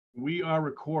We are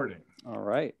recording. All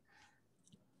right.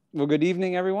 Well, good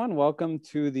evening, everyone. Welcome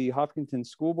to the Hopkinton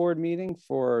School Board meeting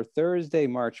for Thursday,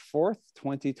 March 4th,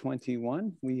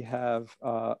 2021. We have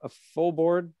a full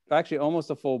board, actually almost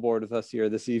a full board with us here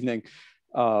this evening.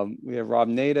 We have Rob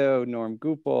Nato, Norm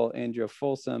Gupel, Andrea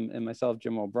Folsom, and myself,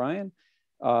 Jim O'Brien.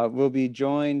 We'll be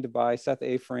joined by Seth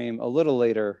Aframe a little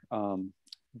later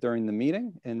during the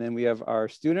meeting. And then we have our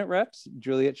student reps,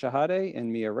 Juliet Shahade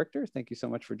and Mia Richter. Thank you so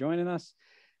much for joining us.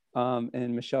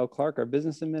 And Michelle Clark, our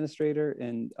business administrator,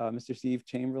 and Mr. Steve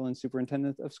Chamberlain,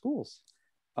 superintendent of schools.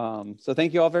 So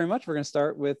thank you all very much. We're going to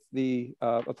start with a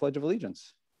Pledge of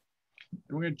Allegiance.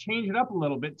 And we're going to change it up a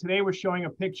little bit. Today we're showing a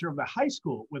picture of the high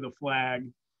school with a flag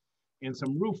and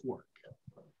some roof work.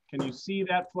 Can you see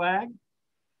that flag?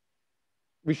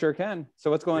 We sure can.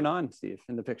 So what's going on, Steve,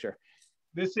 in the picture?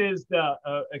 This is the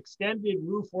extended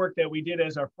roof work that we did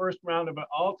as our first round of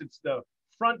alt. It's the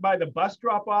front by the bus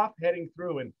drop off heading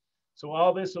through. And so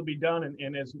all this will be done.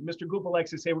 And as Mr. Gupel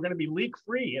likes to say, we're going to be leak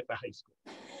free at the high school.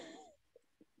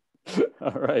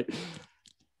 All right.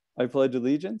 I pledge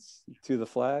allegiance to the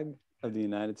flag of the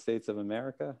United States of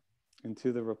America and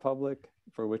to the republic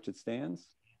for which it stands,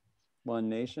 one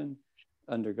nation,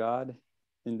 under God,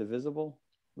 indivisible,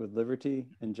 with liberty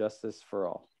and justice for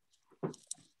all.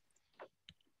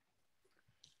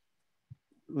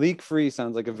 Leak free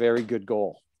sounds like a very good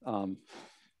goal.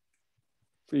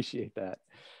 Appreciate that.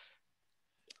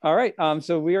 All right,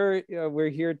 so we're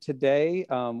here today,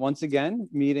 once again,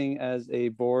 meeting as a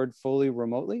board fully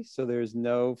remotely. So there's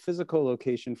no physical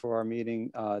location for our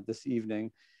meeting this evening.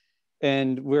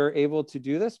 And we're able to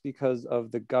do this because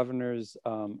of the governor's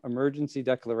emergency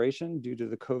declaration due to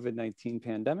the COVID-19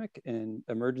 pandemic and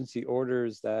emergency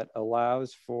orders that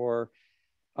allows for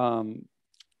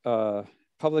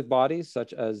public bodies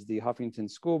such as the Hopkinton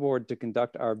School Board to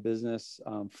conduct our business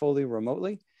fully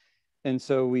remotely. And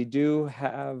so we do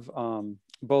have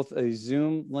both a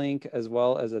Zoom link as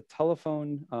well as a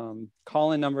telephone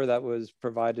call-in number that was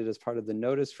provided as part of the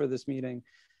notice for this meeting.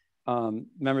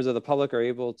 Members of the public are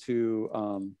able to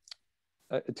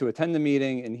attend the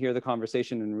meeting and hear the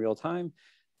conversation in real time.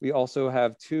 We also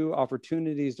have two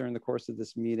opportunities during the course of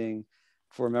this meeting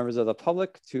for members of the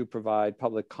public to provide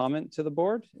public comment to the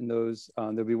board. And those,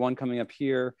 there'll be one coming up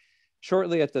here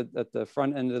shortly at the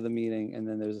front end of the meeting. And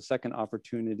then there's a second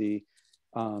opportunity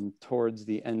towards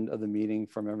the end of the meeting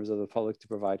for members of the public to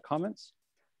provide comments.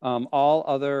 All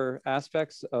other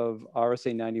aspects of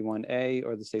RSA 91A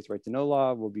or the state's right to know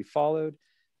law will be followed,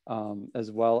 as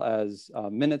well as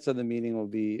minutes of the meeting will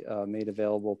be made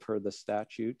available per the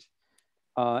statute.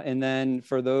 And then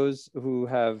for those who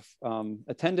have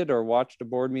attended or watched a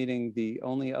board meeting, the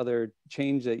only other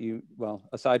change that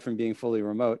aside from being fully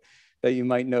remote, that you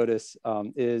might notice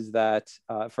is that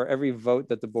for every vote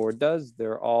that the board does,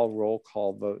 they're all roll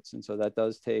call votes. And so that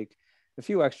does take a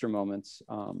few extra moments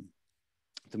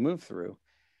to move through.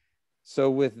 So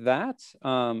with that,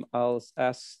 I'll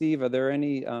ask Steve, are there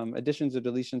any additions or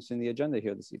deletions in the agenda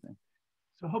here this evening?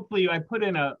 So hopefully I put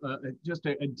in just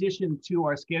an addition to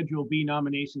our Schedule B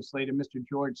nomination slate of Mr.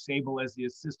 George Sable as the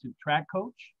assistant track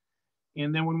coach.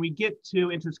 And then when we get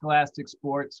to interscholastic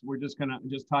sports, we're just gonna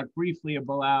talk briefly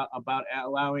about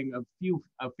allowing a few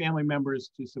family members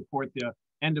to support the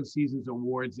end of seasons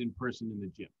awards in person in the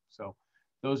gym. So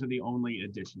those are the only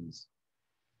additions.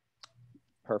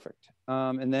 Perfect.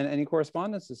 And then any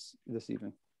correspondence this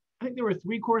evening? I think there were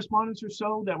 3 correspondence or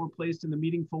so that were placed in the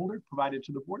meeting folder provided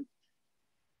to the board.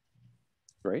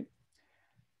 Great.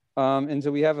 And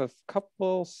so we have a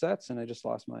couple sets, and I just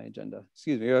lost my agenda.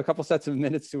 Excuse me, we have a couple sets of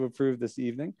minutes to approve this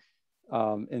evening.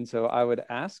 And so I would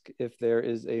ask if there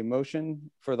is a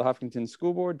motion for the Hopkinton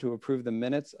School Board to approve the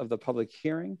minutes of the public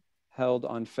hearing held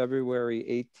on February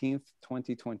 18th,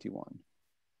 2021.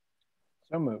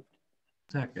 So moved.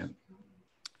 Second.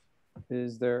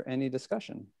 Is there any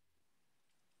discussion?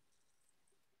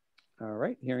 All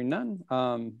right, hearing none.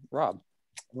 Rob.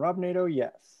 Rob Nato,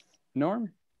 yes.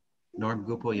 Norm? Norm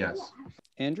Gupel, yes.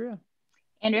 Andrea?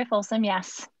 Andrea Folsom,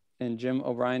 yes. And Jim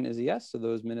O'Brien is a yes, so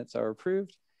those minutes are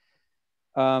approved.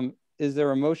 Is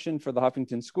there a motion for the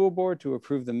Hopkinton School Board to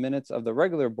approve the minutes of the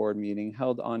regular board meeting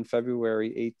held on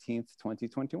February 18th,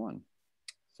 2021?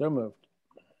 So moved.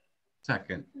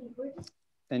 Second.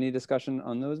 Any discussion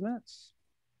on those minutes?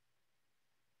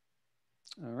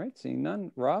 All right, seeing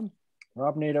none. Rob?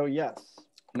 Rob Nato, yes.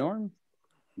 Norm?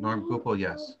 Norm Gupel,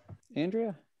 yes.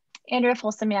 Andrea? Andrea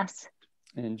Folsom, yes.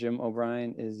 And Jim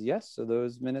O'Brien is yes, so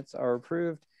those minutes are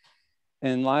approved.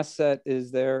 And last set,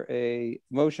 is there a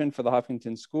motion for the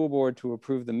Hopkinton School Board to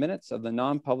approve the minutes of the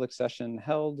non-public session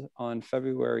held on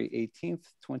February 18th,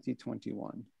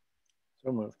 2021?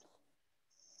 So moved.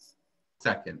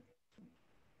 Second.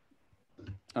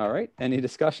 All right, any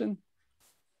discussion?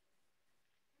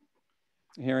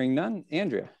 Hearing none.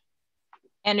 Andrea?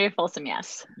 Andrea Folsom,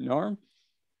 yes. Norm?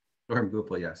 Norm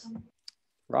Gupel, yes.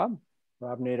 Rob?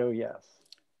 Rob Nato, yes.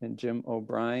 And Jim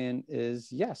O'Brien is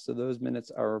yes. So those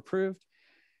minutes are approved.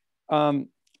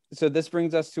 So this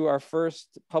brings us to our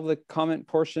first public comment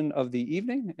portion of the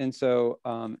evening. And so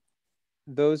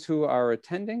those who are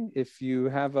attending, if you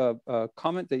have a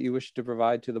comment that you wish to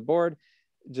provide to the board,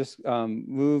 just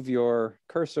move your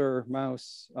cursor,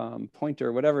 mouse,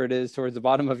 pointer, whatever it is, towards the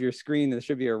bottom of your screen. There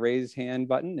should be a raise hand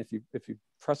button. If you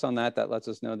press on that, that lets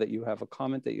us know that you have a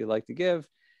comment that you'd like to give.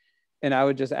 And I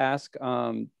would just ask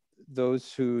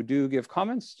those who do give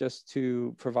comments just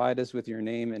to provide us with your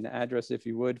name and address, if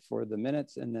you would, for the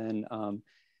minutes. And then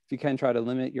if you can, try to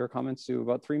limit your comments to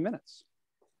about 3 minutes.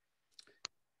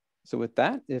 So with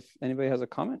that, if anybody has a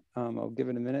comment, I'll give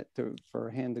it a minute for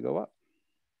a hand to go up.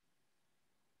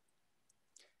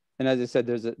 And as I said,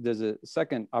 there's a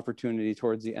second opportunity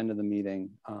towards the end of the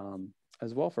meeting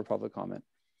as well for public comment.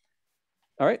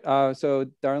 All right, so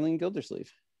Darlene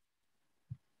Gildersleeve.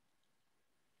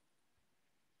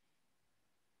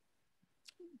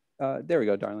 There we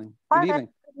go, Darlene. Good evening.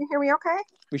 Can you hear me okay?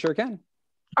 We sure can.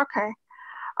 Okay.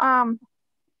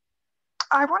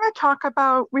 I want to talk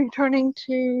about returning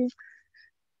to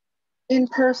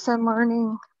in-person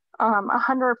learning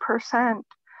 100%.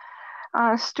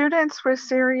 Students with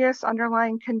serious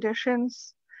underlying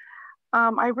conditions,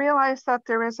 I realize that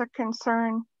there is a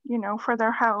concern, for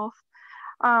their health.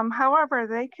 However,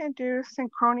 they can do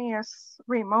synchronous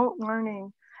remote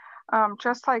learning,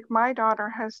 just like my daughter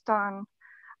has done.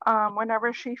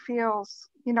 Whenever she feels,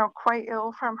 quite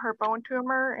ill from her bone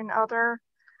tumor and other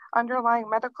underlying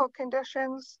medical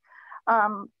conditions,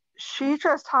 she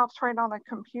just hops right on the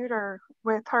computer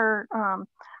with her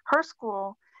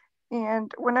school.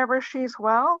 And whenever she's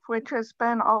well, which has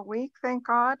been all week, thank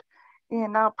God,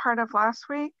 and now part of last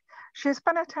week, she's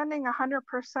been attending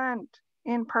 100%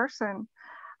 in person.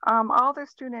 All the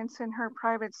students in her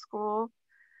private school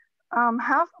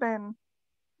have been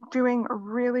doing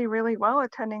really, really well,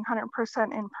 attending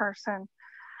 100% in person.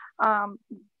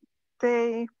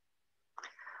 They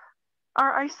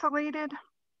are isolated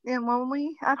and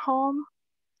lonely at home,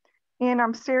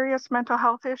 and serious mental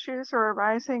health issues are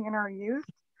arising in our youth.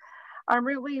 I'm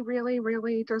really, really,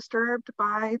 really disturbed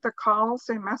by the calls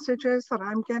and messages that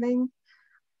I'm getting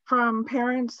from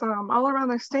parents all around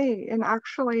the state. And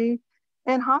actually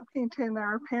in Hopkinton, there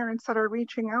are parents that are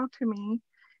reaching out to me,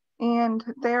 and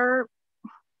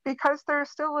because there's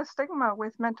still a stigma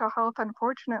with mental health,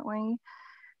 unfortunately,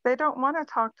 they don't want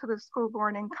to talk to the school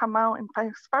board and come out, and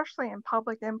especially in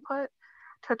public input,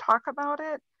 to talk about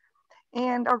it.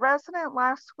 And a resident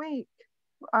last week,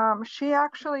 she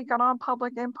actually got on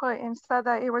public input and said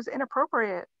that it was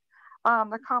inappropriate,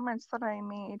 the comments that I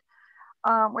made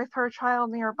with her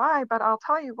child nearby. But I'll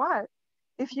tell you what,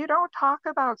 if you don't talk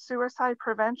about suicide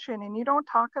prevention and you don't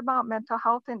talk about mental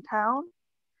health in town,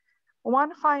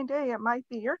 one fine day it might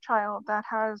be your child that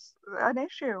has an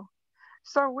issue.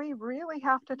 So we really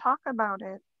have to talk about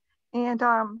it and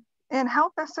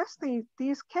help assist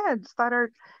these kids that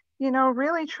are,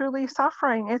 really truly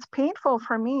suffering. It's painful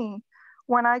for me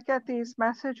when I get these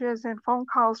messages and phone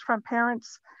calls from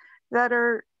parents that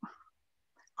are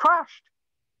crushed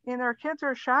and their kids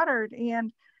are shattered.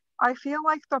 And I feel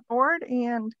like the board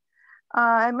and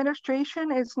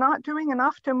administration is not doing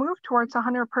enough to move towards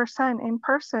 100% in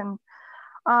person.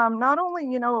 Not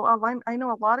only, I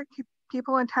know a lot of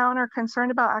people in town are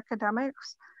concerned about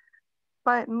academics,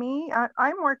 but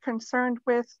I'm more concerned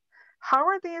with how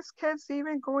are these kids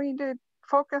even going to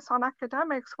focus on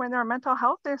academics when their mental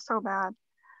health is so bad.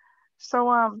 So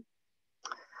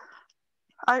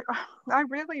I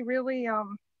really, really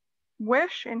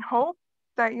wish and hope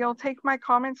that you'll take my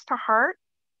comments to heart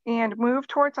and move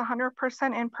towards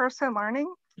 100% in-person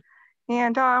learning.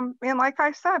 And like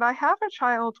I said, I have a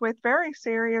child with very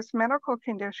serious medical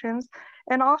conditions,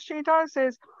 and all she does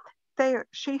is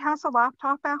she has a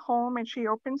laptop at home and she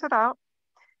opens it up,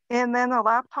 and then the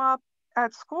laptop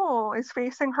at school is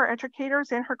facing her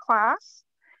educators in her class,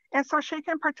 and so she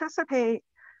can participate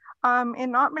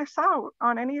and not miss out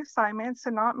on any assignments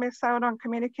and not miss out on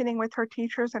communicating with her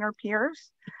teachers and her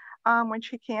peers when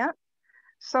she can't.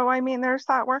 So I mean, there's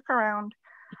that workaround.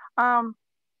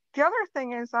 The other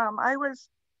thing is I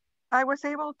was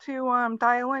able to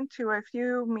dial into a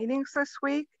few meetings this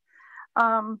week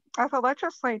at the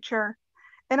legislature,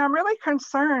 and I'm really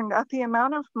concerned at the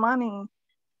amount of money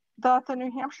that the New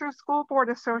Hampshire School Board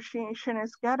Association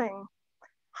is getting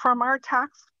from our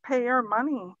taxpayer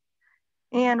money.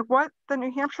 And what the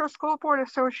New Hampshire School Board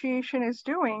Association is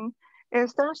doing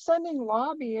is they're sending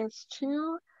lobbyists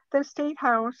to the State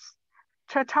House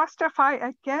to testify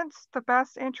against the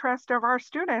best interest of our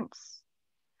students.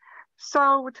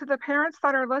 So to the parents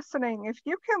that are listening, if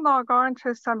you can log on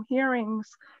to some hearings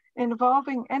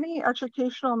involving any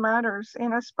educational matters,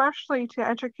 and especially to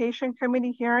Education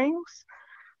Committee hearings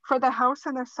for the House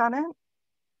and the Senate,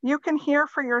 you can hear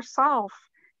for yourself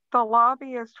the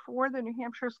lobbyist for the New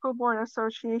Hampshire School Board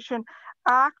Association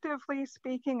actively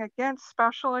speaking against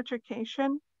special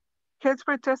education, kids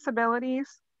with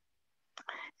disabilities,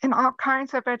 and all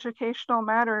kinds of educational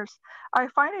matters. I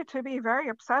find it to be very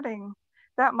upsetting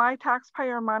that my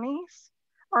taxpayer monies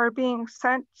are being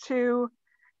sent to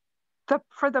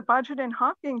for the budget in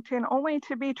Hopkinton only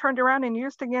to be turned around and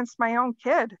used against my own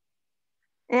kid.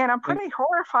 And I'm pretty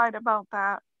horrified about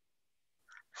that.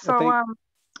 So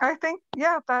I think,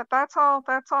 yeah, that's all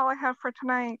I have for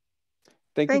tonight.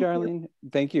 Thank you, Darlene.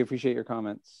 Thank you. Appreciate your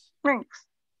comments. Thanks.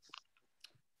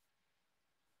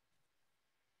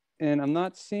 And I'm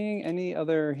not seeing any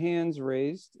other hands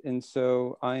raised. And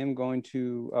so I am going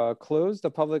to close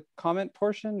the public comment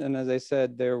portion. And as I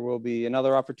said, there will be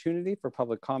another opportunity for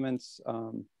public comments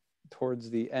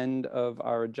towards the end of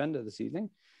our agenda this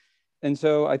evening. And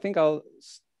so I think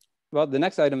well, the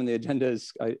next item on the agenda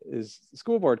is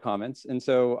school board comments. And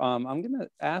so I'm going to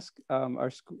ask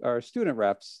our student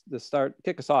reps to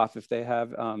kick us off if they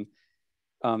have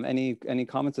any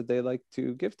comments that they'd like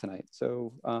to give tonight.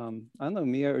 So I don't know,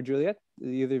 Mia or Juliet,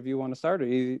 either of you want to start,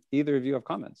 or either of you have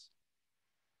comments?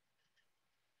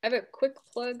 I have a quick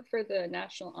plug for the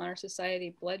National Honor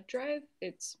Society blood drive.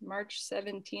 It's March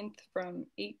 17th from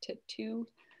 8 to 2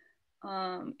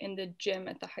 in the gym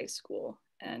at the high school.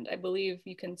 And I believe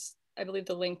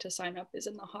the link to sign up is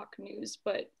in the Hawk News,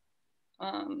 but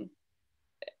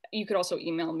you could also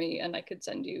email me and I could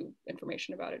send you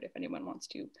information about it if anyone wants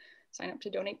to sign up to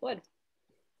donate blood.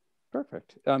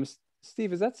 Perfect.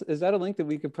 Steve, is that a link that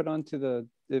we could put onto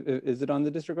is it on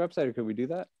the district website, or could we do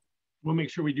that? We'll make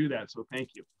sure we do that. So thank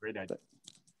you. Great idea.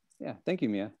 Yeah, thank you,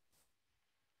 Mia.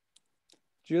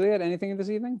 Juliet, anything this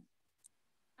evening?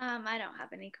 I don't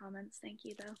have any comments. Thank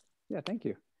you, though. Yeah, thank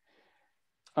you.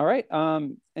 All right.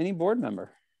 Any board member?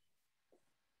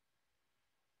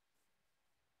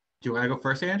 Do you want to go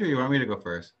first, Andrew? Or you want me to go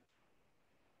first?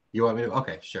 You want me to?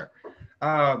 Okay, sure.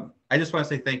 I just want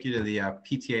to say thank you to the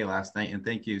PTA last night, and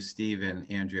thank you, Steve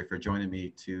and Andrea, for joining me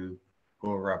to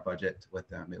go over our budget with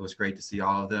them. It was great to see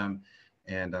all of them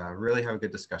and really have a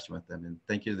good discussion with them. And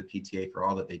thank you to the PTA for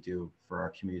all that they do for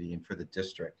our community and for the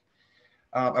district.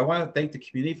 I want to thank the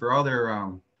community for all their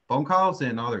phone calls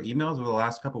and all their emails over the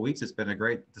last couple of weeks. It's been a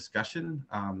great discussion.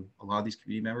 A lot of these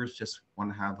community members just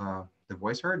want to have their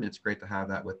voice heard, and it's great to have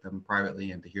that with them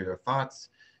privately and to hear their thoughts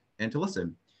and to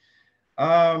listen.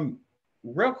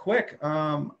 Real quick,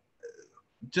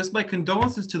 just my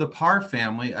condolences to the Parr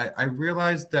family. I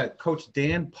realized that Coach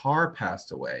Dan Parr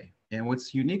passed away. And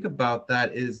what's unique about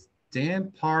that is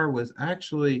Dan Parr was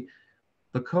actually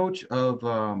the coach of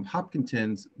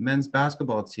Hopkinton's men's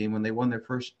basketball team when they won their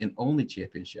first and only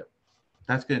championship.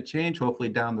 That's going to change hopefully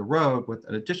down the road with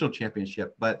an additional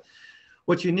championship. But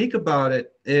what's unique about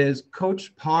it is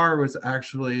Coach Parr was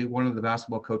actually one of the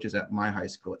basketball coaches at my high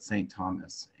school at St.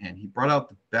 Thomas, and he brought out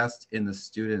the best in the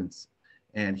students.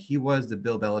 And he was the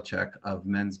Bill Belichick of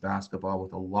men's basketball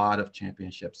with a lot of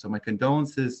championships. So my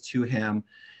condolences to him.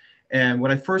 And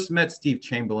when I first met Steve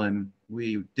Chamberlain,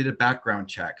 we did a background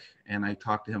check and I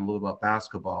talked to him a little about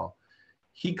basketball.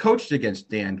 He coached against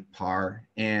Dan Parr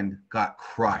and got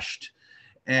crushed.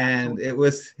 And it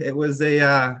was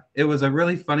a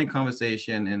really funny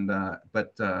conversation, and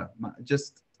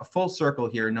just a full circle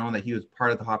here, knowing that he was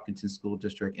part of the Hopkinton School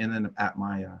District and then at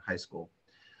my high school.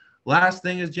 Last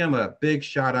thing is, Jim, a big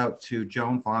shout out to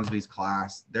Joan Fonsby's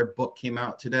class. Their book came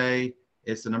out today.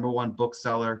 It's the #1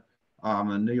 bookseller in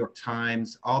the New York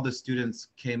Times. All the students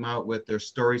came out with their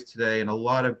stories today and a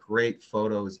lot of great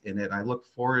photos in it. I look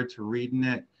forward to reading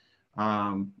it.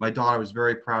 My daughter was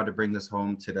very proud to bring this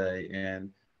home today,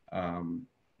 and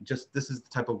this is the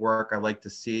type of work I like to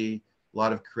see. A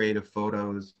lot of creative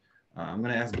photos. I'm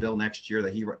going to ask Bill next year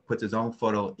that he puts his own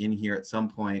photo in here at some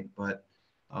point, but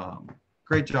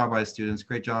great job by the students.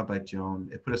 Great job by Joan.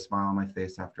 It put a smile on my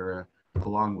face after a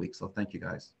long week, so thank you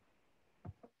guys.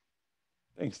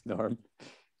 Thanks, Norm.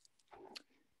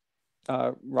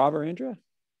 Rob or Andrea?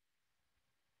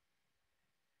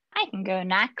 I can go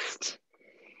next.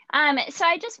 So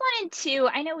I just wanted to,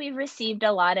 I know we've received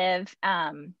a lot of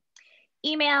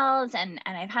emails and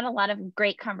I've had a lot of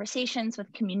great conversations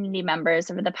with community members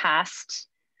over the past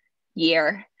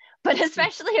year, but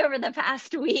especially over the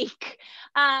past week,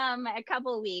 a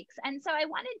couple of weeks. And so I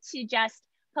wanted to just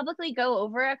publicly go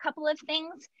over a couple of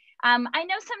things. I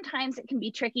know sometimes it can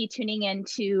be tricky tuning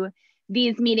into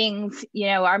these meetings. You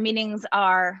know, our meetings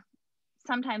are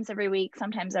sometimes every week,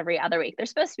 sometimes every other week. They're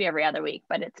supposed to be every other week,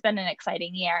 but it's been an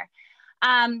exciting year.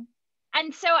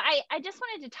 And so I just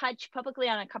wanted to touch publicly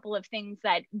on a couple of things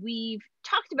that we've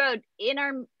talked about in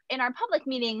our public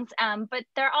meetings, but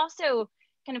they're also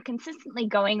kind of consistently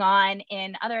going on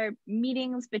in other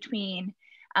meetings between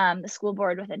the school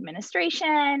board with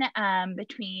administration,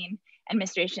 between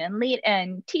administration and lead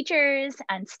and teachers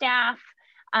and staff.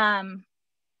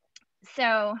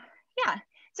 So yeah,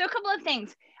 so a couple of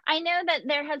things. I know that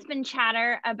there has been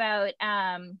chatter about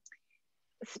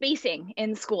spacing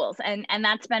in schools, and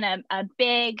that's been a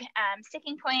big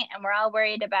sticking point, and we're all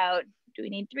worried about, do we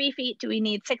need 3 feet? Do we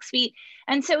need 6 feet?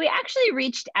 And so we actually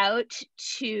reached out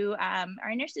to,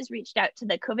 our nurses reached out to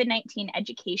the COVID-19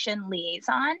 education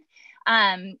liaison,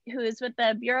 who is with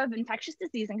the Bureau of Infectious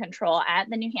Disease and Control at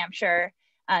the New Hampshire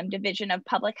Division of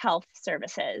Public Health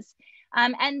Services.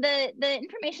 And the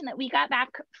information that we got back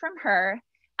from her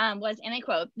was, and I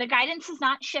quote, "The guidance has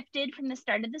not shifted from the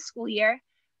start of the school year.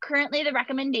 Currently, the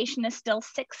recommendation is still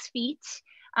 6 feet,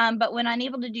 but when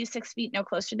unable to do 6 feet, no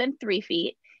closer than 3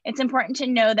 feet. It's important to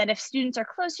know that if students are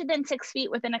closer than 6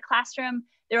 feet within a classroom,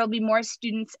 there will be more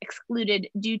students excluded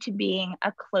due to being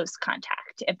a close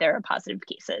contact if there are positive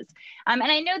cases." And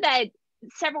I know that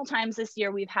several times this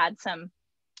year we've had some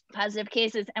positive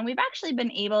cases, and we've actually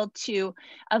been able to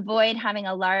avoid having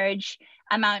a large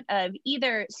amount of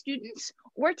either students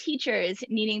or teachers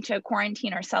needing to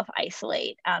quarantine or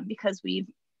self-isolate because we've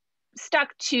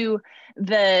stuck to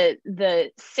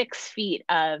the 6 feet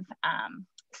of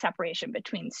separation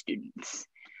between students.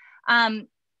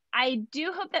 I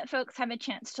do hope that folks have a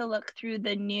chance to look through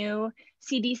the new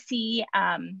CDC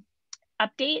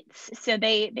updates. So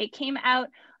they came out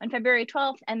on February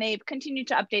 12th, and they've continued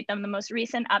to update them. The most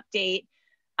recent update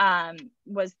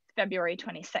was February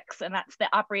 26th, and that's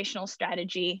the operational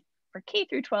strategy for K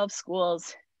through 12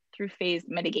 schools through phased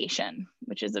mitigation,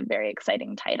 which is a very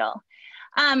exciting title.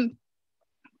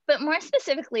 But more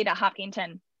specifically to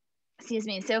Hopkinton, excuse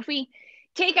me. So if we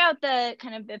take out the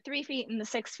kind of the 3 feet and the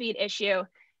 6 feet issue,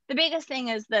 the biggest thing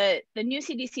is the new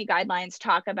CDC guidelines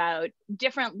talk about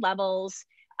different levels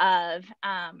of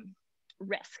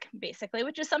risk, basically,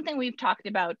 which is something we've talked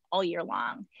about all year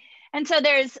long. And so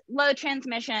there's low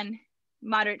transmission,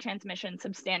 moderate transmission,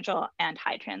 substantial, and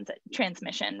high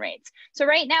transmission rates. So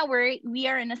right now we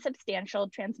are in a substantial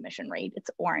transmission rate.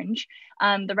 It's orange.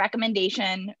 The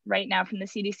recommendation right now from the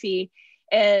CDC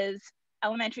is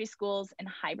elementary schools in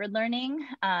hybrid learning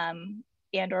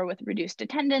and or with reduced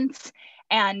attendance,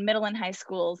 and middle and high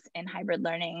schools in hybrid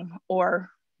learning or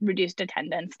reduced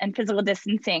attendance, and physical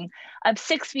distancing of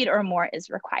 6 feet or more is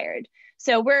required.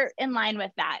 So we're in line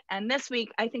with that. And this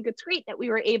week, I think it's great that we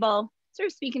were able, sort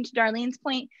of speaking to Darlene's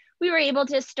point, we were able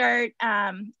to start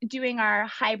doing our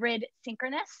hybrid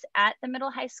synchronous at the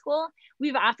middle high school.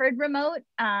 We've offered remote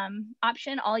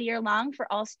option all year long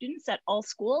for all students at all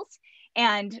schools.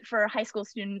 And for high school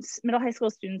students, middle high school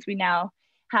students, we now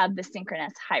have the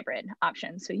synchronous hybrid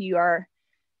option. So you are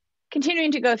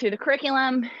continuing to go through the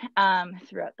curriculum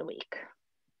throughout the week,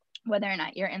 whether or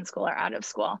not you're in school or out of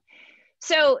school.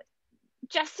 So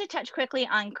just to touch quickly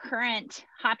on current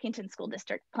Hopkinton School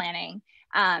District planning,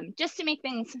 just to make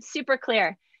things super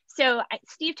clear. So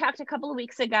Steve talked a couple of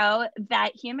weeks ago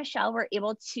that he and Michelle were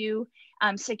able to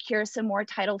secure some more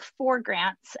Title IV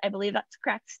grants. I believe that's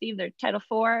correct, Steve, they're Title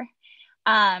IV,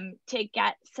 to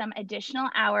get some additional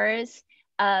hours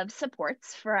of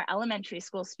supports for our elementary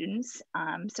school students.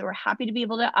 So we're happy to be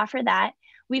able to offer that.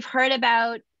 We've heard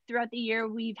about, throughout the year,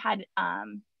 we've had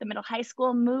the middle high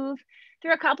school move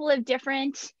through a couple of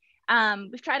different,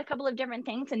 we've tried a couple of different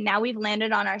things, and now we've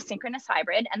landed on our synchronous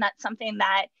hybrid. And that's something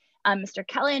that Mr.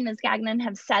 Kelly and Ms. Gagnon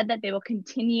have said that they will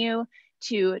continue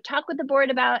to talk with the board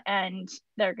about, and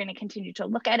they're going to continue to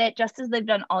look at it just as they've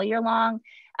done all year long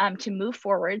to move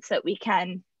forward so that we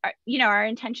can, you know, our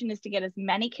intention is to get as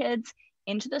many kids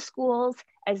into the schools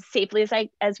as safely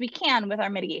as we can with our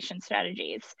mitigation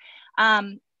strategies.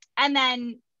 And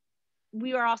then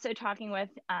we were also talking with,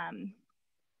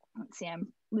 let's see,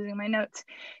 I'm losing my notes.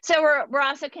 So we're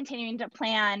also continuing to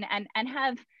plan and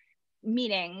have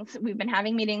meetings. We've been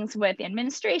having meetings with the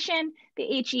administration,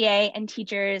 the HEA, and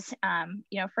teachers,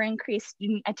 you know, for increased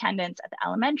student attendance at the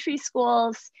elementary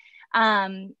schools,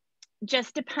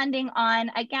 just depending on,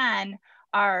 again,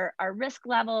 our risk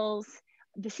levels,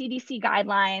 the CDC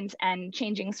guidelines, and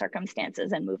changing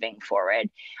circumstances and moving forward.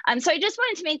 So I just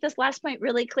wanted to make this last point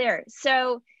really clear.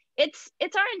 So it's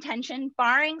our intention,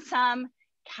 barring some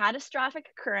catastrophic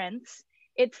occurrence,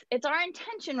 it's our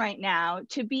intention right now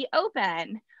to be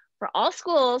open for all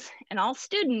schools and all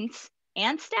students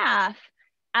and staff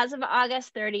as of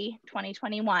August 30,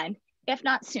 2021, if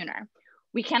not sooner.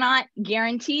 We cannot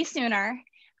guarantee sooner,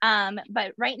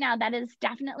 but right now that is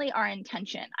definitely our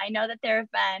intention. I know that there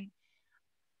have been,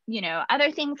 you know,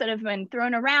 other things that have been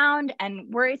thrown around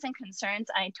and worries and concerns.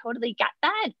 I totally get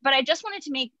that, but I just wanted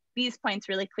to make these points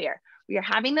really clear. We are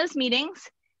having those meetings,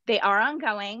 they are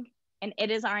ongoing, and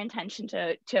it is our intention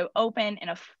to open in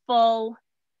a full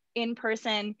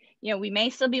in-person. You know, we may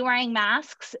still be wearing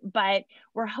masks, but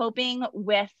we're hoping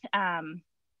with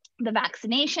the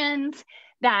vaccinations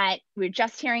that we're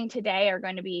just hearing today are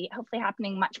going to be hopefully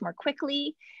happening much more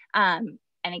quickly. And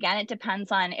again, it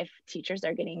depends on if teachers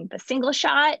are getting the single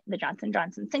shot, the Johnson &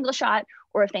 Johnson single shot,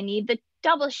 or if they need the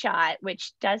double shot,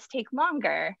 which does take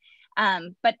longer.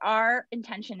 But our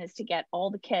intention is to get all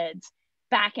the kids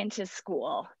back into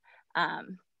school.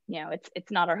 You know,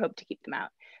 it's not our hope to keep them out.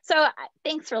 So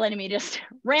thanks for letting me just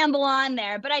ramble on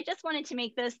there, but I just wanted to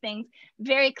make those things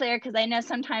very clear because I know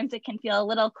sometimes it can feel a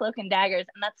little cloak and daggers,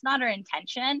 and that's not our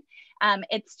intention.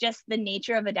 It's just the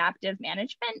nature of adaptive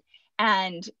management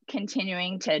and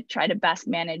continuing to try to best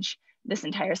manage this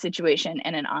entire situation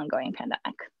in an ongoing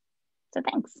pandemic. So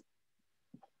thanks.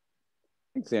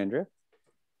 Thanks, Andrea.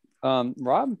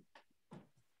 Rob?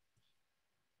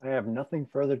 I have nothing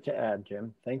further to add,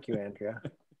 Jim. Thank you, Andrea.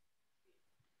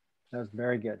 That was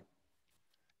very good.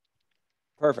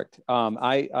 Perfect.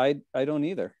 I don't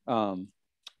either.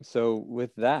 So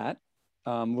with that,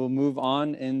 we'll move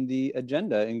on in the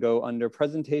agenda and go under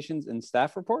presentations and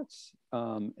staff reports.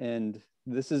 And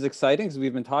this is exciting because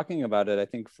we've been talking about it, I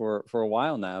think, for a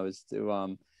while now, is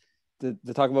to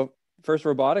talk about FIRST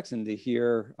Robotics and to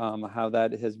hear how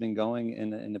that has been going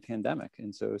in the pandemic.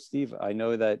 And so, Steve, I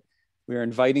know that we're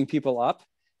inviting people up,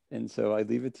 and so I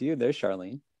leave it to you. There's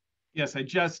Charlene. Yes, I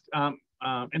just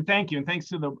and thank you, and thanks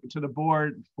to the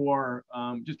board for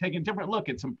just taking a different look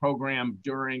at some program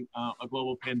during a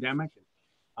global pandemic.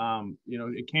 You know,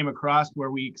 it came across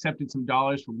where we accepted some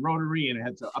dollars from Rotary, and it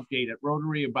had to update at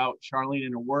Rotary about Charlene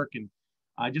and her work, and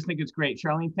I just think it's great.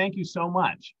 Charlene, thank you so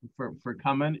much for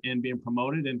coming and being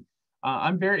promoted. And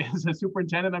I'm very, as a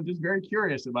superintendent, I'm just very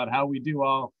curious about how we do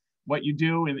all what you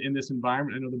do in this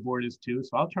environment. I know the board is too.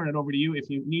 So I'll turn it over to you.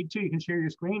 If you need to, you can share your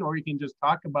screen or you can just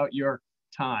talk about your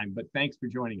time. But thanks for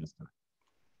joining us tonight.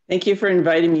 Thank you for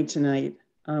inviting me tonight.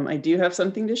 I do have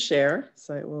something to share,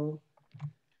 so I will.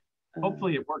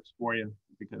 Hopefully it works for you,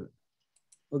 because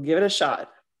we'll give it a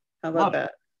shot. How about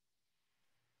that?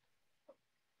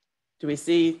 Do we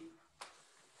see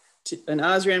an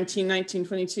Osram Team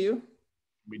 1922?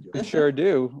 We do. We sure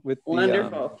do. With the,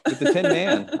 wonderful. With the Tin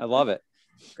Man. I love it.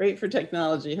 Great for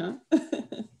technology, huh?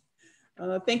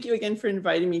 Thank you again for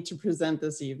inviting me to present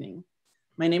this evening.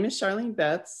 My name is Charlene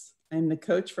Betts. I'm the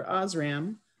coach for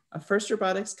Osram, a FIRST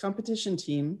Robotics competition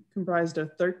team comprised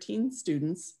of 13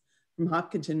 students from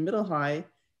Hopkinton Middle High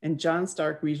and John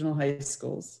Stark Regional High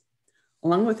Schools.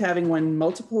 Along with having won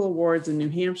multiple awards in New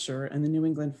Hampshire and the New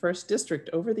England First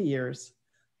District over the years,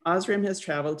 Osram has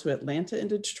traveled to Atlanta and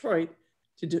Detroit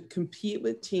to compete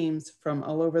with teams from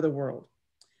all over the world.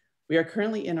 We are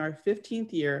currently in our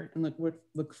 15th year and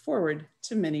look forward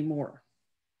to many more.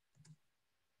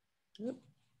 Yep.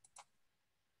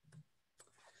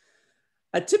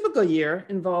 A typical year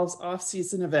involves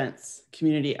off-season events,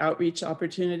 community outreach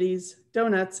opportunities,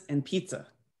 donuts, and pizza.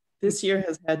 This year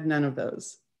has had none of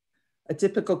those. A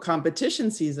typical competition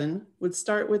season would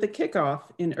start with a kickoff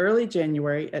in early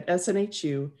January at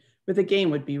SNHU, where the game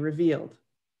would be revealed.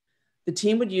 The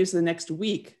team would use the next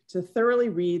week to thoroughly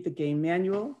read the game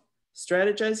manual,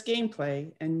 strategize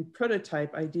gameplay, and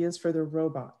prototype ideas for the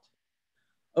robot.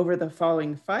 Over the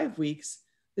following 5 weeks,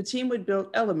 the team would build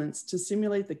elements to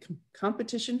simulate the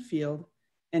competition field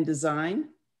and design,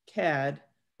 CAD,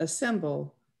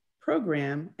 assemble,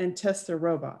 program, and test the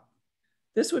robot.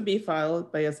 This would be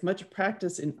followed by as much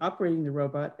practice in operating the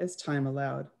robot as time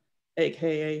allowed,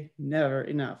 AKA never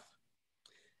enough.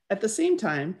 At the same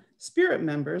time, Spirit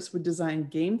members would design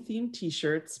game-themed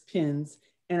t-shirts, pins,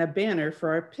 and a banner for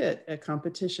our pit at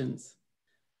competitions.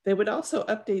 They would also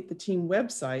update the team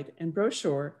website and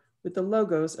brochure with the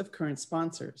logos of current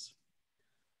sponsors.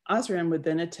 Osram would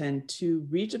then attend 2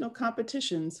 regional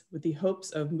competitions with the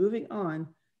hopes of moving on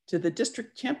to the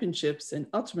district championships and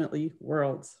ultimately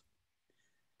worlds.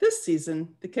 This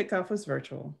season, the kickoff was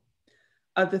virtual.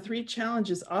 Of the 3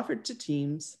 challenges offered to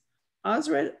teams,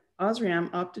 Osram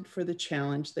opted for the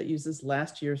challenge that uses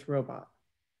last year's robot.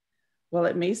 While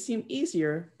it may seem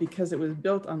easier because it was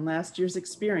built on last year's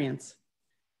experience,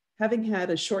 having had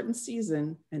a shortened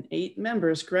season and 8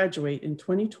 members graduate in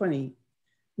 2020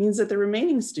 means that the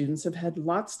remaining students have had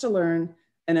lots to learn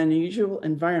and an unusual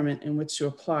environment in which to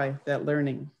apply that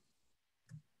learning.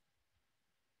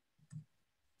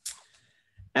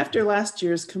 After last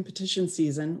year's competition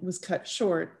season was cut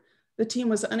short, the team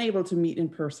was unable to meet in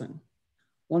person.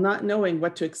 While not knowing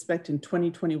what to expect in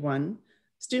 2021,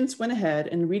 students went ahead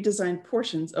and redesigned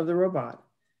portions of the robot,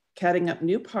 catting up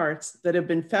new parts that have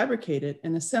been fabricated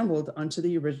and assembled onto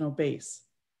the original base.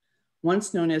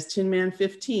 Once known as Tin Man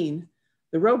 15,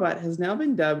 the robot has now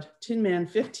been dubbed Tin Man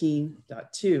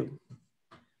 15.2.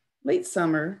 Late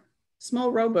summer,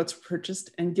 small robots were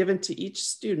purchased and given to each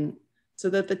student so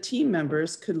that the team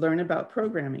members could learn about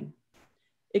programming.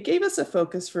 It gave us a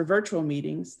focus for virtual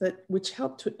meetings which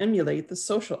helped to emulate the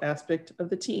social aspect of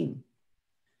the team.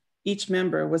 Each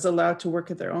member was allowed to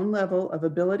work at their own level of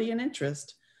ability and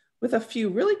interest, with a few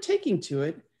really taking to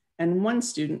it, and one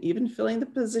student even filling the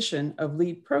position of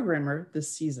lead programmer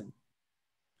this season.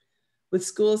 With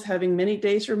schools having many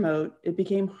days remote, it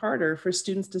became harder for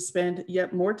students to spend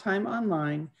yet more time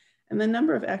online, and the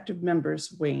number of active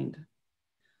members waned.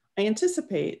 I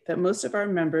anticipate that most of our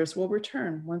members will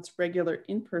return once regular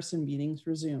in-person meetings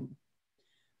resume.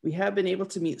 We have been able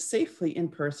to meet safely in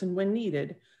person when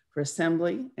needed for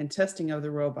assembly and testing of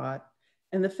the robot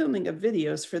and the filming of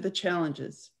videos for the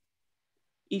challenges.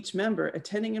 Each member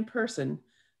attending in person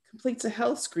completes a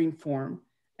health screen form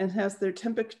and has their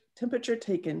temperature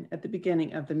taken at the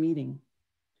beginning of the meeting.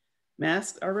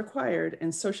 Masks are required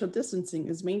and social distancing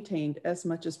is maintained as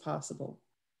much as possible.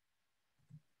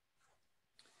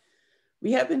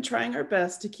 We have been trying our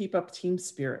best to keep up team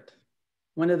spirit.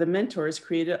 One of the mentors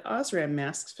created Osram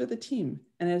masks for the team,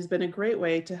 and it has been a great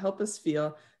way to help us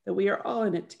feel that we are all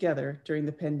in it together during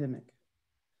the pandemic.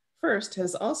 FIRST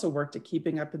has also worked at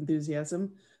keeping up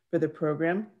enthusiasm for the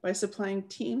program by supplying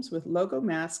teams with logo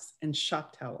masks and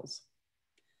shop towels.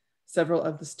 Several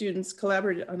of the students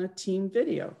collaborated on a team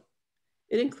video.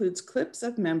 It includes clips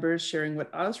of members sharing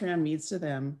what Osram means to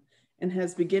them and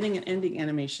has beginning and ending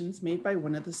animations made by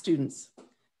one of the students.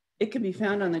 It can be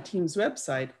found on the team's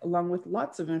website along with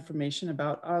lots of information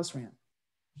about Osram.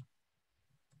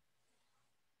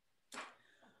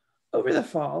 Over the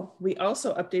fall, we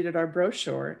also updated our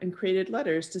brochure and created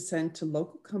letters to send to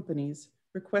local companies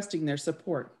requesting their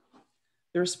support.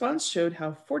 The response showed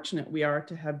how fortunate we are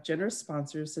to have generous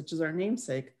sponsors such as our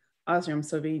namesake, Osram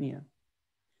Slovenia.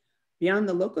 Beyond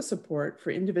the local support for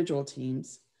individual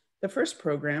teams, the FIRST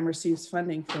program receives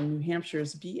funding from New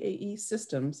Hampshire's BAE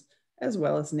Systems as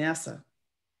well as NASA.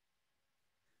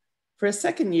 For a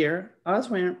second year,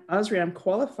 Osram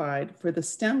qualified for the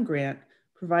STEM grant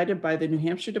provided by the New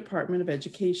Hampshire Department of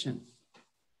Education.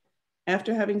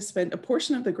 After having spent a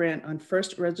portion of the grant on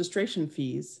FIRST registration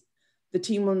fees, the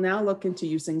team will now look into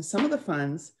using some of the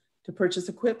funds to purchase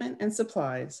equipment and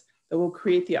supplies that will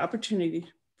create the opportunity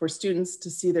for students to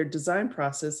see their design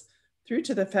process through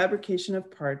to the fabrication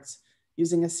of parts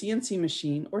using a CNC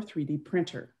machine or 3D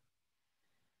printer.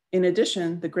 In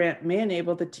addition, the grant may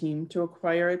enable the team to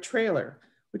acquire a trailer,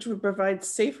 which would provide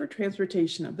safer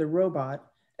transportation of the robot,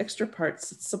 extra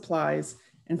parts, supplies,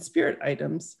 and spirit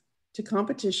items to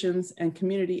competitions and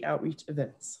community outreach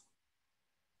events.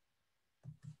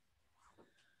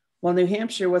 While New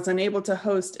Hampshire was unable to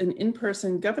host an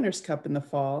in-person Governor's Cup in the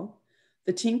fall,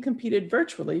 the team competed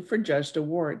virtually for judged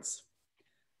awards.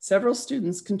 Several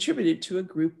students contributed to a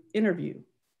group interview.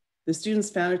 The students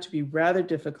found it to be rather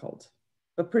difficult,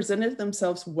 but presented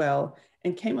themselves well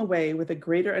and came away with a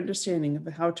greater understanding of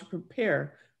how to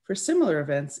prepare for similar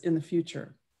events in the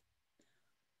future.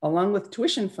 Along with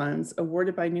tuition funds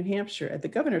awarded by New Hampshire at the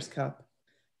Governor's Cup,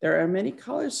 there are many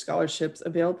college scholarships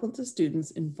available to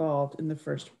students involved in the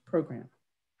FIRST program.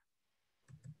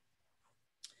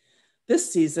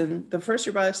 This season, the FIRST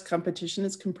robotics competition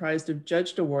is comprised of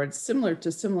judged awards similar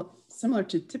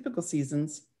to typical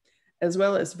seasons, as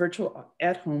well as virtual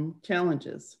at-home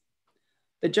challenges.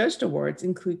 The judged awards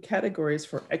include categories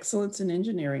for excellence in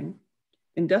engineering,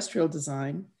 industrial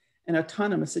design, and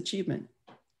autonomous achievement.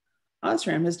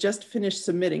 Osram has just finished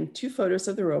submitting 2 photos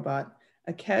of the robot,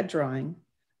 a CAD drawing,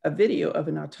 a video of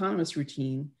an autonomous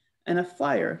routine, and a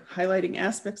flyer highlighting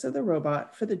aspects of the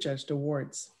robot for the judged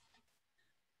awards.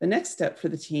 The next step for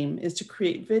the team is to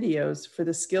create videos for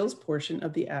the skills portion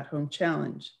of the at-home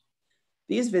challenge.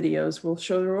 These videos will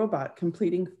show the robot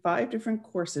completing 5 different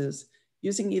courses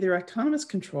using either autonomous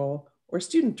control or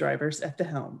student drivers at the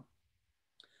helm.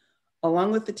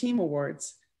 Along with the team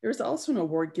awards, there is also an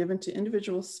award given to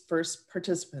individual FIRST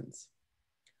participants.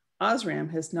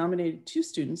 Osram has nominated 2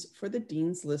 students for the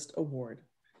Dean's List Award.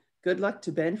 Good luck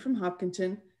to Ben from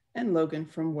Hopkinton and Logan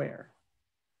from Ware.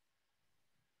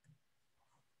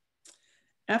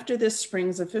 After this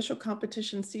spring's official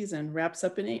competition season wraps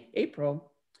up in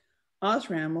April,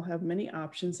 OSRAM will have many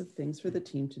options of things for the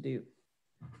team to do.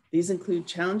 These include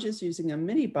challenges using a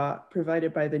mini bot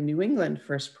provided by the New England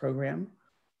FIRST program,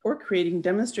 or creating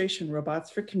demonstration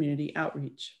robots for community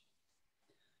outreach.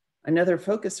 Another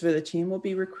focus for the team will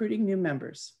be recruiting new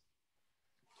members.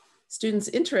 Students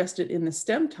interested in the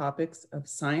STEM topics of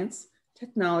science,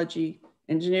 technology,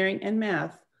 engineering, and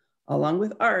math, along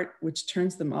with art, which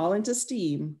turns them all into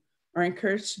STEAM, are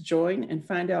encouraged to join and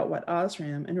find out what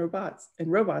OSRAM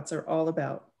and robots are all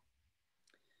about.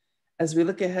 As we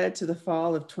look ahead to the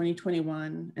fall of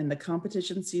 2021 and the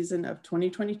competition season of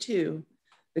 2022,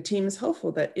 the team is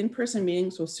hopeful that in-person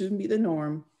meetings will soon be the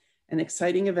norm and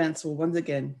exciting events will once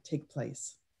again take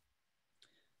place.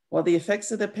 While the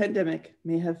effects of the pandemic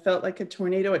may have felt like a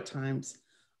tornado at times,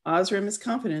 OSRAM is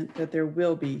confident that there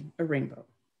will be a rainbow.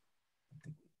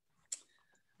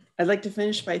 I'd like to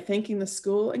finish by thanking the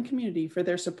school and community for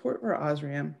their support for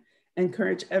OSRAM and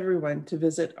encourage everyone to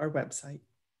visit our website.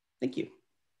 Thank you.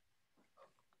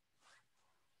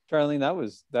 Charlene,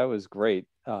 that was great.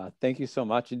 Thank you so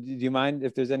much. Do you mind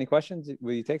if there's any questions?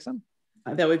 Will you take some?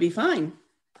 That would be fine.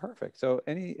 Perfect. So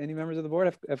any members of the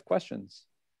board have questions?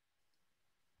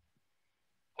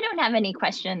 I don't have any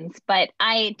questions, but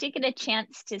I did get a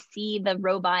chance to see the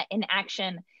robot in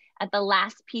action at the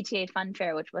last PTA Fun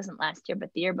Fair, which wasn't last year, but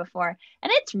the year before.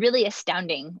 And it's really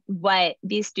astounding what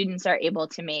these students are able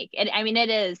to make. I mean,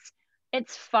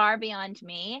 it's far beyond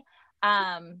me.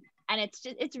 And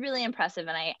it's really impressive.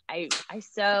 And I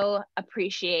so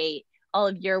appreciate all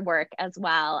of your work as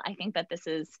well. I think that this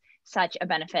is such a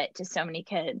benefit to so many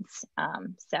kids.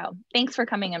 So thanks for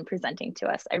coming and presenting to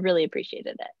us. I really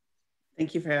appreciated it.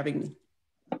 Thank you for having me.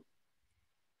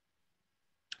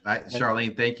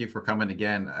 Charlene, thank you for coming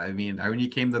again. I mean, when you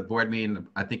came to the board meeting,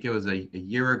 I think it was a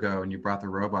year ago, and you brought the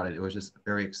robot. It was just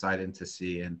very exciting to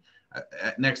see. And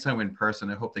next time in person,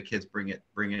 I hope the kids bring it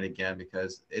again,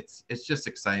 because it's just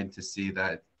exciting to see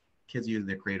that kids using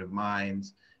their creative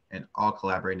minds and all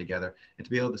collaborating together, and to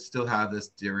be able to still have this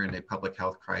during a public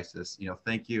health crisis. You know,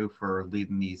 thank you for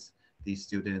leading these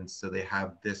students so they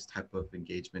have this type of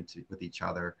engagement with each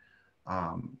other.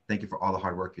 Thank you for all the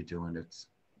hard work you're doing. It's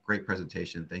a great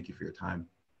presentation. Thank you for your time.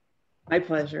 My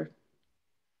pleasure.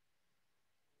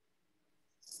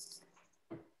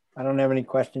 I don't have any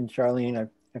questions, Charlene.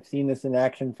 I've seen this in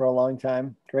action for a long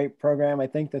time. Great program. I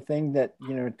think the thing that,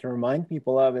 to remind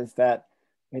people of is that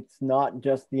it's not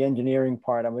just the engineering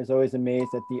part. I was always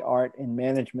amazed at the art and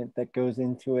management that goes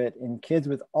into it, and kids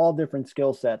with all different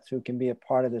skill sets who can be a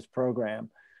part of this program,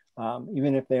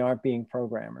 even if they aren't being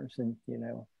programmers. And,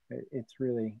 it's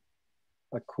really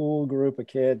a cool group of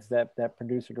kids that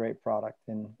produce a great product,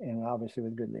 and obviously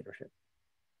with good leadership.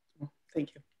 Thank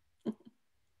you.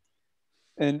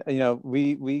 And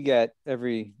we get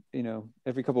every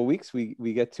couple of weeks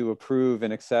we get to approve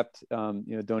and accept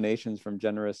donations from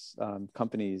generous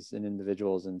companies and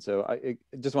individuals. And so I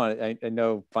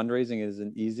know fundraising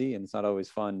isn't easy and it's not always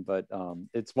fun, but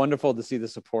it's wonderful to see the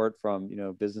support from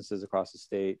businesses across the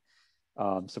state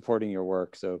supporting your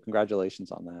work. So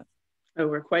congratulations on that. Oh,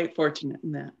 we're quite fortunate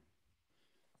in that.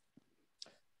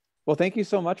 Well, thank you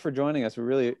so much for joining us. We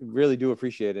really, really do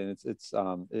appreciate it.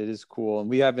 And it is cool. And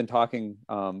we have been talking,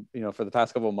 for the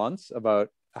past couple of months about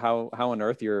how on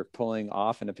earth you're pulling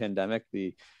off in a pandemic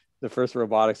the first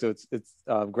robotics. So it's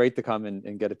great to come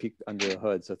and get a peek under the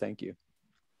hood. So thank you.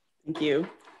 Thank you.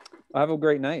 Have a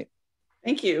great night.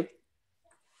 Thank you.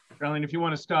 Charlene, if you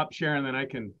want to stop sharing, then I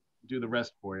can do the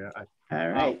rest for you. All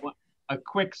right. A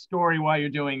quick story while you're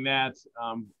doing that.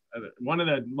 One of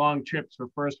the long trips for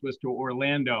FIRST was to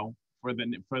Orlando for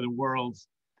the Worlds,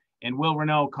 and Will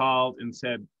Renault called and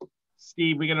said,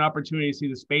 "Steve, we got an opportunity to see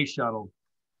the space shuttle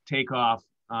take off.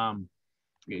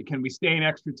 Can we stay an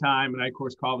extra time?" And I, of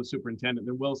course, called the superintendent.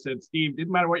 And Will said, "Steve,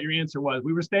 didn't matter what your answer was,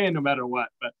 we were staying no matter what."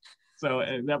 But so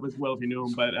that was Will, if you knew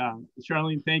him. But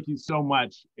Charlene, thank you so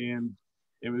much, and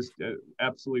it was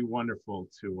absolutely wonderful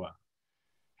to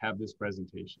have this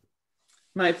presentation.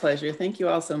 My pleasure. Thank you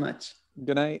all so much.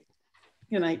 Good night.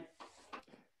 Good night.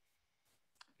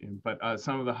 But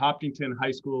some of the Hopkinton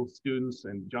High School students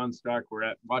and John Stark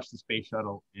watched the space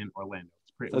shuttle in Orlando.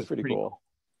 That's pretty cool.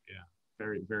 Yeah,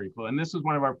 very, very cool. And this was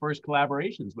one of our first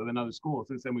collaborations with another school.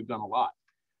 Since then, we've done a lot.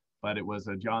 But it was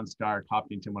a John Stark,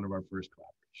 Hopkinton, one of our first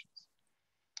collaborations.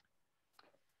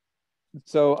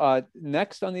 So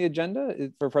next on the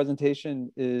agenda for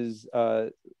presentation is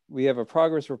we have a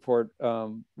progress report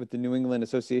with the New England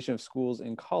Association of Schools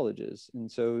and Colleges.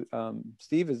 And so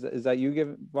Steve, is that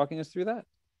you walking us through that?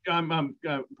 I'm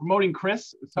promoting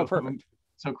Chris. So, perfect.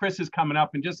 So Chris is coming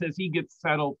up, and just as he gets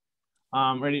settled,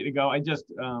 ready to go. I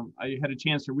had a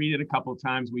chance to read it a couple of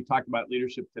times. We talked about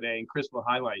leadership today, and Chris will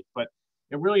highlight, but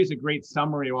it really is a great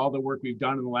summary of all the work we've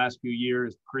done in the last few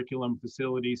years: curriculum,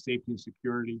 facilities, safety and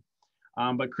security.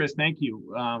 But Chris, thank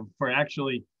you for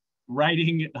actually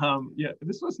writing. Yeah,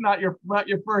 this was not your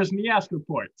first NEASC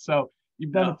report, so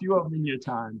you've done a few of them in your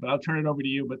time. But I'll turn it over to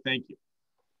you. But thank you.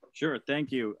 Sure,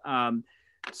 thank you.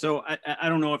 So I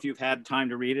don't know if you've had time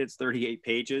to read it. It's 38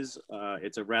 pages.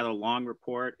 It's a rather long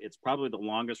report. It's probably the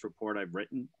longest report I've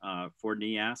written for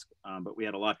NEASC, but we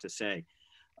had a lot to say.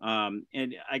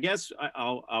 And I guess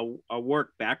I'll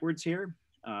work backwards here.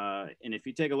 And if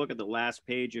you take a look at the last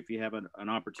page, if you have an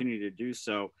opportunity to do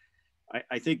so,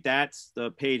 I think that's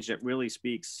the page that really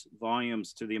speaks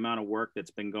volumes to the amount of work that's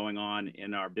been going on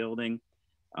in our building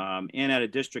and at a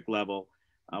district level.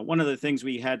 One of the things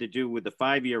we had to do with the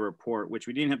 5-year report, which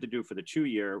we didn't have to do for the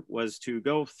 2-year, was to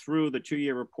go through the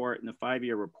 2-year report and the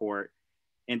 5-year report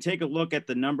and take a look at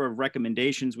the number of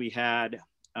recommendations we had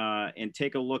and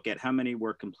take a look at how many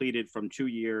were completed from 2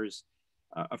 years,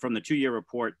 from the 2-year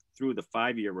report through the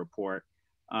 5-year report.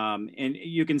 And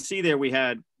you can see there we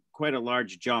had quite a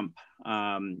large jump.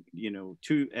 You know,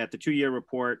 at the 2-year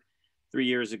report, 3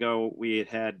 years ago, we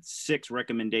had 6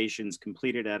 recommendations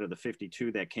completed out of the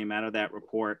 52 that came out of that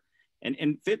report.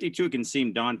 And 52 can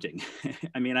seem daunting.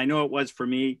 I mean, I know it was for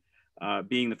me,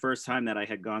 being the first time that I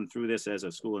had gone through this as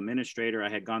a school administrator. I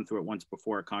had gone through it once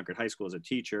before at Concord High School as a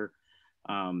teacher.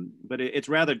 But it's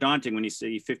rather daunting when you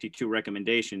see 52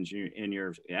 recommendations and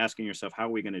you're asking yourself, how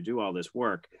are we going to do all this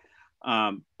work?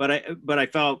 But I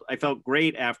felt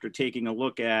great after taking a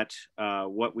look at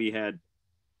what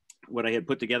I had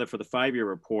put together for the 5-year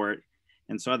report,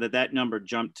 and saw that number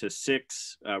jumped to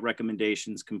 6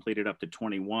 recommendations, completed up to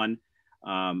 21.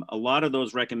 A lot of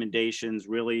those recommendations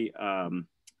really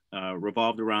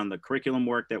revolved around the curriculum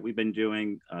work that we've been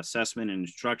doing, assessment and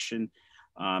instruction,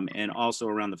 and also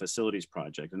around the facilities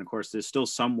project. And of course, there's still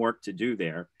some work to do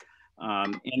there.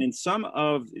 And in some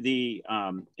of the,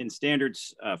 in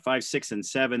standards 5, 6, and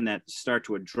 7 that start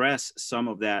to address some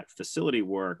of that facility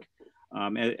work,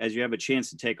 as you have a chance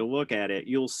to take a look at it,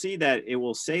 you'll see that it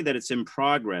will say that it's in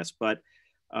progress, but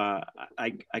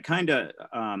I kind of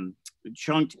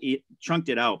chunked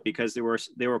it out because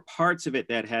there were parts of it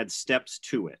that had steps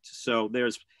to it. So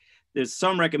there's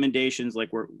some recommendations, like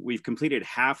we've completed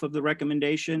half of the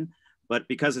recommendation, but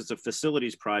because it's a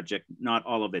facilities project, not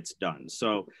all of it's done.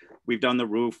 So we've done the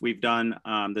roof, we've done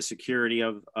the security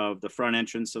of the front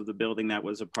entrance of the building. That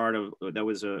was a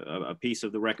piece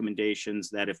of the recommendations,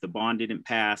 that if the bond didn't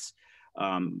pass,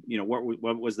 you know,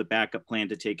 what was the backup plan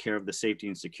to take care of the safety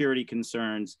and security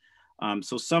concerns.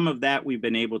 So some of that we've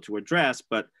been able to address,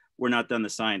 but we're not done the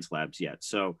science labs yet.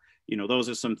 So, you know, those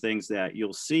are some things that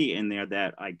you'll see in there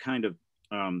that I kind of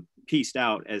pieced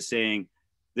out as saying,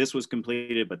 this was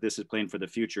completed, but this is planned for the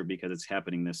future because it's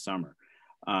happening this summer.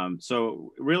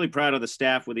 So really proud of the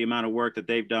staff with the amount of work that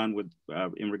they've done with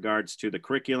in regards to the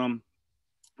curriculum.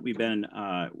 We've been,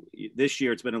 this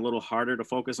year, it's been a little harder to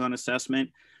focus on assessment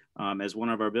as one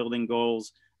of our building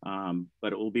goals,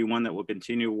 but it will be one that will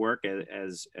continue to work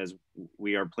as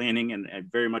we are planning. And I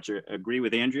very much agree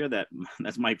with Andrea that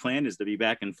that's my plan, is to be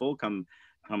back in full come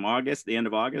August, the end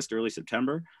of August, early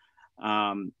September.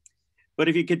 But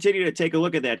if you continue to take a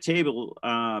look at that table,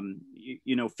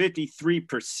 you know,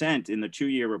 53% in the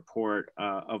 2-year report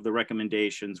of the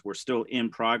recommendations were still in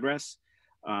progress.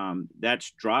 That's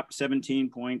dropped 17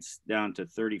 points down to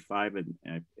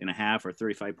 35.5 or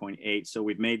 35.8. So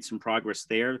we've made some progress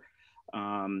there.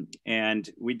 And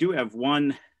we do have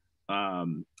one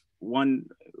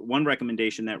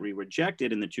recommendation that we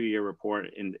rejected in the 2-year report,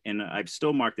 and I've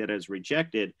still marked that as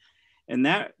rejected. And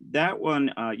that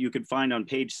one you can find on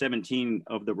page 17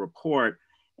 of the report,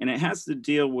 and it has to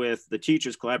deal with the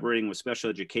teachers collaborating with special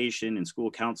education and school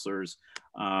counselors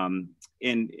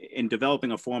in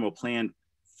developing a formal plan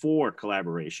for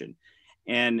collaboration.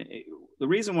 And the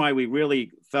reason why we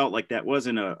really felt like that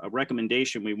wasn't a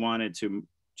recommendation we wanted to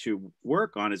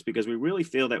work on is because we really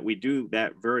feel that we do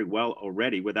that very well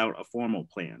already without a formal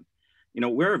plan. You know,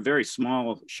 we're a very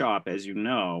small shop, as you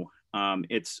know.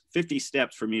 It's 50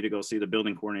 steps for me to go see the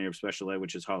building coordinator of special ed,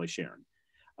 which is Holly Sharon.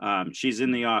 She's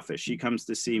in the office. She comes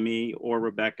to see me or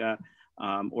Rebecca,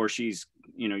 or she's,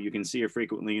 you know, you can see her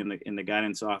frequently in the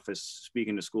guidance office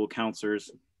speaking to school counselors.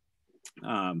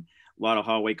 A lot of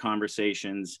hallway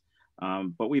conversations.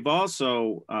 But we've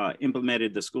also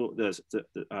implemented the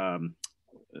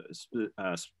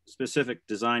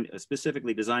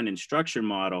specifically designed instruction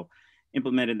model,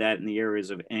 implemented that in the areas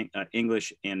of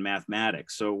English and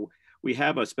mathematics. So we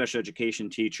have a special education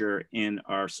teacher in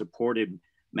our supported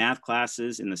math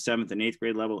classes in the 7th and 8th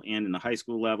grade level and in the high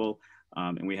school level.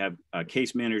 And we have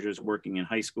case managers working in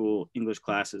high school English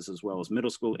classes as well as middle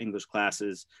school English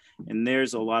classes. And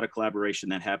there's a lot of collaboration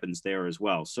that happens there as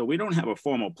well. So we don't have a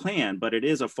formal plan, but it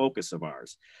is a focus of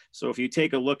ours. So if you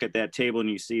take a look at that table and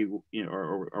you see, you know,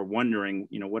 or wondering,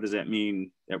 you know, what does that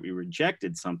mean that we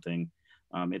rejected something?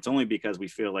 It's only because we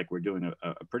feel like we're doing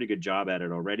a pretty good job at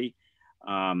it already.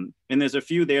 And there's a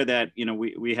few there that, you know,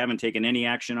 we haven't taken any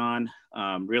action on,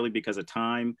 really because of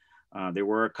time. There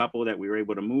were a couple that we were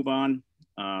able to move on.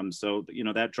 So, you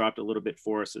know, that dropped a little bit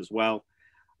for us as well.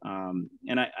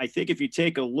 And I think if you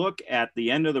take a look at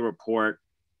the end of the report,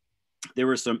 there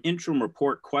were some interim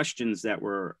report questions that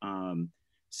were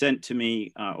sent to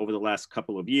me over the last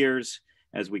couple of years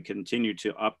as we continue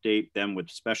to update them with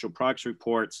special projects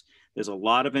reports. There's a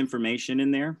lot of information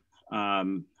in there.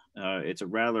 It's a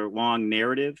rather long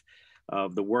narrative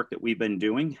of the work that we've been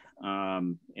doing.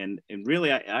 And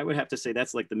really, I would have to say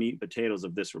that's like the meat and potatoes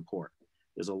of this report.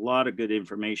 There's a lot of good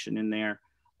information in there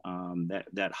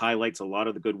that highlights a lot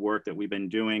of the good work that we've been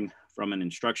doing from an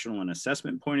instructional and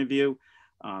assessment point of view,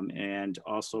 and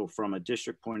also from a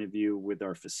district point of view with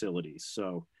our facilities.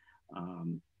 So,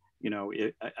 you know,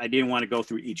 I didn't want to go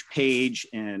through each page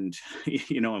and,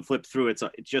 you know, and flip through. It's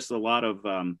just a lot of,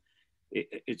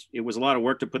 it was a lot of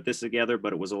work to put this together,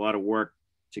 but it was a lot of work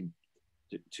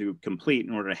to complete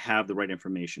in order to have the right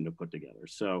information to put together.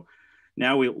 So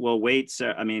now we'll wait.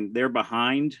 So, I mean, they're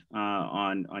behind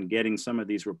on getting some of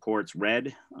these reports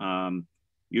read.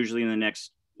 Usually in the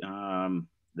next,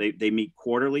 they meet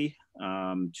quarterly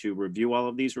to review all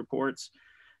of these reports.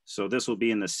 So this will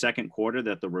be in the second quarter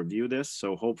that they'll review this.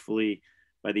 So hopefully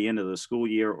by the end of the school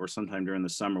year or sometime during the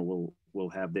summer, we'll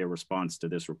have their response to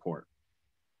this report.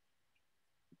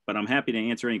 But I'm happy to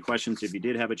answer any questions if you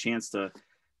did have a chance to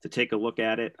take a look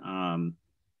at it. I'm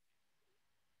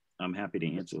happy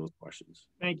to answer those questions.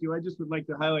 Thank you. I just would like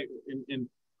to highlight, and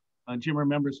Jim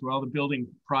remembers for all the building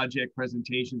project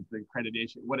presentations, the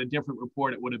accreditation, what a different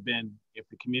report it would have been if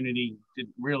the community did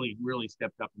really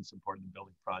stepped up in support of the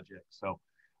building project. So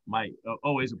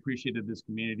always appreciated this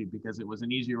community because it was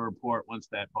an easier report once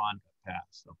that bond got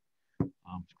passed. So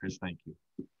Chris, thank you.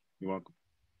 You're welcome.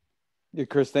 Yeah,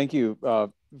 Chris, thank you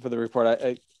for the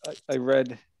report.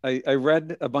 I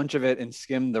read a bunch of it and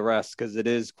skimmed the rest because it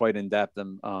is quite in depth.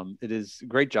 It is a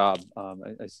great job.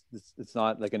 It's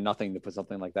not like a nothing to put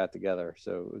something like that together.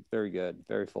 So it's very good,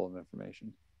 very full of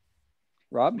information.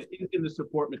 Rob? In the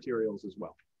support materials as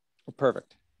well.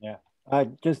 Perfect. Yeah.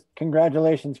 Just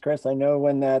congratulations, Chris. I know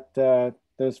when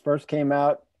those first came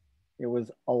out, it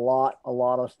was a lot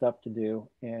of stuff to do,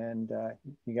 and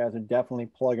you guys are definitely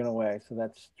plugging away. So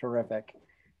that's terrific.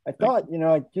 I thought, you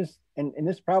know, and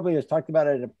this probably was talked about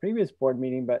at a previous board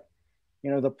meeting, but,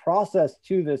 you know, the process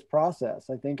to this process,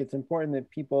 I think it's important that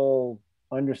people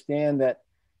understand that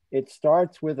it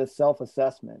starts with a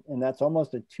self-assessment, and that's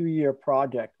almost a 2-year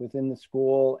project within the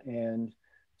school and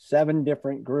 7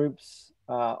 different groups,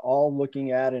 all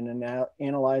looking at and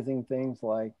analyzing things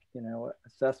like, you know,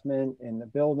 assessment in the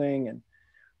building and,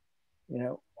 you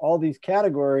know, all these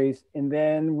categories. And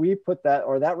then we put that,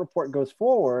 or that report goes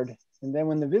forward. And then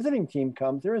when the visiting team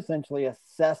comes, they're essentially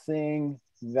assessing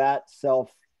that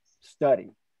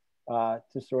self-study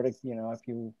to sort of, you know,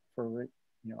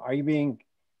 are you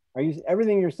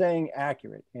everything you're saying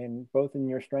accurate in both in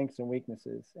your strengths and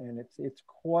weaknesses? And it's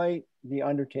quite the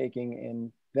undertaking.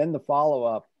 And then the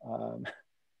follow-up,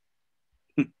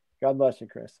 God bless you,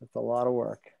 Chris. It's a lot of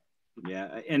work.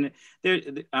 Yeah, and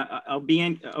I'll be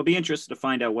interested to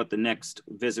find out what the next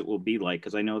visit will be like,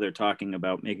 because I know they're talking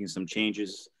about making some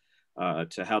changes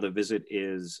to how the visit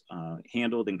is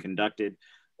handled and conducted.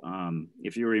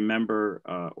 If you remember,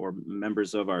 or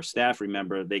members of our staff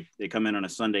remember, they come in on a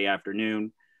Sunday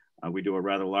afternoon. We do a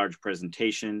rather large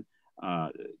presentation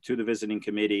to the visiting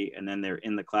committee, and then they're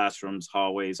in the classrooms,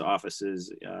 hallways,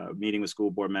 offices, meeting with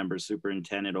school board members,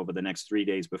 superintendent over the next 3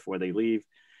 days before they leave.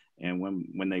 And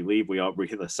when they leave, we all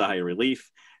breathe a sigh of relief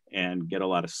and get a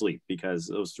lot of sleep, because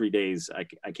those 3 days,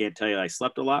 I can't tell you I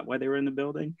slept a lot while they were in the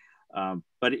building.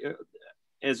 But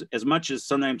as much as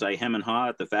sometimes I hem and haw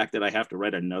at the fact that I have to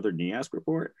write another NEASC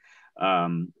report,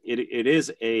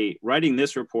 writing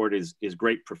this report is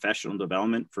great professional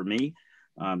development for me.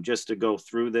 Just to go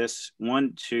through this,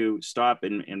 one, to stop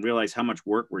and realize how much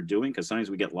work we're doing, because sometimes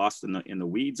we get lost in the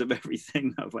weeds of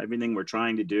everything we're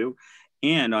trying to do,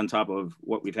 and on top of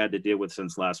what we've had to deal with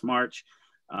since last March.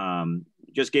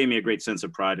 Just gave me a great sense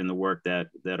of pride in the work that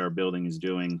our building is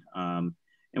doing.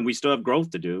 And we still have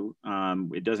growth to do.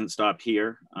 It doesn't stop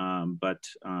here, but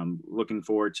looking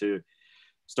forward to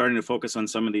starting to focus on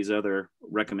some of these other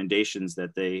recommendations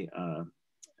that they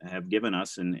have given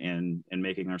us and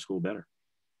making our school better.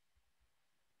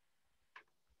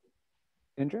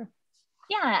 Indra?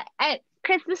 Yeah,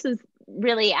 Chris, this was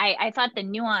really, I thought the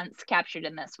nuance captured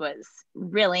in this was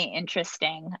really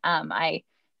interesting. I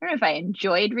don't know if I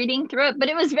enjoyed reading through it, but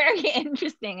it was very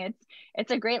interesting.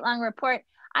 It's a great long report.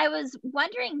 I was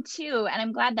wondering too, and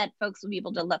I'm glad that folks will be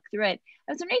able to look through it.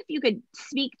 I was wondering if you could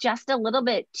speak just a little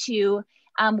bit to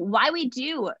why we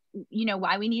do,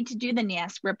 why we need to do the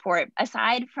NEASC report,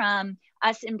 aside from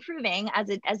us improving as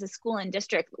a school and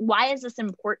district. Why is this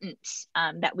important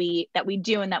that we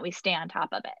do and that we stay on top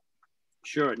of it?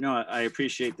 Sure. No, I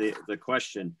appreciate the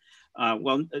question.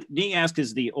 Well, NEASC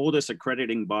is the oldest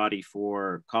accrediting body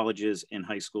for colleges and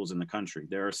high schools in the country.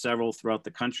 There are several throughout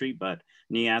the country, but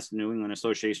NEASC, New England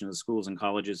Association of Schools and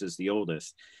Colleges, is the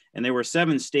oldest. And there were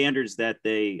 7 standards that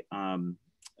they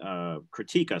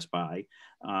critique us by.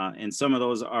 And some of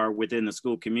those are within the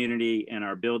school community and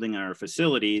our building and our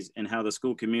facilities, and how the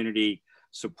school community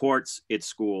supports its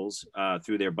schools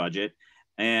through their budget.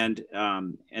 And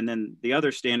then the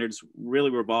other standards really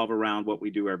revolve around what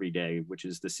we do every day, which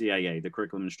is the CIA, the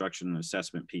curriculum, instruction, and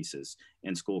assessment pieces,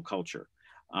 and school culture.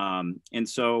 And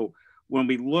so when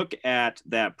we look at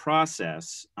that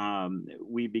process,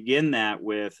 we begin that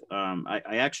with,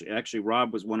 actually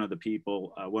Rob was one of the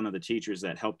people, one of the teachers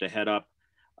that helped to head up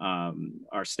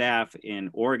our staff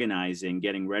in organizing,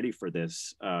 getting ready for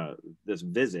this, this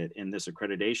visit and this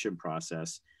accreditation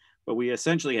process. But we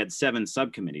essentially had 7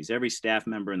 subcommittees. Every staff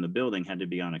member in the building had to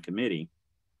be on a committee.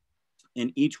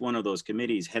 And each one of those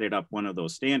committees headed up one of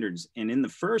those standards. And in the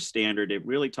first standard, it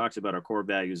really talks about our core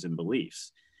values and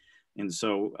beliefs. And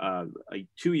so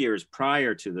 2 years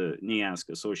prior to the NEASC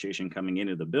Association coming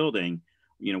into the building,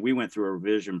 we went through a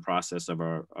revision process of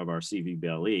our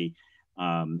CVBLE.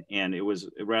 And it was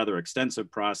a rather extensive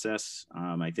process.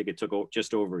 I think it took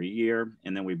just over a year,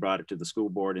 and then we brought it to the school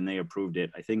board and they approved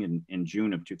it, I think in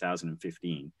June of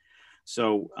 2015.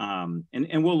 So,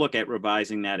 and we'll look at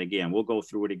revising that again. We'll go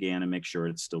through it again and make sure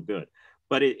it's still good.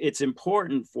 But it's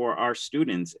important for our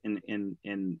students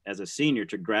in as a senior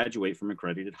to graduate from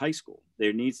accredited high school.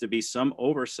 There needs to be some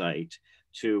oversight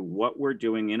to what we're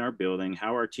doing in our building,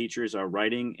 how our teachers are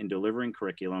writing and delivering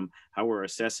curriculum, how we're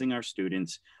assessing our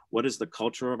students, what does the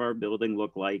culture of our building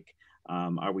look like?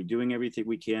 Are we doing everything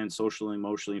we can socially,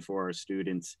 emotionally for our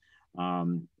students?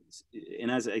 And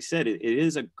as I said, it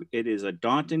is a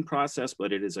daunting process,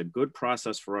 but it is a good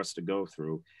process for us to go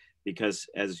through, because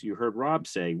as you heard Rob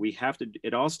say,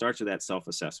 it all starts with that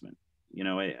self-assessment.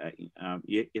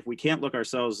 If we can't look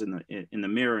ourselves in the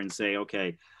mirror and say,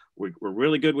 okay, we're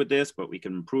really good with this, but we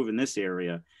can improve in this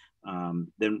area,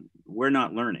 then we're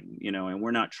not learning, and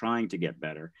we're not trying to get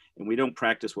better, and we don't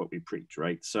practice what we preach,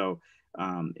 right? So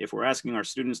if we're asking our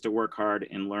students to work hard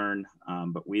and learn,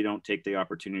 but we don't take the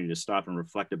opportunity to stop and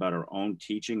reflect about our own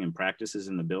teaching and practices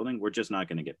in the building, we're just not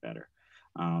going to get better.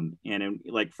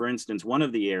 Like, for instance, one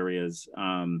of the areas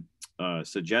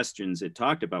suggestions it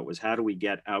talked about was, how do we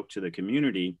get out to the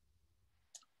community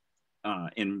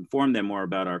and inform them more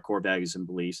about our core values and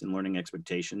beliefs and learning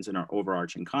expectations and our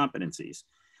overarching competencies.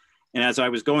 And as I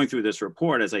was going through this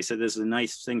report, as I said, this is a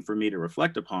nice thing for me to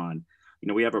reflect upon.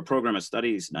 We have a program of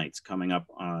studies nights coming up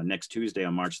next Tuesday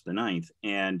on March the 9th.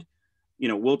 And,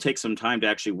 we'll take some time to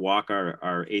actually walk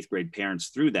our 8th grade parents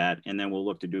through that. And then we'll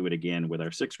look to do it again with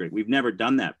our 6th grade. We've never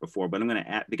done that before, but I'm going to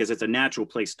add, because it's a natural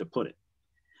place to put it.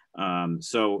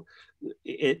 So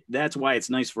that's why it's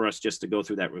nice for us just to go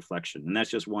through that reflection. And that's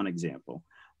just one example.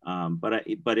 But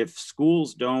if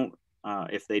schools don't,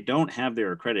 if they don't have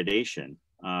their accreditation,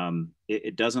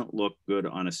 it doesn't look good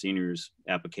on a senior's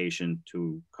application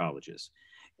to colleges.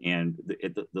 And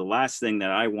the last thing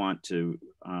that I want to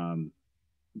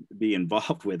be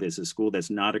involved with is a school that's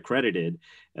not accredited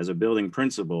as a building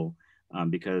principal,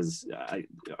 because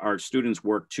our students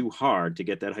work too hard to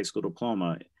get that high school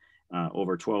diploma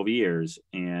over 12 years,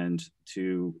 and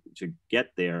to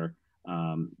get there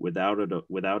without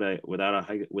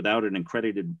an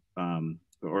accredited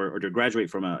or to graduate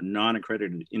from a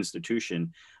non-accredited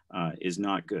institution is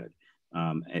not good.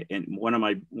 And one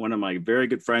of my very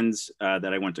good friends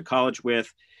that I went to college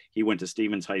with, he went to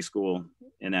Stevens High School,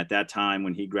 and at that time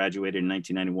when he graduated in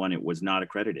 1991, it was not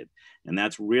accredited. And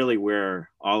that's really where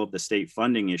all of the state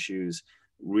funding issues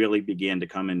really began to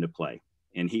come into play.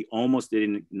 And he almost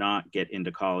did not get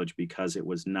into college because it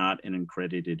was not an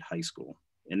accredited high school.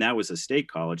 And that was a state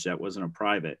college, that wasn't a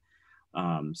private.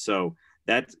 So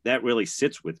that really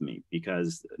sits with me,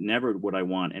 because never would I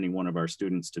want any one of our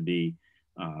students to be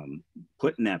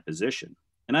put in that position.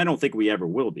 And I don't think we ever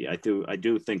will be. I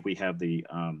do think we have the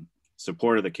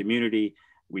support of the community,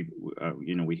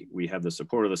 we have the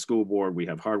support of the school board. We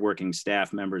have hardworking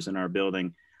staff members in our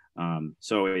building. But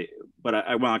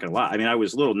I'm not gonna lie. I mean, I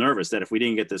was a little nervous that if we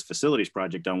didn't get this facilities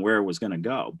project done, where it was gonna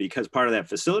go, because part of that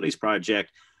facilities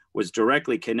project was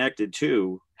directly connected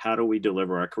to how do we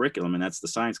deliver our curriculum, and that's the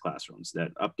science classrooms.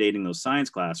 That updating those science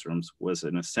classrooms was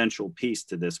an essential piece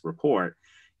to this report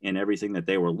and everything that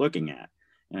they were looking at.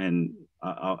 And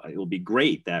it'll be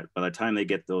great that by the time they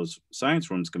get those science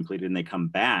rooms completed and they come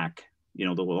back,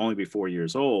 they'll only be 4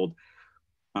 years old,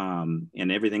 and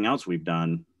everything else we've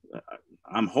done.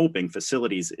 I'm hoping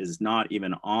facilities is not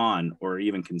even on or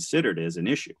even considered as an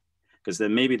issue, because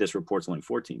then maybe this report's only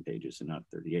 14 pages and not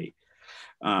 38.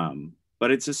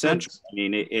 But it's essential. I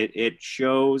mean, it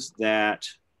shows that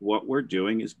what we're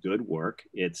doing is good work.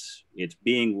 It's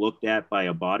being looked at by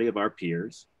a body of our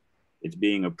peers. It's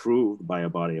being approved by a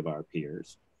body of our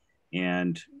peers.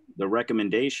 And the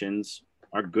recommendations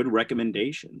are good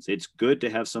recommendations. It's good to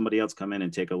have somebody else come in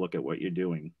and take a look at what you're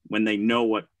doing when they know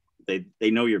what they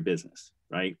know your business,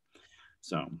 right?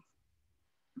 So.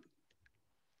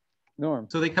 Norm.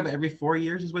 So they come every 4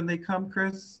 years is when they come,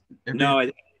 Chris? No,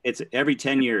 it's every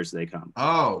 10 years they come.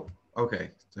 Oh,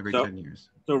 okay. It's every 10 years.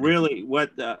 So really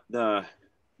what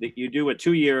you do a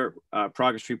 2-year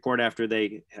progress report after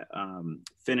they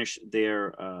finish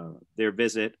their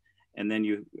visit, and then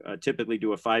you typically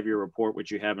do a 5-year report,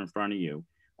 which you have in front of you.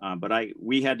 But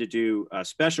we had to do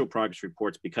special progress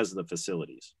reports because of the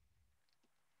facilities.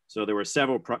 So there were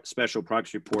several special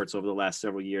progress reports over the last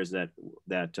several years that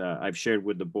I've shared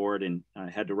with the board and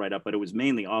had to write up, but it was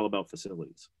mainly all about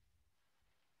facilities.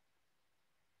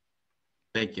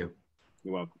 Thank you.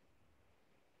 You're welcome.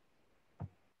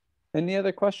 Any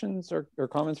other questions or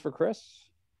comments for Chris?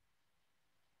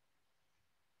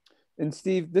 And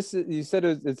Steve, you said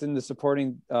it's in the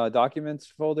supporting documents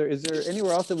folder. Is there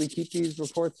anywhere else that we keep these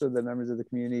reports so that members of the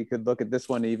community could look at this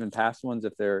one and even past ones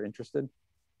if they're interested?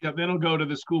 Yeah, then it'll go to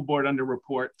the school board under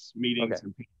reports, meetings,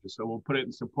 and pages. So we'll put it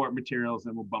in support materials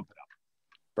and we'll bump it up.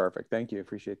 Perfect. Thank you.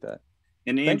 Appreciate that.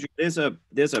 And Andrew, there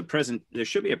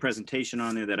should be a presentation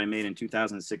on there that I made in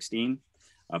 2016,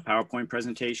 a PowerPoint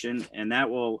presentation, and that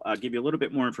will give you a little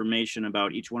bit more information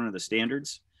about each one of the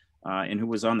standards and who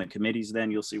was on the committees then.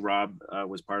 You'll see Rob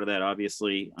was part of that,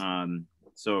 obviously.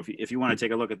 So if you want to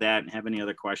take a look at that and have any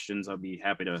other questions, I'll be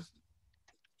happy to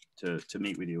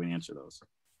meet with you and answer those.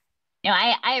 No,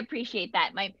 I appreciate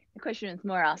that. My question is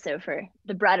more also for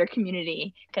the broader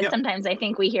community, because sometimes I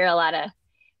think we hear a lot of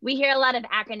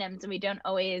acronyms and we don't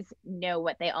always know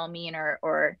what they all mean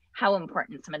or how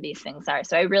important some of these things are.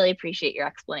 So I really appreciate your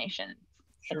explanation.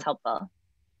 Sure. It's helpful.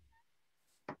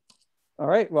 All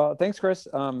right. Well, thanks, Chris.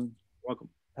 Welcome.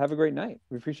 Have a great night.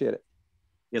 We appreciate it.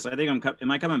 Yes, I think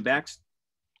am I coming back?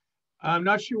 I'm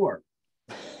not sure.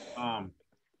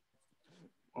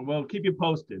 We'll keep you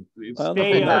posted. He's gone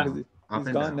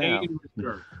now.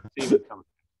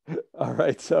 All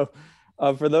right. So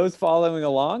for those following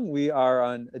along, we are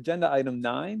on agenda item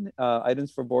 9,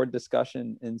 items for board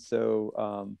discussion. And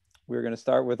so we're going to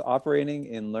start with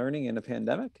operating and learning in a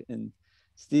pandemic. And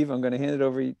Steve, I'm going to hand it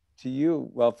over to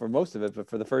you. Well, for most of it, but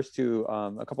for the first two,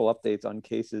 a couple updates on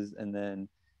cases and then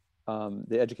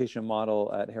the educational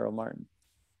model at Harold Martin.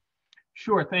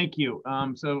 Sure, thank you.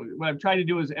 So what I've tried to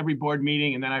do is every board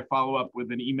meeting, and then I follow up with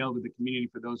an email to the community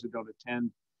for those who don't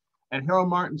attend. At Harold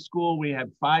Martin School, we have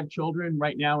 5 children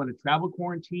right now in a travel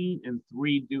quarantine and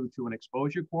 3 due to an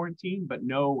exposure quarantine, but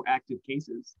no active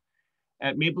cases.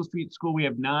 At Maple Street School, we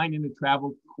have 9 in a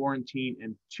travel quarantine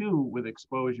and 2 with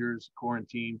exposures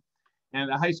quarantine. And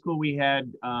at the high school, we had,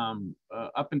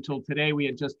 up until today, we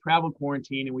had just travel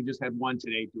quarantine, and we just had 1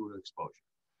 today due to exposure.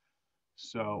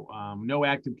 So no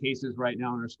active cases right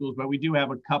now in our schools, but we do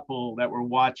have a couple that we're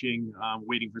watching,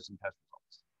 waiting for some test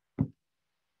results.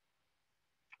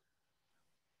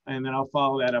 And then I'll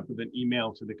follow that up with an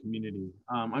email to the community.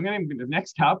 I'm going to, the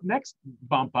next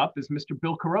bump up is Mr.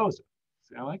 Bill Carosa.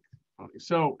 See, I like that. Okay.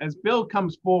 So as Bill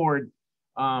comes forward,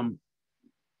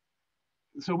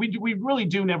 so we really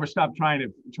do never stop trying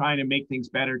to make things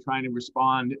better, trying to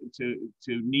respond to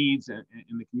needs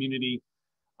in the community.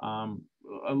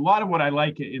 A lot of what I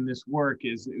like in this work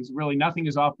is really nothing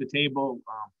is off the table.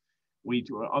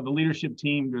 The leadership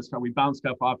team, we bounce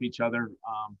stuff off each other.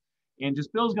 And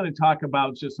just Bill's going to talk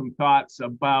about just some thoughts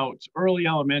about early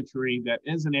elementary. That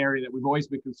is an area that we've always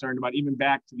been concerned about, even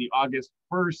back to the August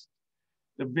 1st,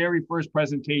 the very first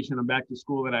presentation on Back to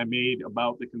School that I made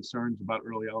about the concerns about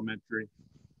early elementary.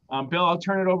 Bill, I'll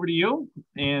turn it over to you.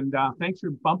 And thanks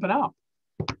for bumping up.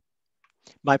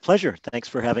 My pleasure. Thanks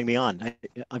for having me on.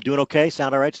 I'm doing okay.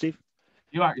 Sound all right, Steve?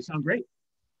 You are. You sound great.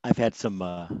 I've had some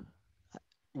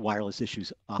wireless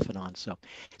issues off and on.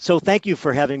 So thank you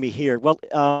for having me here. Well,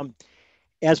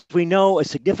 as we know, a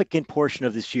significant portion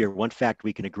of this year, one fact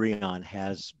we can agree on,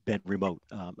 has been remote,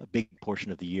 a big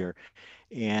portion of the year.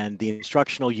 And the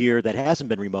instructional year that hasn't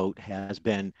been remote has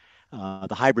been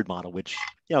the hybrid model, which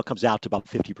comes out to about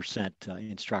 50%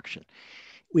 instruction.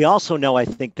 We also know, I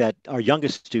think, that our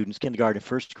youngest students, kindergarten and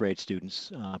first grade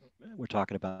students, we're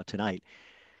talking about tonight,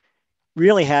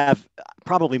 really have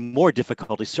probably more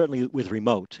difficulty, certainly with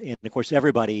remote. And of course,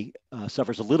 everybody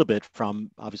suffers a little bit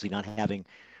from obviously not having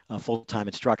full-time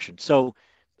instruction. So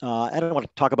I don't want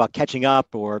to talk about catching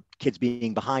up or kids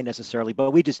being behind necessarily,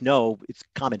 but we just know it's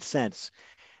common sense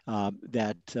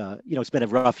that it's been a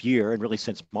rough year, and really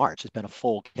since March, it's been a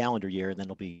full calendar year, and then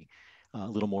it'll be a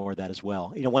little more of that as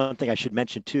well. One thing I should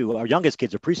mention too, our youngest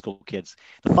kids are preschool kids.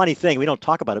 The funny thing, we don't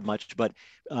talk about it much, but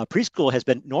preschool has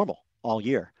been normal all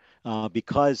year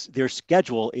because their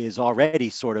schedule is already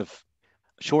sort of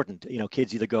shortened.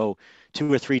 Kids either go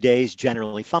 2 or 3 days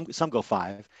generally, some go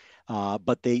 5,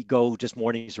 but they go just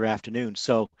mornings or afternoons.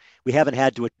 So we haven't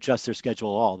had to adjust their schedule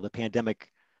at all. The pandemic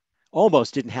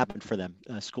almost didn't happen for them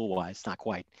school-wise, not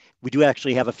quite. We do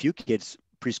actually have a few kids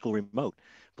preschool remote,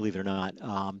 believe it or not,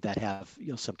 that have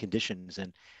some conditions,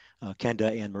 and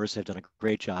Kenda and Marissa have done a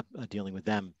great job dealing with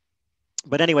them.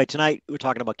 But anyway, tonight we're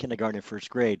talking about kindergarten and first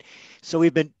grade. So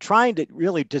we've been trying to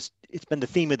really it's been the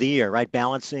theme of the year, right?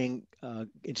 Balancing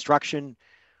instruction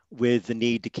with the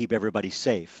need to keep everybody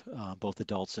safe, both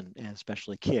adults and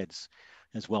especially kids,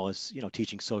 as well as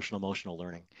teaching social and emotional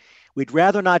learning. We'd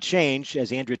rather not change,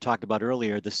 as Andrea talked about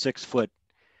earlier, the 6-foot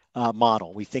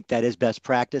model. We think that is best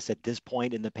practice at this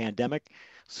point in the pandemic.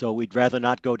 So we'd rather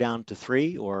not go down to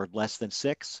 3 or less than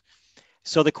 6.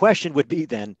 So the question would be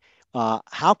then,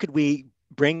 how could we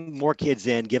bring more kids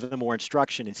in, give them more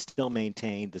instruction, and still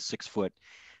maintain the 6-foot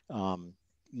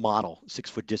model,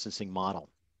 6-foot distancing model?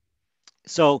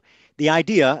 So the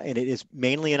idea, and it is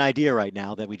mainly an idea right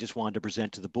now that we just wanted to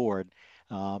present to the board,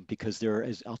 because there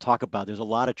is, I'll talk about, there's a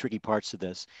lot of tricky parts to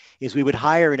this, is we would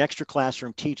hire an extra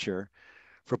classroom teacher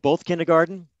for both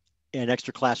kindergarten and an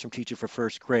extra classroom teacher for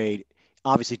first grade,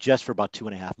 obviously just for about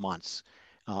 2.5 months.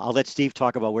 I'll let Steve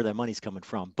talk about where that money's coming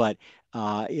from, but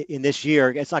in this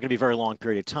year, it's not going to be a very long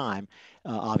period of time,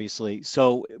 obviously.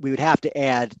 So we would have to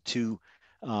add to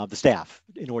the staff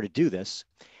in order to do this.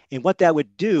 And what that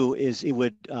would do is it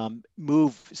would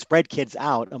spread kids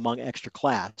out among extra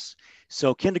class.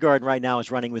 So kindergarten right now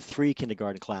is running with 3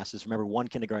 kindergarten classes. Remember, 1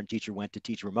 kindergarten teacher went to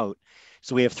teach remote.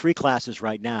 So we have 3 classes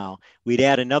right now. We'd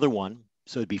add another one,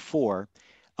 so it'd be 4.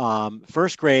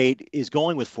 First grade is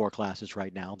going with 4 classes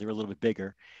right now. They're a little bit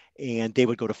bigger, and they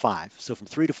would go to 5. So from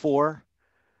 3 to 4,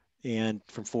 and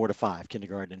from 4 to 5,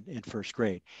 kindergarten and first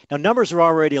grade. Now, numbers are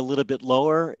already a little bit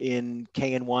lower in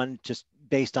K&1, just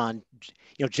based on,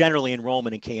 generally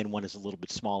enrollment in K&1 is a little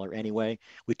bit smaller anyway.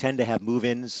 We tend to have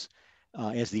move-ins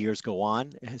as the years go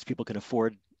on, as people can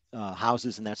afford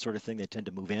houses and that sort of thing, they tend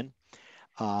to move in.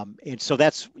 And so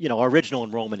that's, our original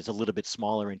enrollment is a little bit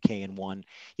smaller in K&1.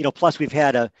 Plus we've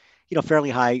had a, fairly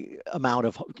high amount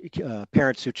of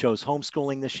parents who chose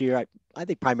homeschooling this year. I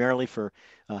think primarily for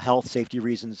health, safety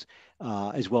reasons,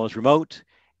 as well as remote,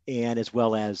 and as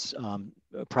well as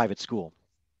private school.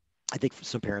 I think for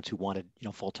some parents who wanted,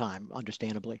 full-time,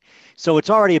 understandably. So it's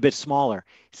already a bit smaller.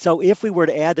 So if we were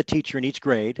to add the teacher in each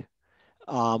grade,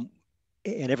 and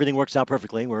everything works out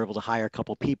perfectly, we're able to hire a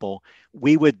couple people,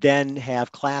 we would then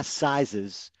have class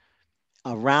sizes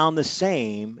around the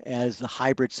same as the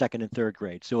hybrid 2nd and 3rd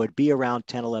grade. So it'd be around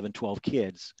 10, 11, 12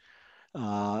 kids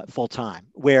full-time,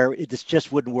 where this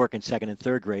just wouldn't work in 2nd and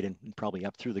 3rd grade, and probably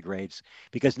up through the grades,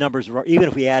 because numbers were, even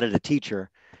if we added a teacher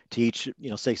to each,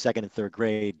 say 2nd and 3rd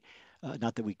grade,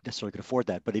 not that we necessarily could afford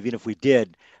that, but even if we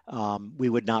did, we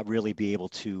would not really be able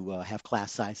to have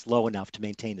class size low enough to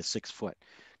maintain the 6-foot.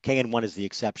 K&1 is the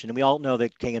exception. And we all know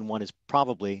that K&1 is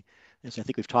probably, as I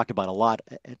think we've talked about a lot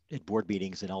at board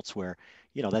meetings and elsewhere,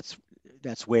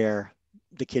 that's where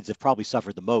the kids have probably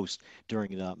suffered the most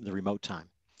during the remote time.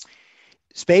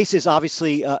 Space is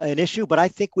obviously an issue, but I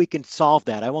think we can solve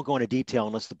that. I won't go into detail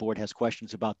unless the board has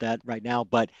questions about that right now,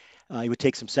 but it would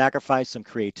take some sacrifice, some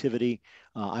creativity.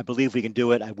 I believe we can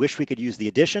do it. I wish we could use the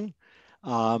addition.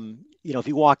 If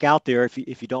you walk out there,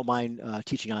 if you don't mind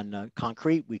teaching on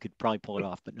concrete, we could probably pull it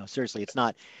off. But no, seriously,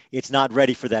 it's not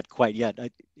ready for that quite yet.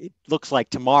 It looks like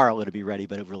tomorrow it'll be ready,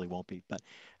 but it really won't be. But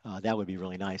that would be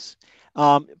really nice.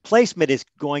 Placement is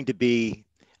going to be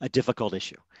a difficult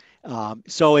issue.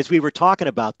 So as we were talking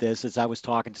about this, as I was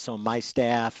talking to some of my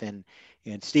staff and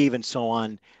Steve and so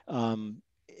on,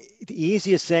 the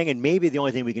easiest thing, and maybe the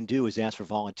only thing we can do, is ask for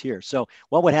volunteers. So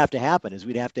what would have to happen is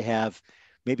we'd have to have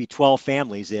maybe 12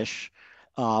 families-ish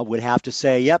would have to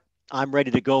say, yep, I'm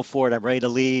ready to go for it. I'm ready to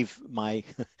leave my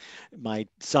my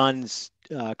son's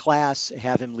class,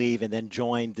 have him leave, and then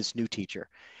join this new teacher.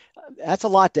 That's a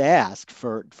lot to ask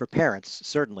for parents,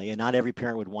 certainly, and not every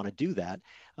parent would want to do that.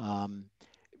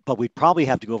 But we'd probably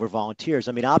have to go over volunteers.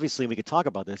 I mean, obviously, we could talk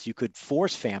about this. You could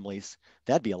force families.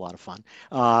 That'd be a lot of fun.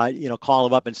 Call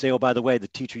them up and say, oh, by the way, the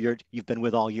teacher you've been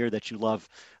with all year that you love,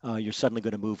 you're suddenly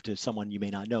going to move to someone you may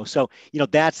not know. So,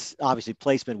 that's obviously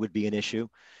placement would be an issue.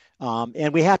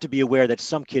 And we have to be aware that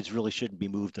some kids really shouldn't be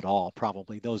moved at all,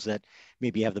 probably those that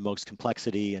maybe have the most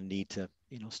complexity and need to,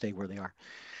 stay where they are.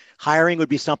 Hiring would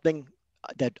be something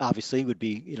that obviously would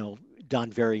be, done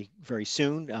very, very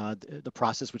soon. The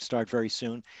process would start very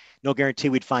soon. No guarantee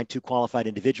we'd find 2 qualified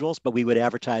individuals, but we would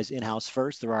advertise in-house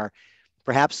first. There are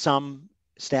perhaps some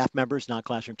staff members,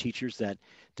 non-classroom teachers that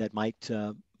might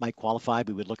qualify.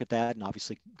 We would look at that and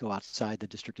obviously go outside the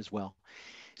district as well.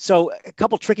 So a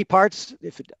couple tricky parts,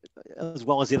 as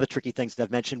well as the other tricky things that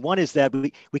I've mentioned. One is that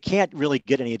we can't really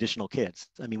get any additional kids.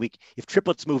 I mean, if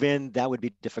triplets move in, that would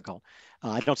be difficult.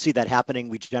 I don't see that happening.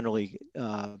 We generally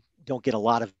don't get a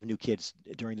lot of new kids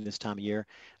during this time of year,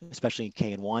 especially in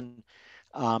K and 1.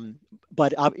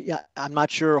 But I'm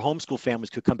not sure homeschool families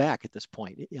could come back at this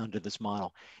point under this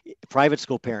model. Private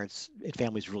school parents and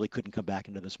families really couldn't come back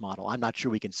into this model. I'm not sure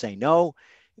we can say no.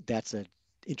 That's an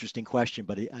interesting question,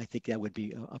 but I think that would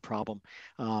be a problem.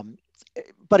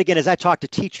 But again, as I talk to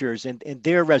teachers and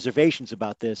their reservations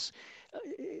about this,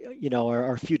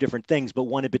 are a few different things. But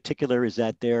one in particular is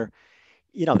that they're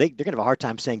going to have a hard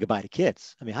time saying goodbye to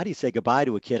kids. I mean, how do you say goodbye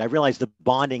to a kid? I realize the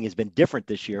bonding has been different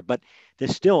this year, but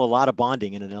there's still a lot of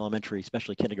bonding in an elementary,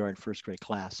 especially kindergarten, first grade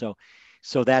class.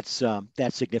 So that's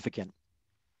significant.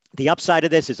 The upside of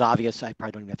this is obvious. I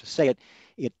probably don't even have to say it.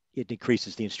 It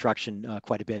decreases the instruction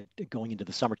quite a bit going into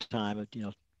the summertime,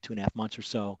 2.5 months or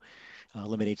so.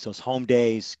 Eliminates those home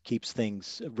days, keeps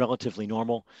things relatively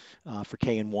normal for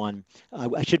K and 1.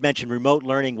 I should mention remote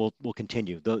learning will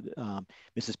continue.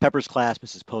 Mrs. Pepper's class,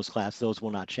 Mrs. Poe's class, those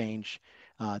will not change.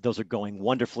 Those are going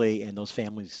wonderfully, and those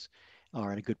families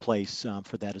are in a good place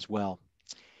for that as well.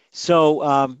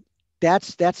 So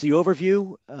that's the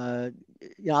overview.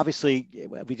 Obviously,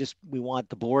 we want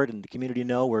the board and the community to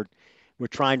know we're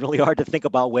trying really hard to think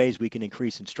about ways we can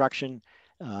increase instruction.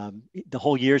 The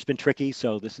whole year's been tricky,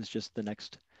 so this is just the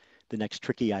next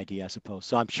tricky idea, I suppose.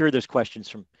 So I'm sure there's questions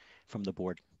from the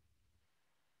board.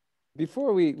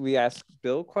 Before we ask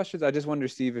Bill questions, I just wonder,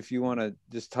 Steve, if you want to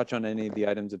just touch on any of the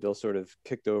items that Bill sort of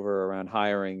kicked over around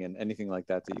hiring and anything like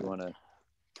that you want to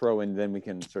throw in, then we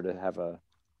can sort of have a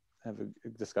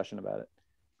discussion about it.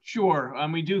 Sure.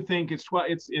 We do think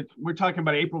we're talking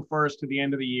about April 1st to the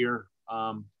end of the year.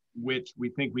 Which we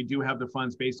think we do have the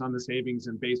funds based on the savings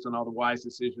and based on all the wise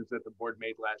decisions that the board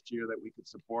made last year that we could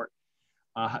support,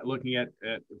 looking at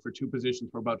for 2 positions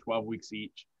for about 12 weeks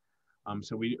each.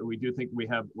 So we do think we'll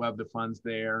have the funds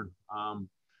there.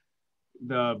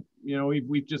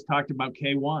 We've just talked about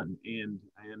K1 and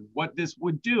what this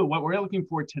would do, what we're looking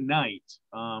for tonight.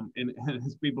 And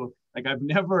as people, like, I've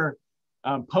never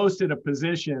posted a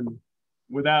position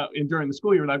during the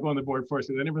school year without going to the board first.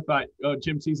 And I never thought, oh,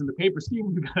 Jim sees in the paper, Steve,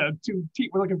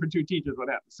 we're looking for 2 teachers, what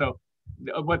happens? So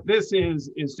what this is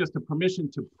just a permission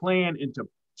to plan and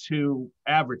to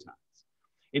advertise.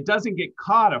 It doesn't get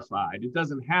codified. It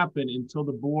doesn't happen until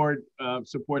the board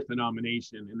supports the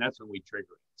nomination, and that's when we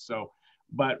trigger it. So,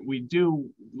 but we do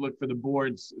look for the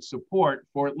board's support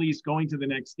for at least going to the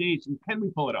next stage. And can we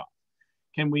pull it off?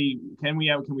 Can we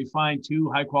find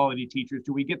 2 high quality teachers?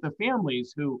 Do we get the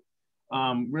families who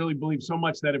really believe so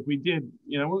much that if we did,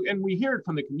 and we hear it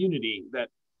from the community that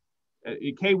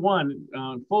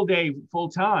K1 full day, full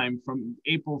time from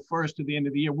April 1st to the end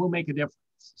of the year will make a difference.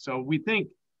 So we think,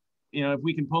 if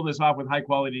we can pull this off with high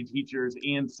quality teachers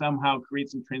and somehow create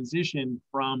some transition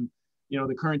from,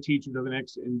 the current teacher to the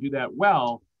next and do that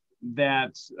well,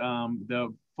 that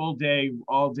the full day,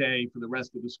 all day for the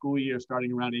rest of the school year,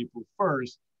 starting around April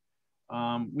 1st,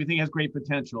 we think has great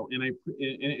potential. And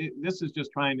this is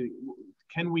just trying to,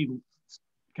 can we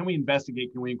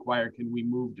investigate, can we inquire, can we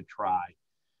move to try?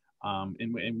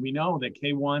 And we know that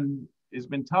K1 has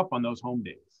been tough on those home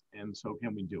days. And so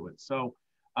can we do it? So,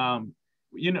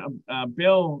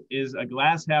 Bill is a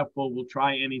glass half full, will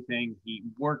try anything. He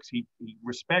works, he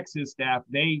respects his staff.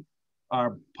 They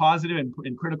are positive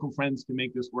and critical friends to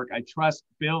make this work. I trust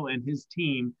Bill and his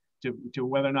team to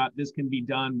whether or not this can be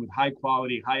done with high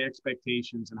quality, high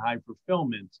expectations, and high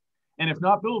fulfillment. And if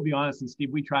not, Bill will be honest, and Steve,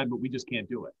 we tried, but we just can't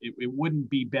do it. It wouldn't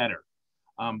be better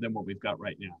than what we've got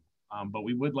right now. But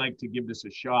we would like to give this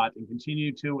a shot and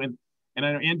continue to, And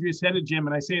I know Andrea said it, Jim,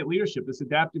 and I say it, leadership, this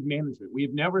adaptive management.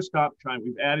 We've never stopped trying.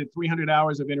 We've added 300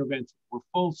 hours of intervention. We're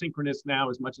full synchronous now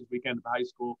as much as we can at the high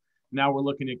school. Now we're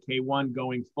looking at K1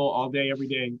 going full all day, every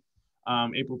day,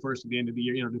 April 1st at the end of the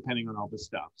year, depending on all this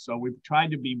stuff. So we've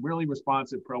tried to be really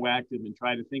responsive, proactive, and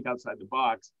try to think outside the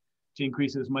box to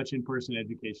increase as much in-person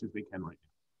education as we can right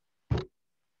now.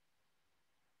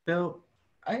 Bill,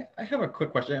 I have a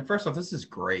quick question. And first off, this is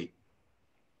great.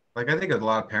 Like, I think a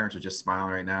lot of parents are just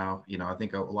smiling right now. I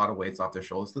think a lot of weight's off their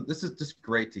shoulders. This is just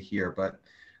great to hear. But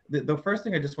the first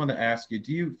thing I just want to ask you,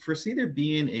 do you foresee there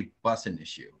being a busing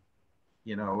issue?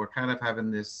 We're kind of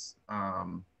having this,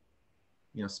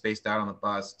 spaced out on the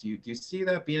bus. Do you see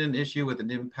that being an issue with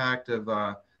an impact of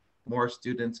more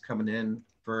students coming in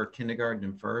for kindergarten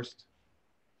and first?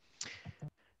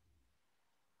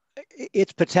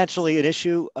 It's potentially an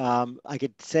issue. I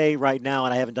could say right now,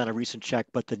 and I haven't done a recent check,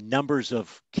 but the numbers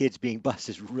of kids being bused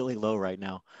is really low right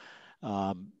now.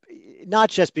 Not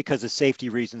just because of safety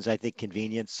reasons, I think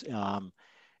convenience.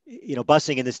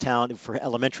 Busing in this town for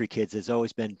elementary kids has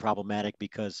always been problematic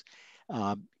because,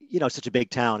 it's such a big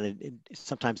town and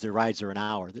sometimes their rides are an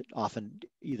hour, often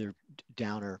either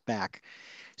down or back.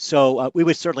 So we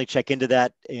would certainly check into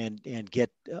that and get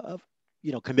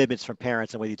commitments from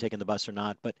parents on whether you're taking the bus or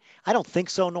not. But I don't think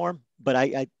so, Norm. But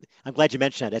I'm glad you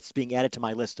mentioned that. That's being added to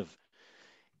my list of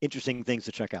interesting things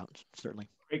to check out, certainly.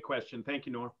 Great question. Thank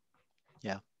you, Norm.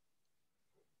 Yeah.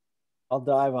 I'll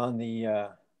dive on the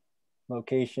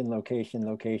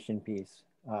location piece.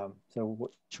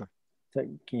 Sure. So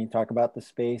can you talk about the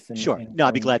space? Sure. No,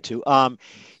 I'd be glad to.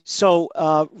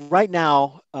 Right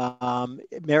now,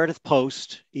 Meredith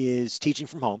Post is teaching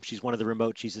from home. She's one of the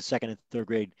remote. She's a second and third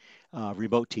grade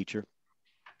remote teacher.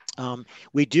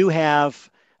 We do have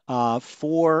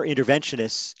 4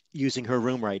 interventionists using her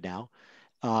room right now.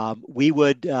 We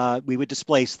would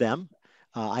displace them.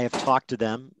 I have talked to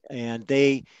them, and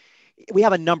we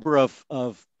have a number of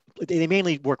they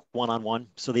mainly work one-on-one,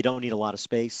 so they don't need a lot of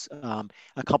space.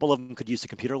 A couple of them could use the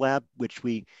computer lab, which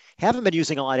we haven't been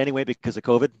using a lot anyway because of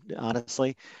COVID,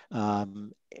 honestly.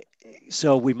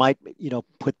 So we might,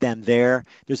 put them there.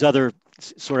 There's other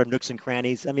sort of nooks and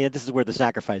crannies. I mean, this is where the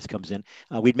sacrifice comes in.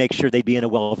 We'd make sure they'd be in a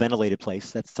well-ventilated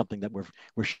place. That's something that we're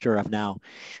sure of now.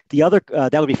 The other,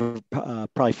 that would be for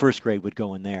probably first grade would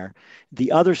go in there.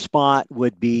 The other spot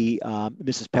would be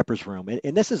Mrs. Pepper's room.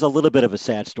 And this is a little bit of a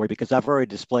sad story because I've already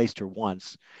displaced her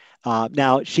once.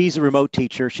 Now, she's a remote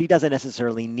teacher. She doesn't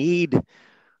really need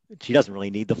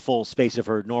the full space of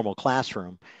her normal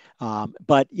classroom.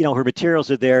 But her materials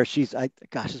are there. This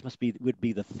would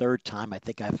be the 3rd time I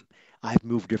think I've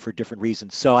moved her for different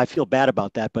reasons. So I feel bad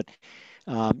about that, but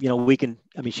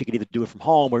she could either do it from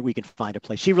home or we can find a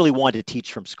place. She really wanted to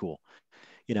teach from school.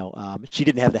 She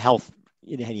didn't have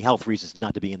any health reasons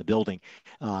not to be in the building.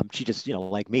 She just,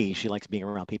 like me, she likes being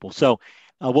around people. So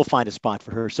we'll find a spot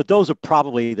for her. So those are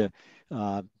probably the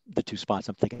 2 spots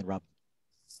I'm thinking, Rob.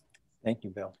 Thank you,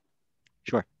 Bill.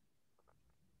 Sure.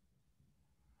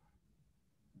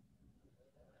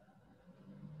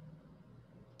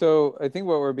 So I think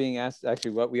what we are being asked, and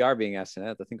I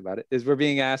have to think about it, is we're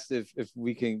being asked if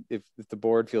the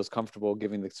board feels comfortable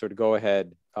giving the sort of go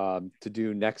ahead to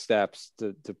do next steps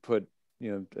to put,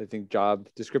 I think job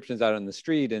descriptions out on the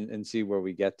street and see where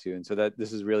we get to. And so that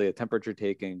this is really a temperature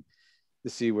taking to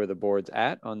see where the board's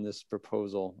at on this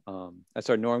proposal. I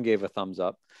saw Norm gave a thumbs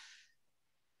up.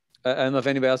 I don't know if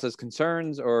anybody else has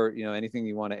concerns or anything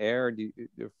you want to air.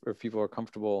 If people are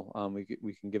comfortable,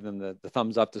 we can give them the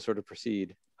thumbs up to sort of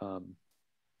proceed.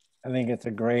 I think it's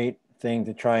a great thing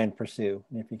to try and pursue.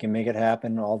 If you can make it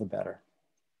happen, all the better.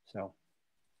 So,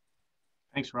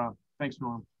 thanks, Rob. Thanks,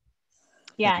 Norm.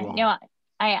 Yeah,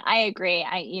 I agree.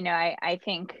 I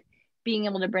think being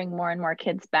able to bring more and more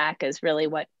kids back is really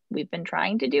what we've been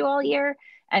trying to do all year,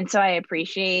 and so I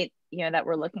appreciate that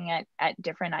we're looking at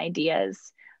different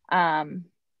ideas. So I'm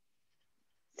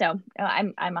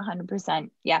 100%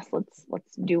 yes.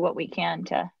 Let's do what we can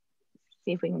to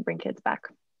see if we can bring kids back.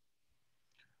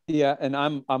 Yeah, and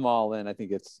I'm all in. I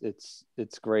think it's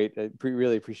great. I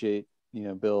really appreciate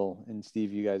Bill and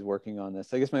Steve, you guys working on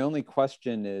this. I guess my only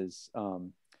question is,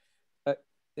 and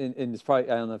it's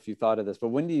probably, I don't know if you thought of this, but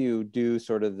when do you do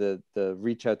sort of the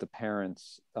reach out to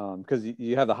parents? Because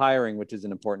you have the hiring, which is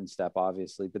an important step,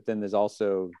 obviously, but then there's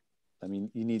also, you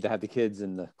need to have the kids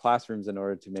in the classrooms in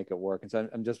order to make it work. And so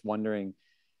I'm just wondering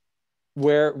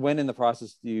when in the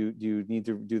process do you need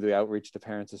to do the outreach to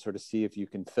parents to sort of see if you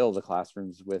can fill the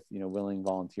classrooms with, willing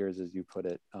volunteers, as you put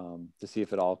it, to see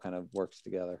if it all kind of works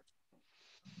together?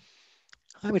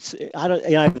 I would say,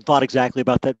 I haven't thought exactly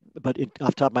about that, but off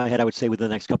the top of my head, I would say within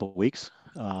the next couple of weeks.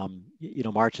 You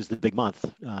know, March is the big month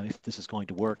if this is going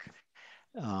to work.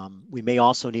 We may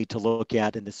also need to look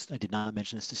at, and this, I did not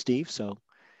mention this to Steve, so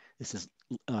this is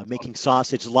making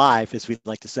sausage live, as we'd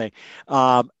like to say.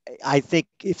 I think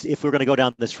if we're going to go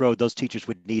down this road, those teachers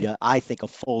would need, I think, a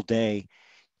full day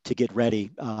to get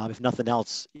ready. If nothing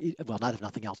else, well, not if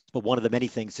nothing else, but one of the many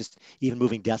things, just even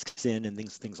moving desks in and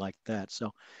things like that.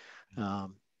 So,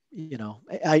 you know,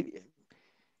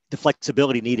 the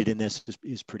flexibility needed in this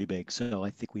is pretty big. So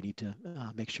I think we need to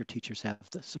make sure teachers have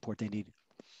the support they need.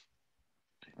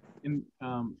 And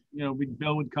you know,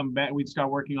 Bill would come back. We'd start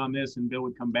working on this, and Bill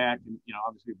would come back, and you know,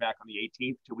 obviously back on the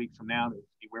 18th, 2 weeks from now, to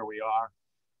see where we are,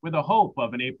 with a hope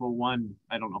of an April 1.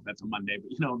 I don't know if that's a Monday,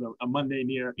 but you know, a Monday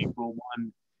near April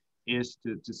 1 is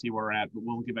to see where we're at. But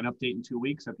we'll give an update in 2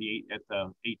 weeks at the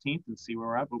 18th and see where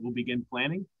we're at. But we'll begin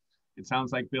planning. It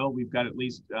sounds like, Bill, we've got at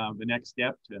least the next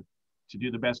step to do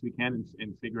the best we can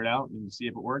and figure it out and see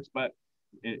if it works. But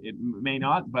it may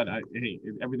not, but hey,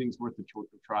 everything's worth the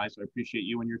try. So I appreciate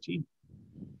you and your team.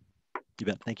 You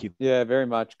bet. Thank you. Yeah, very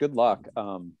much. Good luck.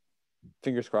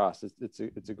 Fingers crossed.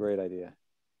 It's a great idea.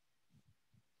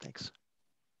 Thanks.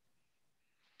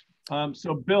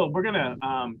 So Bill, we're gonna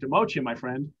demote you, my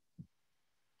friend.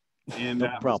 And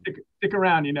no problem. Stick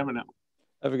around. You never know.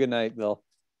 Have a good night, Bill.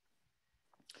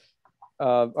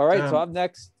 All right. So up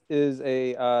next is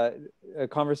a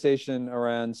conversation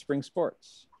around spring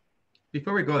sports.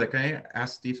 Before we go there, can I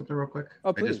ask Steve something real quick?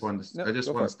 Oh, please. I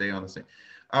just want to stay on the same.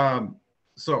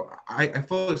 So I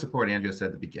fully support what Andrea said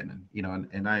at the beginning, you know,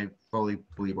 and I fully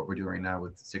believe what we're doing right now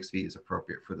with 6 feet is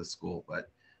appropriate for the school. But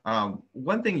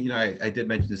one thing, you know, I did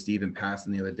mention to Steve in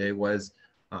passing the other day was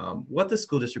what the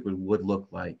school district would look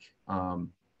like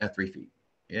at 3 feet.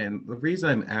 And the reason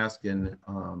I'm asking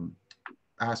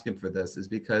for this is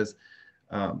because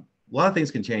a lot of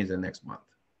things can change in the next month.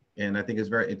 And I think it's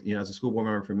very, you know, as a school board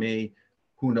member for me,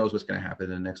 who knows what's going to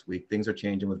happen in the next week. Things are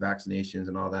changing with vaccinations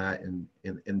and all that.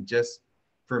 And just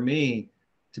for me,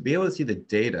 to be able to see the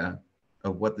data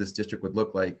of what this district would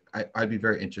look like, I'd be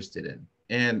very interested in.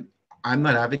 And I'm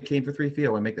not advocating for 3 feet. I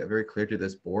want to make that very clear to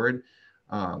this board.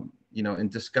 You know, in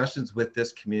discussions with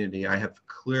this community, I have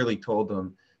clearly told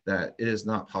them that it is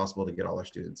not possible to get all our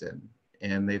students in.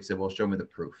 And they've said, well, show me the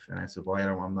proof. And I said, well,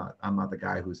 I'm not the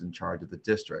guy who's in charge of the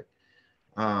district.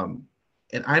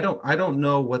 And I don't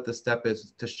know what the step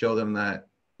is to show them that,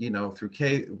 you know, through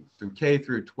K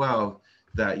through 12,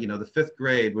 that, you know, the 5th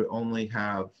grade would only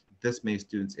have this many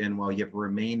students in while you have a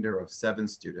remainder of 7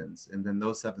 students. And then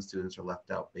those 7 students are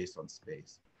left out based on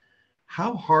space.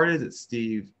 How hard is it,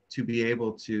 Steve, to be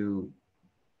able to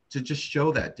just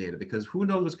show that data? Because who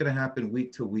knows what's going to happen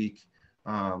week to week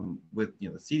with, you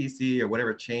know, the CDC or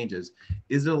whatever changes.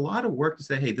 Is it a lot of work to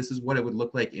say, hey, this is what it would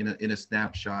look like in a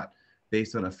snapshot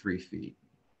based on a 3 feet?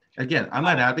 Again, I'm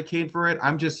not advocating for it.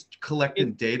 I'm just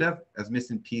collecting data as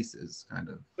missing pieces, kind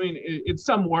of. I mean, it's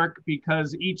some work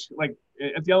because each, like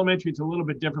at the elementary, it's a little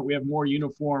bit different. We have more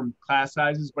uniform class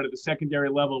sizes, but at the secondary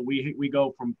level, we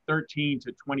go from 13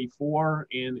 to 24,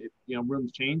 and you know,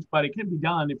 rooms change. But it can be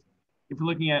done if you're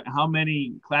looking at how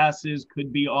many classes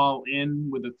could be all in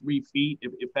with a 3 feet,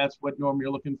 if that's what norm you're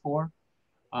looking for.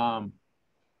 But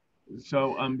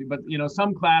you know,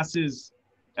 some classes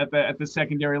at the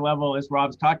secondary level, as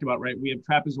Rob's talked about, right, we have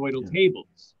trapezoidal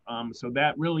tables. So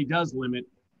that really does limit,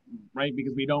 right,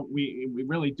 because we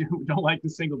really don't like the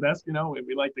single desk, you know,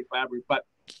 we like the collaborative. But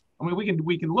I mean,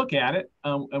 we can look at it,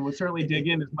 and we'll certainly dig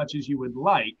in as much as you would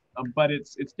like. But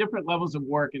it's different levels of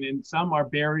work, and in some are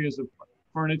barriers of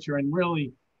furniture, and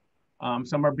really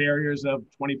some are barriers of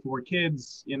 24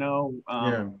 kids, you know.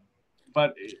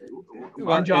 But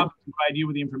our job is to provide you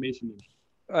with the information you need.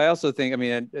 I also think, I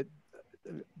mean,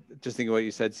 just thinking what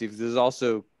you said, Steve, there's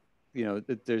also, you know,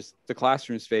 there's the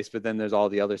classroom space, but then there's all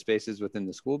the other spaces within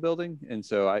the school building. And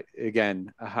so I don't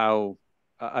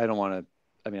want to,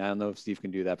 I mean, I don't know if Steve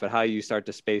can do that, but how you start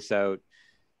to space out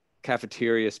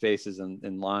cafeteria spaces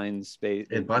and line space.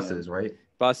 And buses, you know, right?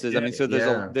 Buses. I mean, so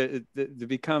there's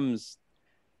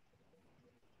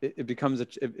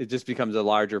it just becomes a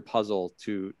larger puzzle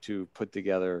to put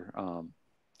together.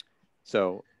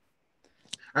 So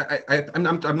I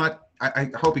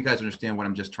hope you guys understand what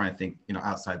I'm just trying to think, you know,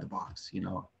 outside the box, you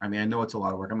know. I mean, I know it's a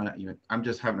lot of work. I'm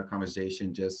just having a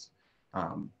conversation, just, you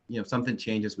know, if something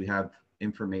changes, we have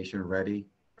information ready,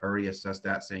 already assessed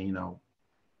that, saying, you know,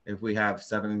 if we have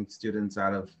 7 students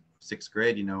out of 6th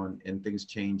grade, you know, and things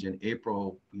change in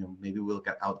April, you know, maybe we'll look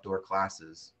at outdoor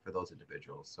classes for those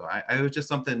individuals. So it was just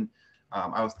something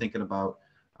I was thinking about,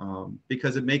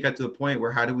 because it may get to the point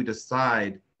where how do we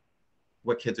decide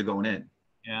what kids are going in?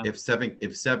 Yeah. If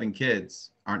seven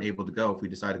kids aren't able to go, if we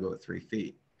decide to go at 3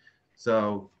 feet.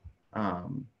 So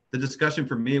The discussion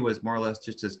for me was more or less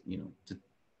just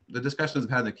the discussions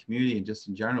I've had in the community and just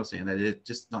in general saying that it's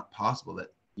just not possible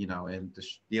that, and to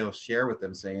be able to share with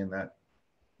them saying that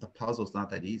the puzzle's not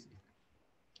that easy.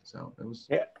 So it was.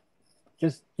 Yeah,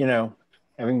 just,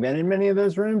 having been in many of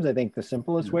those rooms, I think the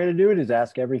simplest way to do it is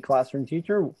ask every classroom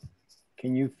teacher,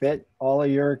 can you fit all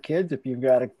of your kids? If you've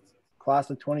got a class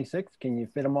of 26, can you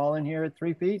fit them all in here at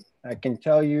 3 feet? I can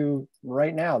tell you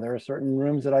right now, there are certain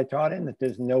rooms that I taught in that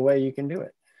there's no way you can do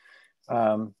it.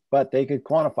 But they could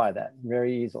quantify that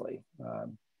very easily.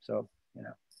 And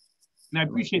I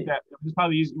appreciate that. It's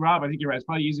probably easy, Rob, I think you're right. It's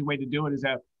probably the easy way to do it is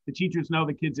that the teachers know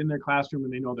the kids in their classroom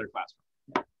and they know their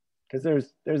classroom.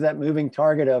 Because there's that moving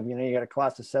target of, you got a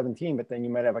class of 17, but then you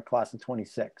might have a class of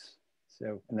 26.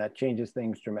 So, and that changes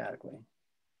things dramatically.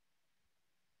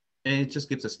 And it just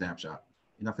gives a snapshot.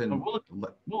 Nothing. We'll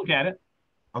look at it.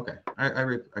 Okay,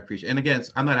 I appreciate it. And again,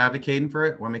 I'm not advocating for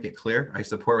it. I want to make it clear. I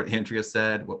support what Andrea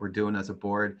said, what we're doing as a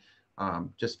board.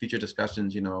 Just future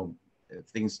discussions, if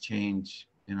things change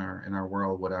in our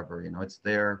world, whatever, it's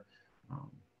there.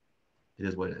 It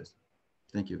is what it is.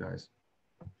 Thank you, guys.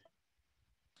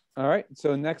 All right,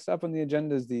 so next up on the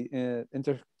agenda is the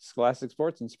interscholastic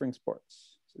sports and spring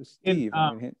sports. So Steve,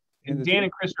 and Dan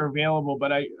and Chris are available,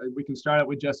 but we can start out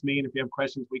with just me, and if you have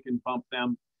questions, we can bump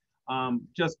them.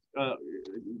 Just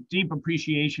deep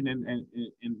appreciation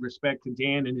and respect to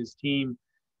Dan and his team.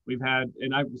 We've had,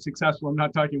 and I'm successful. I'm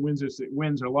not talking wins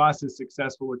or losses,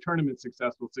 successful or tournament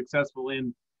successful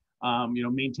in,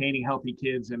 maintaining healthy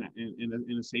kids in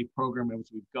a safe program as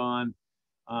we've gone.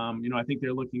 I think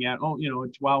they're looking at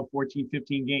 12, 14,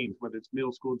 15 games, whether it's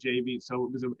middle school, JV. So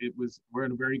we're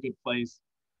in a very good place.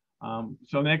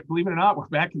 So next, believe it or not, we're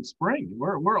back in spring.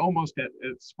 We're almost at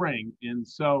spring, and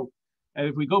so. And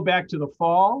if we go back to the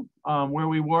fall where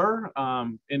we were,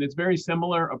 and it's very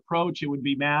similar approach, it would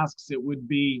be masks, it would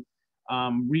be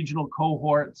regional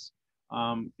cohorts.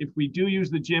 If we do use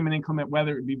the gym in inclement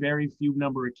weather, it would be very few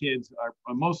number of kids.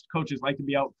 Most coaches like to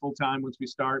be out full time once we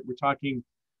start. We're talking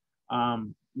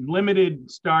limited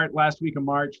start last week of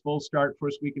March, full start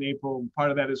first week in April.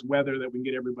 Part of that is weather that we can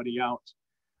get everybody out.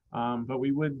 But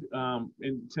we would,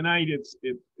 and tonight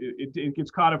it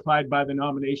gets codified by the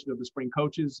nomination of the spring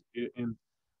coaches,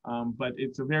 but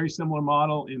it's a very similar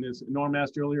model. And as Norm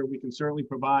asked earlier, we can certainly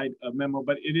provide a memo,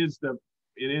 but it is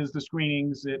the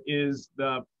screenings, it is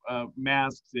the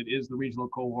masks, it is the regional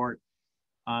cohort,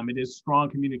 it is strong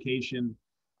communication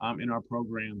in our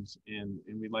programs, and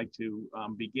we'd like to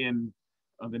begin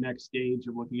the next stage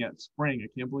of looking at spring. I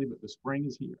can't believe it, the spring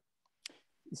is here.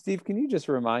 Steve, can you just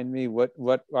remind me what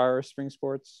are spring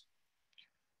sports?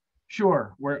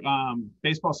 Sure. We're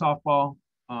baseball, softball,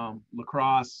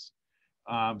 lacrosse,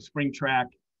 spring track,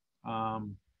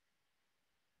 and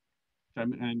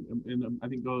I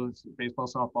think those baseball,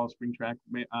 softball, spring track,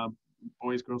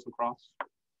 boys, girls, lacrosse.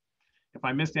 If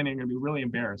I missed any, I'm going to be really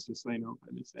embarrassed. Just so you know if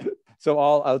I missed any. So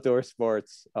all outdoor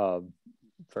sports.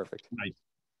 Perfect. Nice.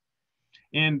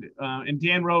 And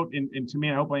Dan wrote, and to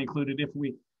me, I hope I included, if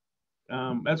we.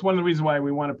 That's one of the reasons why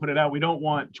we want to put it out. We don't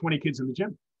want 20 kids in the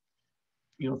gym,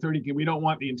 30 kids. We don't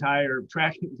want the entire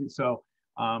track. So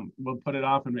we'll put it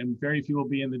off, and very few will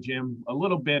be in the gym. A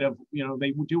little bit of,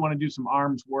 they do want to do some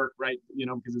arms work, right?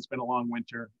 Because it's been a long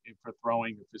winter for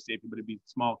throwing, for safety, but it'd be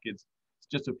small kids. It's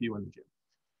just a few in the gym.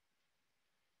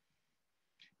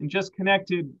 And just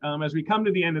connected, as we come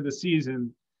to the end of the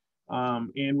season,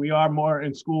 and we are more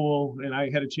in school, and I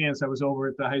had a chance, I was over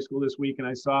at the high school this week and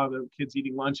I saw the kids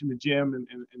eating lunch in the gym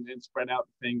and spread out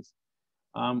things.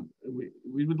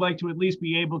 We would like to at least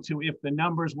be able to, if the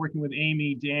numbers, working with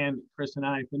Amy, Dan, Chris, and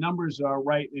I, if the numbers are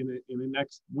right in the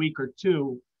next week or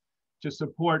two, to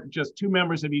support just 2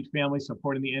 members of each family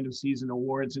supporting the end of season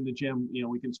awards in the gym.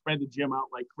 We can spread the gym out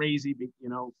like crazy,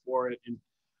 for it. And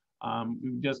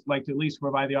we would just like to at least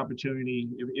provide the opportunity,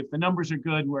 if the numbers are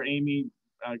good, where Amy,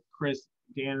 Chris,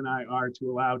 Dan, and I are,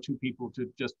 to allow 2 people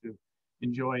to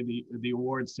enjoy the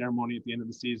awards ceremony at the end of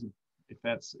the season. If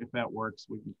that works,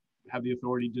 we can have the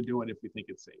authority to do it if we think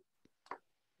it's safe.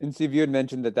 And Steve, you had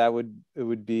mentioned that it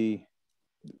would be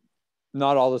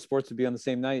not all the sports would be on the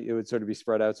same night. It would sort of be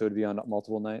spread out, so it would be on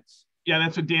multiple nights. Yeah,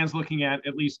 that's what Dan's looking at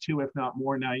least 2, if not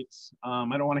more nights. I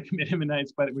don't want to commit him to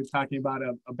nights, but we're talking about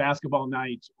a basketball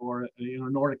night or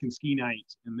Nordic and ski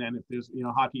night, and then if there's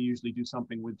hockey, usually do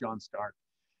something with John Stark.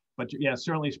 But yeah,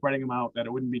 certainly spreading them out, that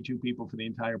it wouldn't be 2 people for the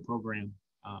entire program.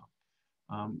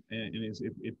 And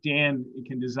if Dan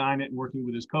can design it and working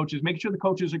with his coaches, make sure the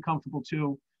coaches are comfortable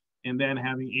too, and then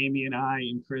having Amy and I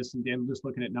and Chris and Dan just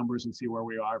looking at numbers and see where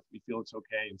we are, if we feel it's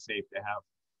okay and safe to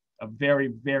have a very,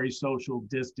 very social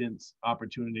distance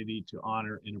opportunity to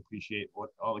honor and appreciate what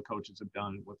all the coaches have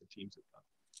done and what the teams have done.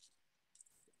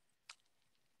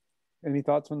 Any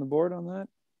thoughts from the board on that?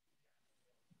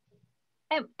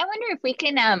 I wonder if we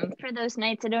can, for those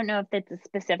nights, I don't know if it's a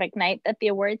specific night that the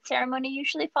awards ceremony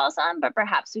usually falls on, but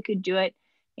perhaps we could do it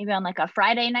maybe on like a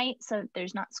Friday night so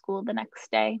there's not school the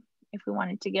next day, if we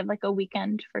wanted to give like a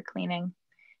weekend for cleaning,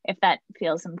 if that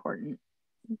feels important.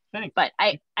 Thanks. But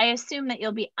I assume that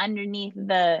you'll be underneath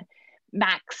the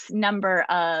max number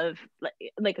of,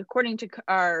 like according to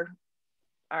our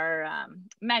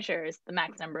measures, the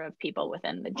max number of people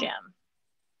within the gym.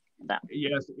 So.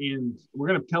 Yes, and we're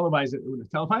going to televise it. We're going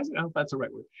to televise it. I don't know if that's the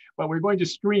right word, but we're going to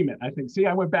stream it. I think. See,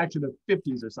 I went back to the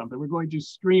 50s or something. We're going to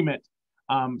stream it.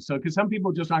 So, because some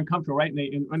people just aren't comfortable, right?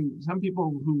 And some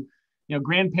people who, you know,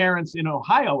 grandparents in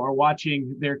Ohio are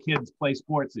watching their kids play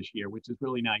sports this year, which is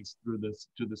really nice through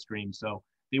the stream. So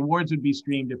the awards would be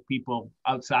streamed if people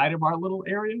outside of our little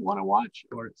area want to watch,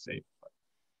 or it's safe.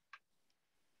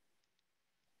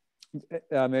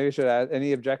 Maybe I should add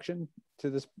any objection to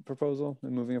this proposal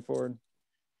and moving it forward.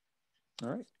 All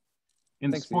right.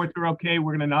 And Thanks, sports Steve. are okay.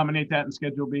 We're going to nominate that in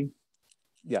Schedule B.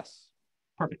 Yes.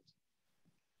 Perfect.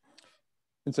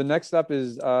 And so next up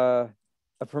is a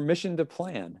permission to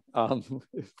plan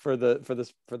for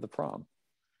the prom.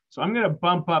 So I'm going to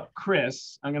bump up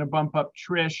Chris. I'm going to bump up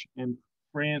Trish and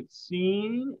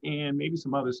Francine and maybe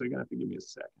some others. So you're going to have to give me a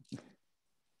second.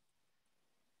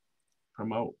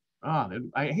 Promote. I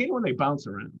hate it when they bounce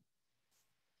around.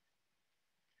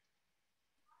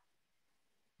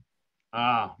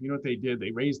 You know what they did?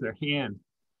 They raised their hand.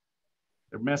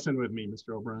 They're messing with me,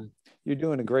 Mr. O'Brien. You're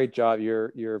doing a great job.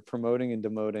 You're promoting and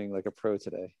demoting like a pro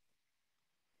today.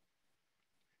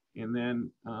 And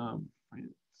then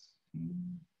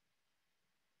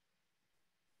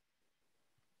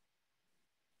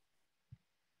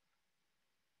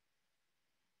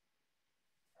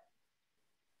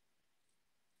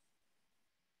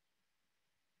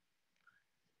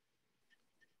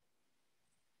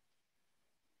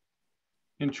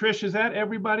and Trish, is that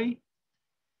everybody?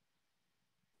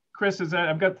 Chris, is that,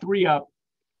 I've got 3 up.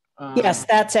 Yes,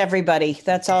 that's everybody.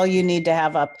 That's all you need to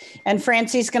have up. And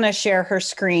Francie's going to share her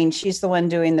screen. She's the one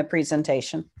doing the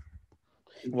presentation.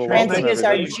 Well, Francie is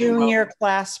our everybody. junior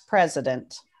class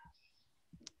president.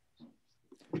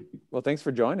 Well, thanks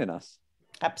for joining us.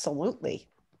 Absolutely.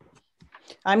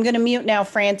 I'm going to mute now,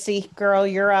 Francie. Girl,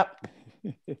 you're up.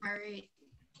 All right.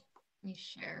 Let me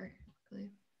share quickly.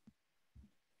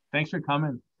 Thanks for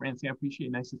coming, Francie. I appreciate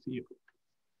it. Nice to see you.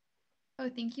 Oh,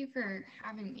 thank you for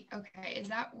having me. Okay, is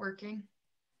that working?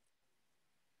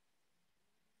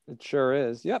 It sure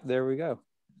is. Yep, there we go.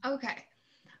 Okay.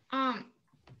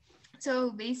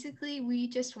 So basically we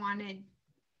just wanted,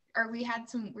 or we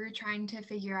were trying to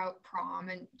figure out prom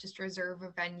and just reserve a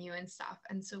venue and stuff.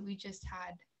 And so we just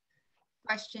had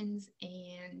questions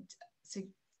and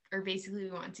or basically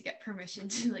we wanted to get permission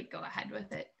to like go ahead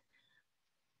with it.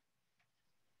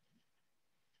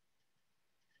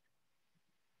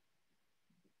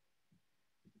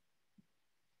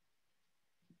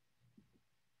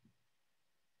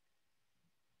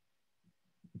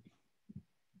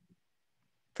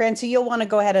 Francie, you'll want to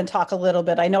go ahead and talk a little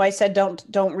bit. I know I said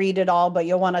don't read it all, but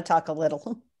you'll want to talk a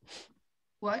little.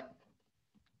 What?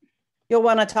 You'll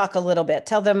want to talk a little bit.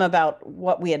 Tell them about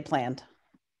what we had planned.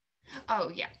 Oh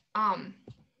yeah.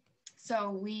 So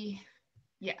we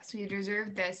had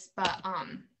reserved this, but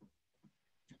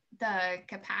the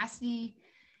capacity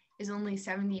is only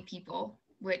 70 people,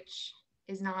 which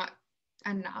is not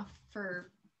enough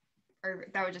or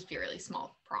that would just be a really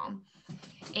small prom.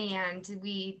 And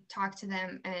we talked to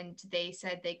them and they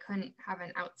said they couldn't have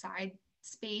an outside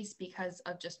space because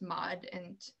of just mud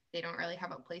and they don't really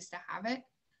have a place to have it.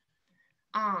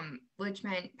 Which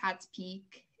meant Pat's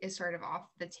Peak is sort of off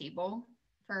the table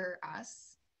for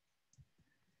us.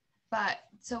 But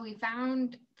so we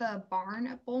found the barn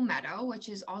at Bull Meadow, which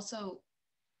is also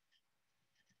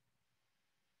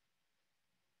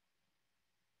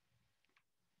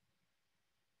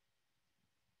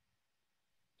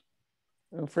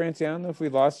Oh, Francie, I don't know if we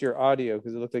lost your audio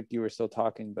because it looked like you were still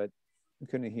talking, but we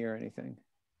couldn't hear anything.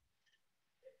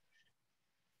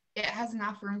 It has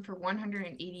enough room for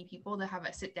 180 people to have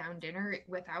a sit-down dinner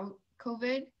without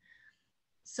COVID.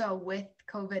 So with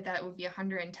COVID, that would be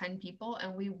 110 people,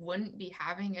 and we wouldn't be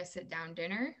having a sit-down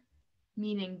dinner,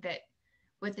 meaning that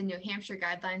with the New Hampshire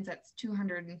guidelines, that's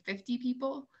 250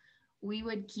 people. We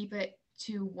would keep it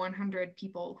to 100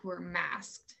 people who are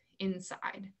masked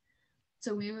inside.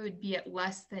 So we would be at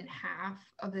less than half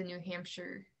of the New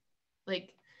Hampshire,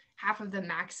 like half of the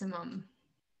maximum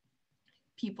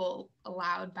people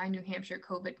allowed by New Hampshire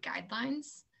COVID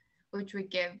guidelines, which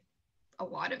would give a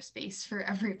lot of space for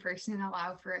every person and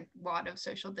allow for a lot of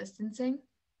social distancing.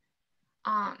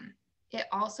 It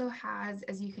also has,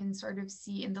 as you can sort of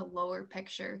see in the lower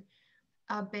picture,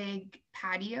 a big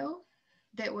patio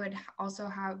that would also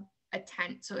have a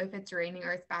tent. So if it's raining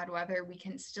or it's bad weather, we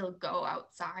can still go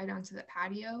outside onto the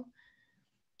patio.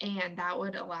 And that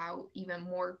would allow even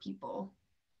more people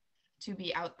to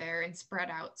be out there and spread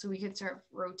out. So we could sort of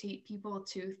rotate people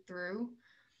through.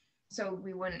 So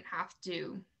we wouldn't have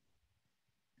to,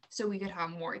 so we could have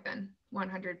more than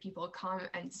 100 people come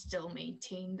and still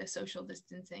maintain the social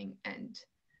distancing and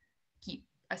keep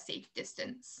a safe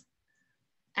distance.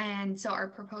 And so our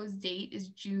proposed date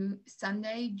is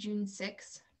Sunday, June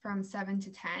 6th from 7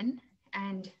 to 10.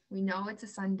 And we know it's a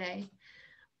Sunday,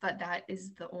 but that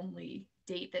is the only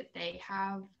date that they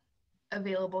have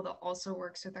available that also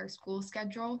works with our school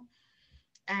schedule.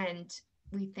 And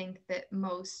we think that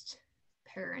most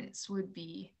parents would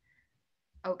be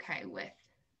okay with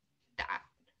that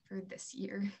for this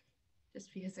year,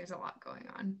 just because there's a lot going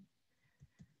on.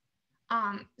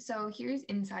 So here's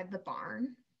inside the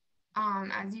barn.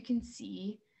 As you can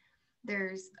see,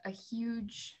 there's a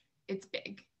huge, it's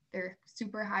big. There are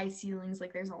super high ceilings,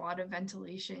 like there's a lot of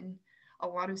ventilation, a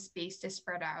lot of space to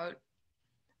spread out.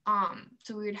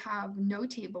 So we would have no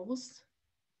tables.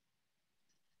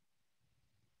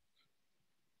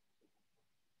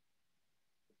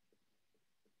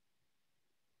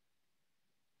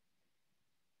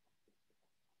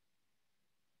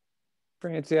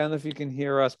 Francie, I don't know if you can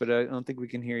hear us, but I don't think we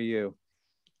can hear you.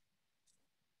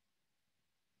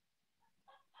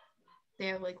 They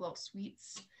have like little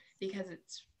suites because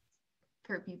it's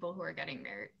for people who are getting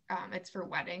married. It's for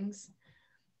weddings.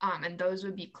 And those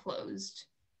would be closed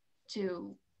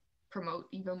to promote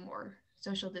even more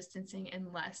social distancing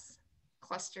and less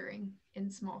clustering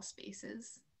in small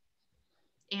spaces.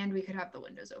 And we could have the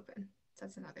windows open. So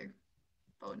that's another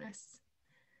bonus.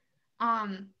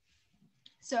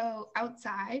 So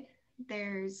outside,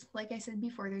 there's, like I said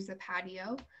before, there's a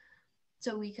patio.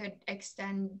 So we could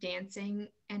extend dancing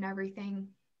and everything,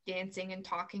 dancing and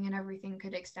talking and everything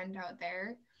could extend out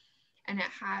there. And it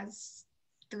has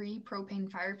 3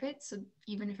 propane fire pits. So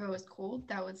even if it was cold,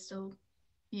 that would still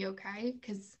be okay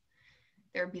because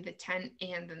there would be the tent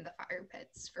and then the fire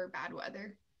pits for bad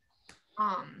weather.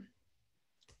 And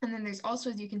then there's also,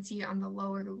 as you can see on the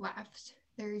lower left,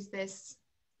 there's this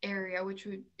area,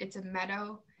 it's a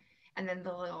meadow, and then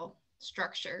the little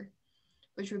structure,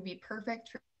 which would be perfect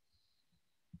for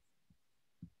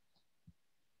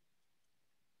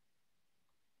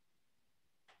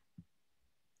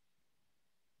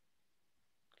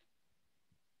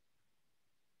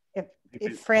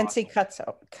if Francie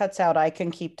cuts out, I can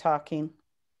keep talking.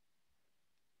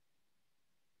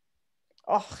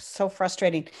 Oh, so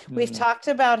frustrating. We've talked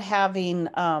about having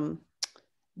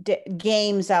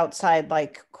games outside,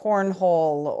 like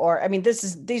cornhole, or I mean,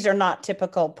 these are not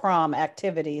typical prom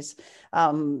activities.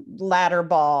 Ladder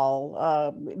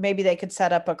ball, maybe they could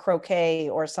set up a croquet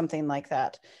or something like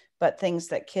that, but things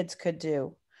that kids could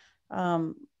do.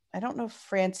 I don't know if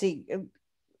Francie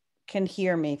can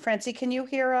hear me. Francie, can you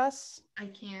hear us? I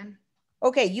can.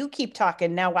 Okay, you keep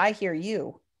talking. Now I hear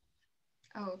you.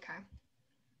 Oh, okay.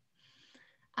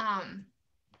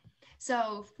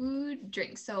 So food,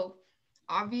 drinks. So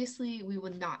obviously we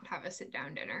would not have a sit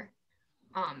down dinner.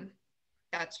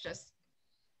 That's just,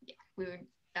 yeah,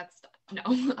 that's no.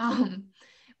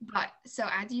 But so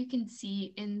as you can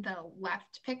see in the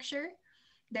left picture,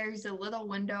 there's a little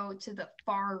window to the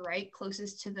far right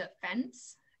closest to the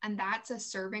fence, and that's a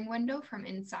serving window from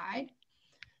inside.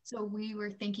 So we were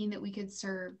thinking that we could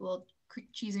serve little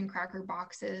cheese and cracker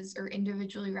boxes or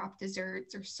individually wrapped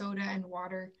desserts or soda and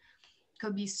water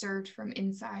could be served from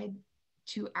inside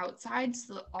to outside,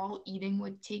 so that all eating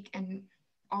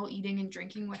and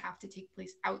drinking would have to take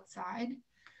place outside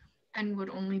and would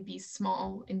only be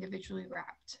small individually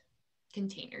wrapped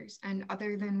containers. And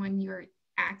other than when you're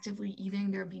actively eating,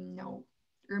 there'd be no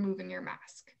removing your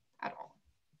mask at all.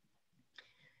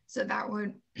 So that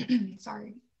would,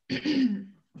 sorry,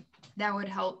 that would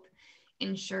help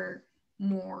ensure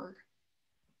more.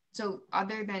 So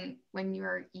other than when you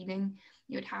are eating,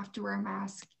 you would have to wear a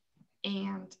mask,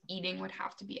 and eating would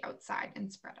have to be outside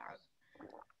and spread out.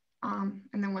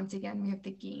 And then once again, we have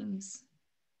the games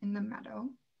in the meadow.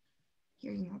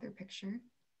 Here's another picture.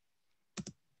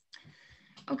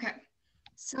 Okay,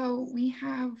 so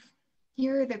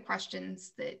here are the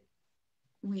questions that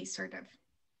we sort of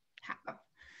have.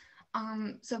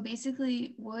 So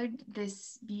basically, would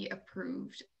this be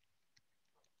approved?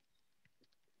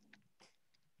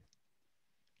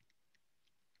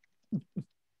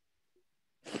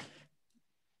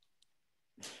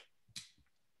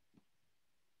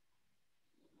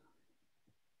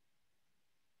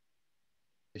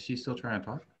 Is she still trying to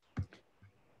talk?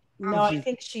 No, I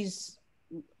think she's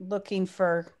looking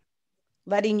for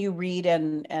letting you read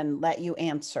and let you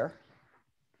answer.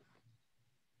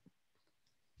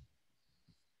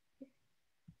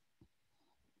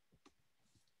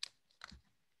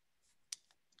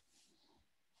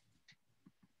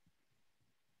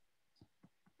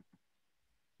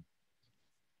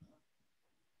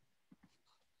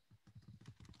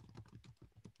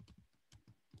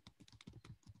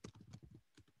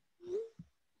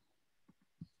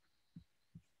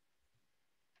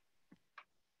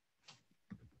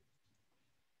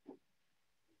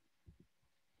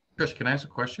 Trish, can I ask a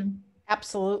question?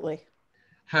 Absolutely.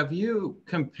 Have you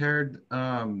compared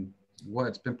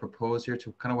what's been proposed here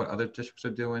to kind of what other districts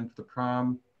are doing for the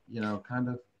prom? You know, kind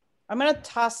of. I'm going to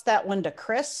toss that one to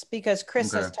Chris because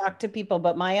Chris has Okay. talked to people,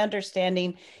 but my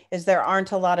understanding is there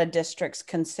aren't a lot of districts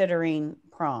considering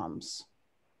proms.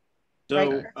 So,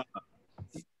 Right?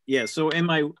 yeah, so in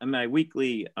my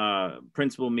weekly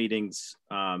principal meetings,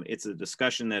 it's a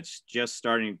discussion that's just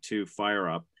starting to fire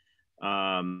up.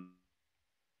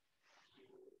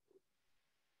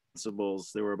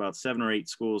 Principals, there were about 7 or 8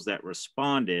 schools that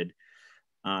responded.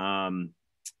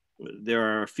 There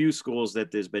are a few schools that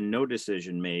there's been no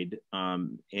decision made,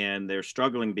 and they're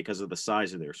struggling because of the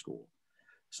size of their school.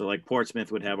 So like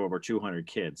Portsmouth would have over 200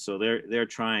 kids. So they're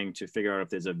trying to figure out if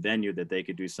there's a venue that they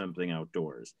could do something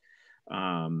outdoors.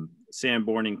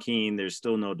 Sanborn and Keene, there's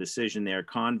still no decision there.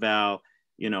 Conval,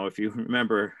 you know, if you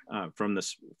remember from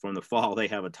the fall, they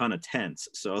have a ton of tents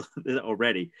so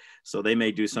already. So they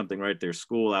may do something right at their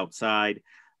school outside.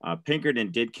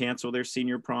 Pinkerton did cancel their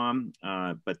senior prom,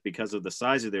 but because of the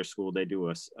size of their school, they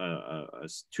do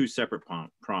 2 separate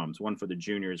proms, one for the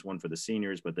juniors, one for the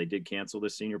seniors, but they did cancel the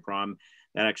senior prom.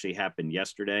 That actually happened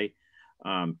yesterday.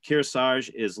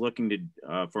 Kearsarge is looking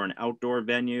to for an outdoor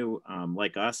venue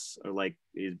like us, or like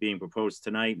is being proposed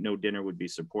tonight. No dinner would be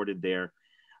supported there.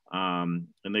 And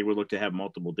they would look to have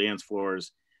multiple dance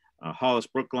floors. Hollis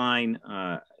Brookline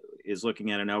is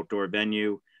looking at an outdoor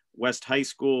venue. West High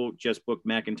School just booked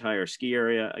McIntyre Ski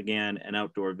Area, again, an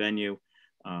outdoor venue.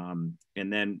 And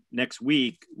then next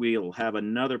week, we'll have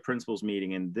another principals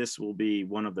meeting, and this will be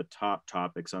one of the top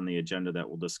topics on the agenda that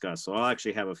we'll discuss. So I'll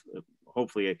actually have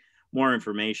hopefully more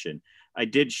information. I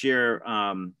did share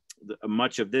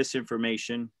much of this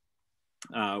information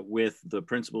with the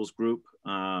principals group,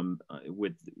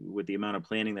 with the amount of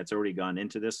planning that's already gone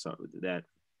into this, so that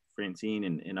Francine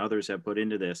and others have put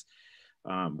into this.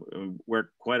 We're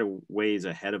quite a ways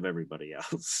ahead of everybody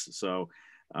else. So,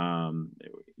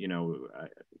 you know,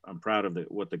 I'm proud of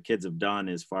what the kids have done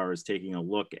as far as taking a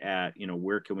look at, you know,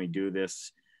 where can we do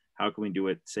this? How can we do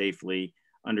it safely?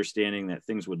 Understanding that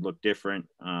things would look different.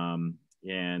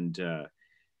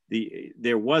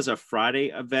 There was a Friday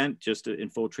event, just in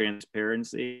full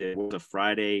transparency. It was a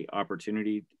Friday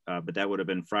opportunity, but that would have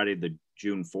been Friday, the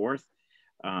June 4th.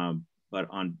 But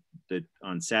on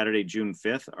Saturday, June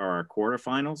 5th, are our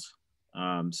quarterfinals.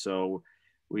 So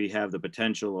we have the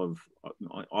potential of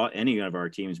any of our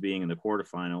teams being in the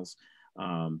quarterfinals.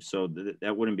 So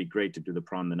that wouldn't be great to do the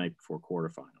prom the night before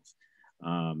quarterfinals.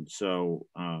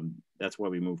 That's why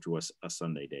we moved to a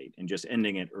Sunday date and just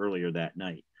ending it earlier that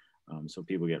night, so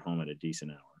people get home at a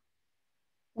decent hour.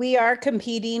 We are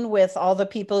competing with all the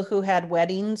people who had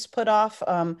weddings put off.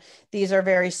 These are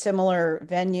very similar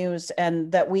venues,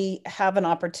 and that we have an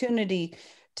opportunity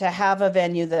to have a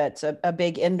venue that's a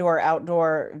big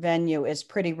indoor-outdoor venue is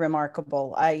pretty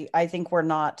remarkable. I think we're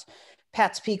not,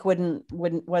 Pat's Peak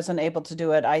wasn't able to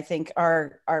do it. I think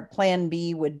our plan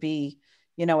B would be,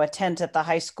 you know, a tent at the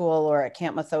high school or at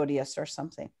Camp Methodius or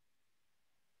something.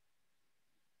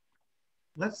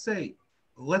 Let's say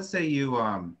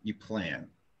you plan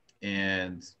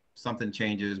and something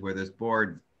changes where this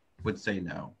board would say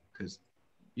no because,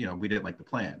 you know, we didn't like the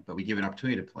plan, but we give an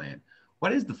opportunity to plan.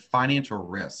 What is the financial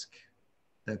risk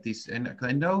that these, and because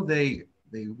I know they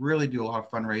really do a lot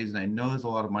of fundraising, I know there's a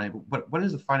lot of money, but what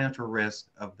is the financial risk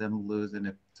of them losing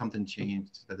if something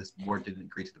changed that this board didn't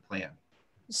agree to the plan?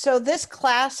 So this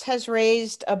class has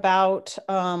raised about,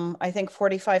 I think,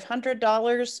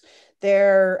 $4,500.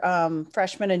 They're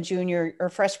freshman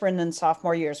and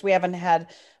sophomore years. We haven't had,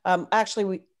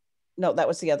 no, that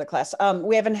was the other class.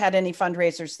 We haven't had any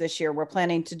fundraisers this year. We're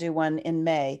planning to do one in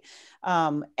May.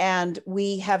 And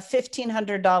we have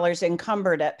 $1,500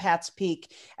 encumbered at Pat's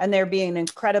Peak, and they're being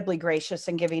incredibly gracious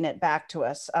and giving it back to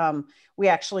us. We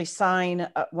actually sign,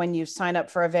 when you sign up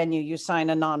for a venue, you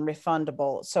sign a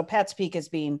non-refundable. So Pat's Peak is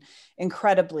being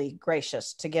incredibly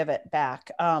gracious to give it back.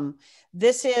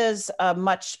 This is a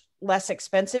much less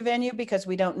expensive venue because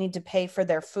we don't need to pay for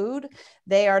their food.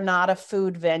 They are not a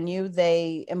food venue.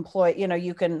 They employ, you know,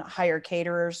 you can hire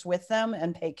caterers with them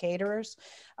and pay caterers.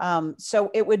 So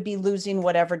it would be losing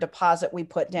whatever deposit we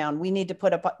put down. We need to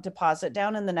put a deposit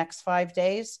down in the next 5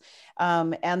 days.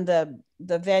 And the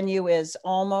venue is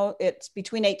it's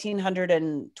between $1,800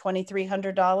 and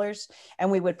 $2,300. And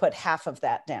we would put half of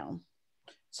that down.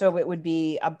 So it would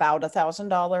be about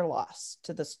 $1,000 loss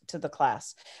to the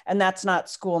class. And that's not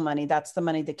school money. That's the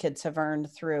money the kids have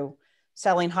earned through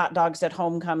selling hot dogs at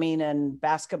homecoming and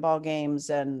basketball games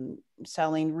and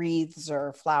selling wreaths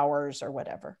or flowers or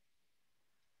whatever.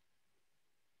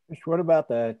 What about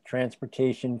the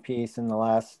transportation piece in the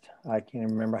last, I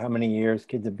can't remember how many years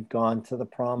kids have gone to the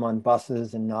prom on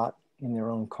buses and not in their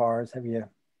own cars. Have you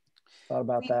thought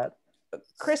about that?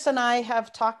 Chris and I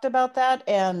have talked about that,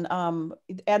 and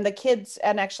the kids,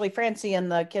 and actually Francie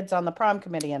and the kids on the prom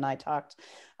committee and I talked.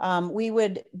 We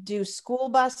would do school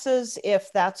buses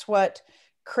if that's what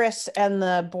Chris and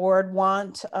the board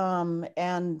want,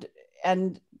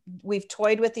 and we've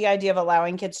toyed with the idea of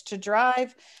allowing kids to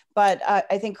drive, but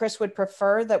I think Chris would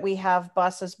prefer that we have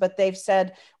buses, but they've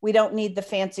said we don't need the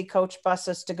fancy coach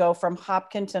buses to go from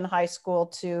Hopkinton High School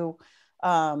to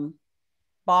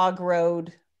Bog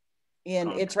Road.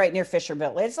 It's right near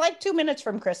Fisherville. It's like 2 minutes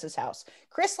from Chris's house.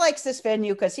 Chris likes this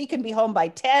venue because he can be home by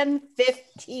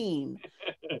 10:15.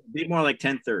 Be more like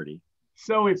 10:30.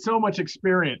 So it's so much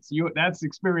experience. That's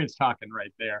experience talking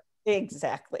right there.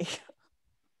 Exactly.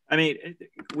 I mean,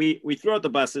 we throw out the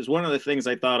buses. One of the things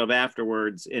I thought of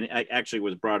afterwards, and I actually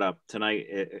was brought up tonight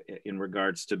in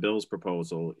regards to Bill's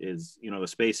proposal, is, you know, the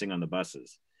spacing on the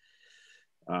buses.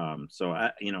 So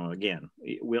again,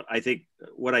 I think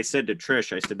what I said to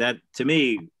Trish, I said that to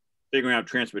me, figuring out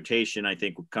transportation, I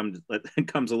think comes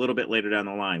a little bit later down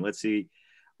the line. Let's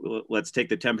take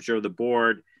the temperature of the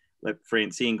board, let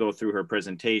Francine go through her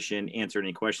presentation, answer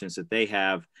any questions that they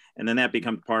have, and then that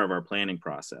becomes part of our planning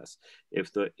process.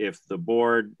 If the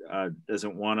board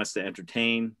doesn't want us to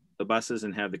entertain the buses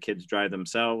and have the kids drive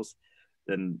themselves,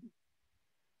 then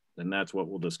that's what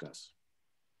we'll discuss.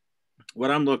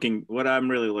 What I'm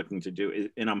really looking to do is,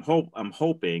 and I'm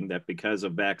hoping that because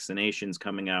of vaccinations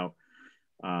coming out,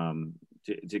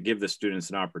 to give the students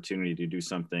an opportunity to do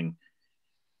something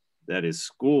that is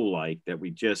school-like that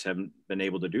we just haven't been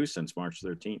able to do since March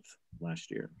 13th last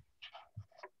year.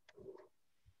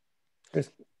 I'm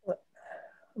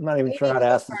not even sure how to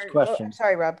ask this question. Oh,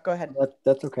 sorry, Rob, go ahead.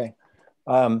 That's okay.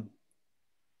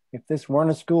 If this weren't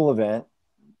a school event,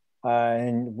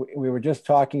 and we were just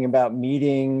talking about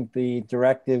meeting the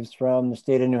directives from the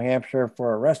state of New Hampshire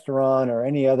for a restaurant or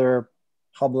any other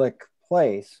public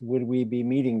place, would we be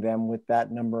meeting them with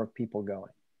that number of people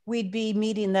going? We'd be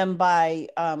meeting them by,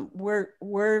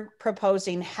 we're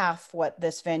proposing half what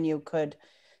this venue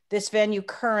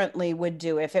currently would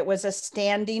do. If it was a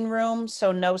standing room,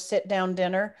 so no sit down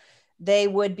dinner, they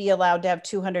would be allowed to have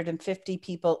 250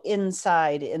 people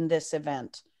inside in this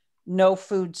event, no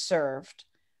food served.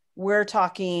 We're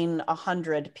talking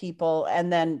 100 people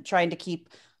and then trying to keep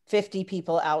 50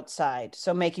 people outside.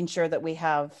 So making sure that we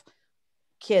have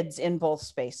kids in both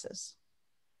spaces.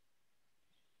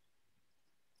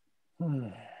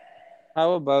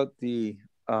 How about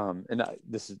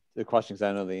this is the question because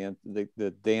I know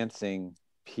the dancing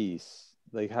piece,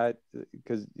 like how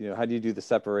do you do the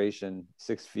separation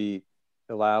 6 feet,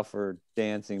 allow for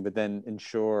dancing, but then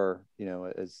ensure,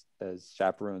 as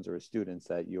chaperones or as students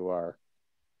that you are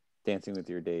dancing with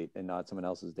your date and not someone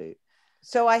else's date?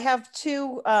 So I have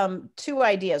two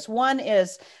ideas. One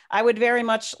is I would very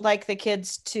much like the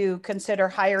kids to consider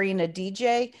hiring a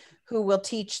DJ who will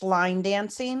teach line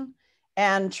dancing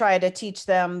and try to teach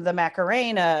them the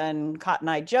Macarena and Cotton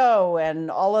Eye Joe and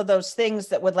all of those things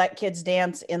that would let kids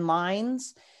dance in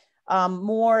lines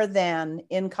more than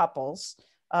in couples.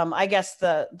 I guess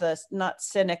the not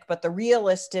cynic, but the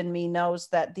realist in me knows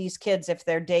that these kids, if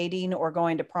they're dating or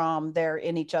going to prom, they're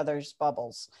in each other's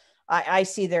bubbles. I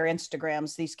see their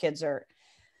Instagrams. These kids are.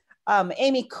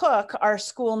 Amy Cook, our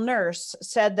school nurse,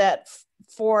 said that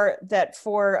for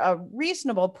a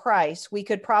reasonable price, we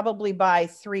could probably buy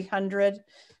 300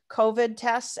 COVID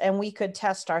tests, and we could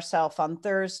test ourselves on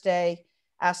Thursday,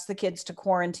 ask the kids to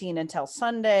quarantine until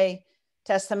Sunday,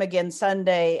 test them again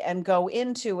Sunday, and go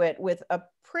into it with a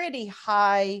pretty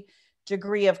high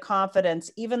degree of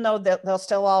confidence, even though they'll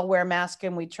still all wear masks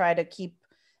and we try to keep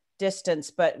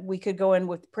distance, but we could go in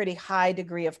with pretty high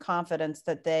degree of confidence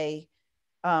that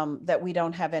that we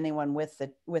don't have anyone with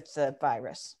the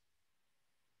virus.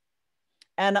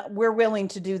 And we're willing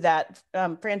to do that.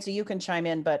 Francie, you can chime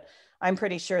in, but I'm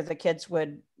pretty sure the kids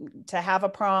would, to have a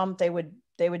prom, they would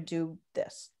do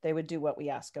this. They would do what we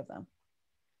ask of them.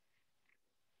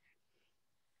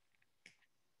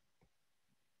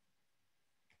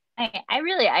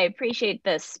 I appreciate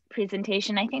this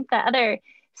presentation. I think the other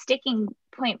sticking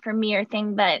point for me, or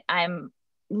thing that I'm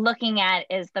looking at,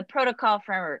 is the protocol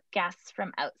for guests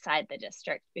from outside the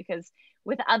district, because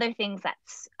with other things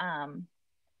that's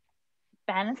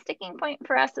been a sticking point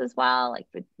for us as well, like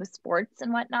with sports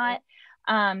and whatnot.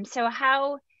 So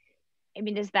how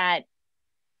does that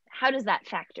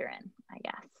factor in, I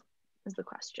guess, is the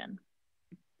question.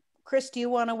 Chris, do you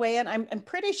want to weigh in? I'm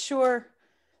pretty sure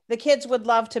the kids would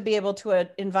love to be able to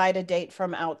invite a date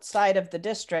from outside of the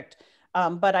district,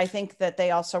 but I think that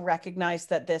they also recognize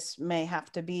that this may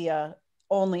have to be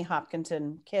only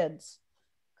Hopkinton kids.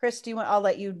 Chris, I'll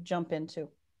let you jump in too.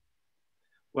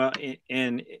 Well,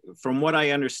 and from what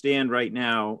I understand right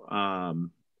now,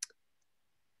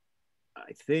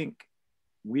 I think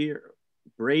Bishop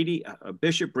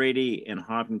Brady and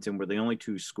Hopkinton were the only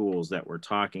two schools that were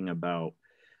talking about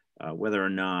whether or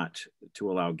not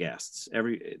to allow guests.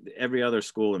 Every other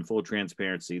school, in full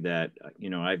transparency, that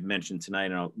I've mentioned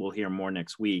tonight, and we'll hear more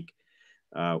next week,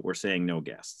 we're saying no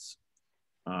guests.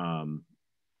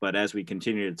 But as we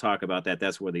continue to talk about that,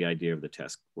 that's where the idea of the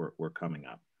test were coming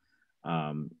up.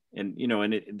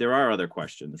 There are other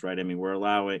questions, right? I mean,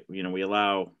 we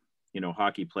allow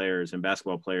hockey players and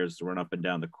basketball players to run up and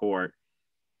down the court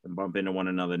and bump into one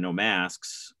another, no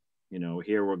masks.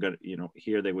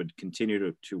 Here they would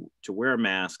continue to wear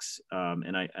masks.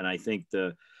 And I think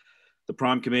the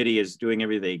prom committee is doing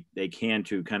everything they can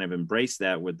to kind of embrace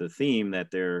that with the theme that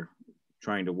they're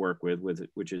trying to work with,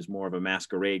 which is more of a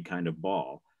masquerade kind of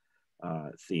ball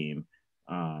theme.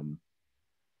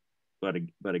 But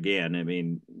again, I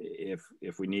mean,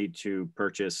 if we need to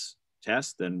purchase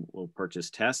tests, then we'll purchase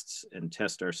tests and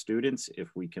test our students.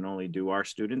 If we can only do our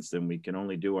students, then we can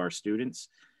only do our students.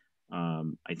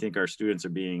 I think our students are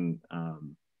being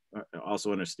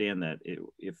also understand that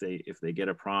if they get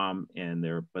a prom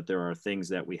but there are things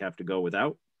that we have to go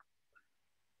without,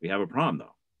 we have a prom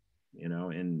though,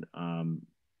 and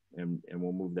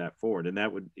we'll move that forward. And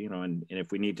that would, and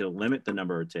if we need to limit the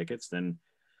number of tickets, then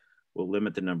we'll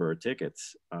limit the number of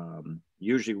tickets.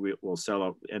 Usually we'll sell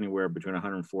out anywhere between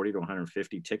 140 to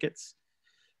 150 tickets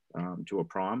to a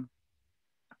prom.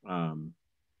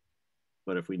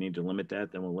 But if we need to limit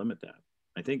that, then we'll limit that.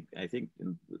 I think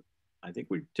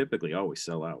we typically always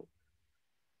sell out.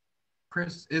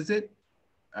 Chris, is it?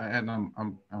 And I'm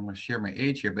going to share my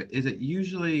age here, but is it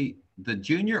usually the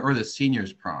junior or the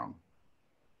seniors prom?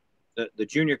 The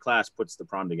junior class puts the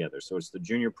prom together, so it's the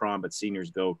junior prom, but seniors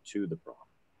go to the prom.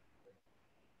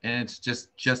 And it's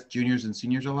just juniors and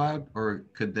seniors allowed, or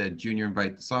could the junior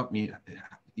invite the sophomore?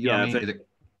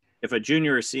 If a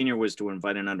junior or senior was to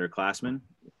invite an underclassman,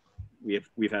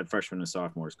 we've had freshmen and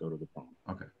sophomores go to the prom.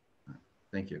 Okay,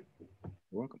 thank you.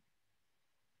 You're welcome.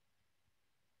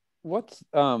 What's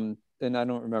and I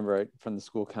don't remember from the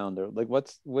school calendar. Like,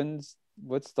 what's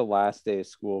the last day of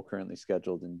school currently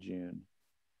scheduled in June?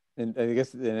 And I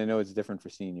guess, and I know it's different for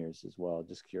seniors as well.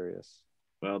 Just curious.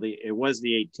 Well, it was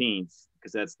the 18th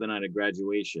because that's the night of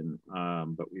graduation.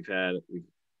 But we've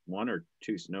one or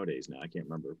two snow days now. I can't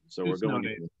remember. So we're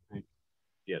going.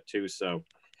 Yeah, two. So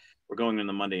we're going in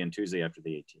the Monday and Tuesday after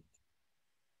the 18th.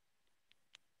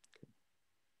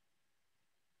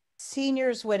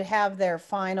 Seniors would have their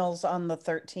finals on the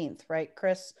 13th, right,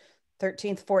 Chris?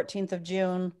 13th, 14th of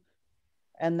June,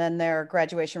 and then their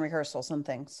graduation rehearsals and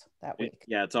things that week.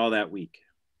 Yeah, it's all that week.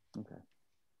 Okay.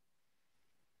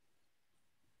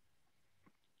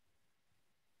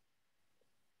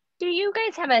 Do you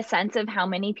guys have a sense of how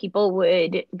many people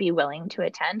would be willing to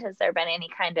attend? Has there been any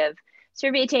kind of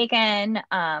survey taken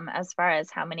as far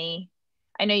as how many?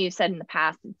 I know you've said in the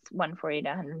past it's 140 to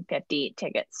 150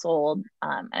 tickets sold,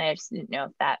 and I just didn't know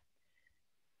if that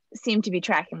seemed to be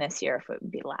tracking this year, if it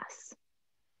would be less.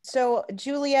 So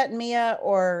Juliet and Mia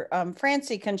or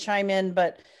Francie can chime in,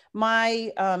 but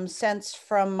my sense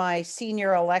from my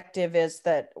senior elective is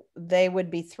that they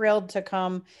would be thrilled to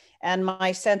come. And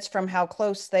my sense from how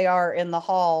close they are in the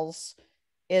halls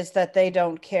is that they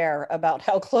don't care about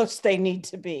how close they need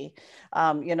to be.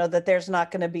 That there's not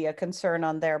going to be a concern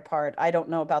on their part. I don't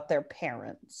know about their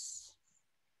parents.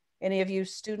 Any of you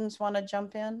students want to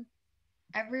jump in?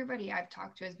 Everybody I've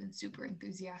talked to has been super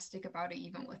enthusiastic about it,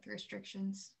 even with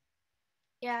restrictions.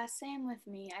 Yeah, same with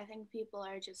me. I think people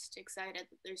are just excited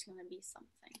that there's going to be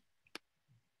something.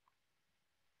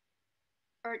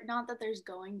 Or not that there's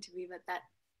going to be, but that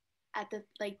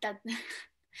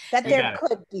that there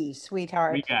could be,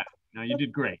 sweetheart. We got it. No, you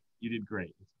did great. You did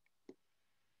great.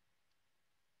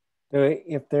 So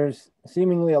if there's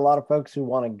seemingly a lot of folks who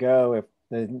want to go,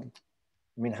 I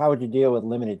mean, how would you deal with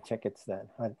limited tickets then?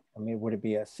 I mean, would it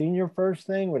be a senior first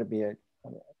thing? Would it be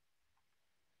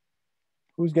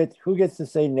who gets to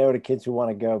say no to kids who want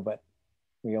to go, but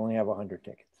we only have 100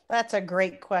 tickets? That's a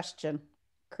great question.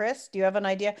 Chris, do you have an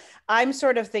idea? I'm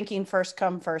sort of thinking first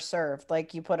come, first served,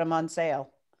 like you put them on sale,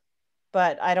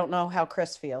 but I don't know how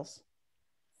Chris feels.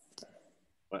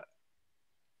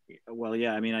 Well,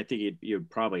 yeah, I mean, I think you'd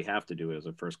probably have to do it as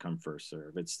a first come, first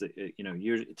serve. It's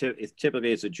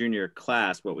typically it's a junior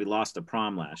class, but we lost the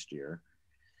prom last year.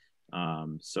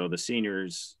 So the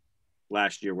seniors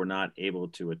last year were not able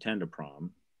to attend a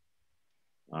prom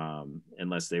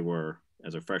unless they were,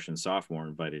 as a freshman, sophomore,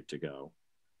 invited to go.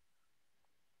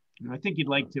 I think you'd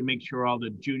like to make sure all the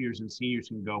juniors and seniors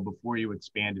can go before you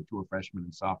expand it to a freshman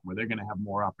and sophomore. They're going to have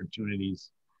more opportunities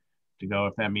to go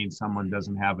if that means someone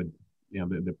doesn't have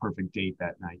the perfect date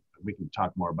that night. We can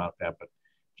talk more about that, but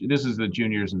this is the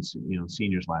juniors and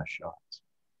seniors' last shots.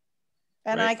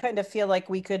 And right. I kind of feel like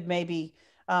we could maybe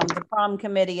the prom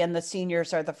committee and the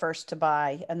seniors are the first to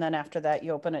buy, and then after that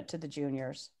you open it to the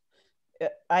juniors.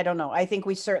 I don't know. I think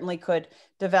we certainly could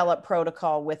develop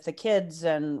protocol with the kids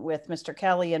and with Mr.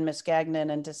 Kelly and Miss Gagnon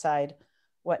and decide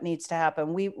what needs to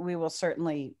happen. We will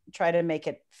certainly try to make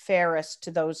it fairest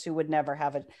to those who would never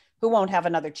have it, who won't have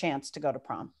another chance to go to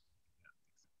prom.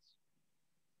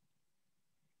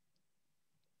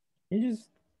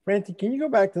 Francie, can you go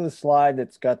back to the slide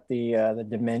that's got the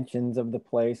dimensions of the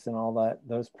place and all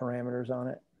those parameters on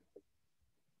it?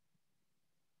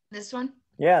 This one?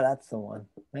 Yeah, that's the one.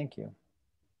 Thank you.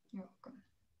 You're welcome.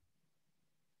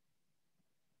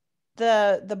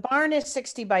 The barn is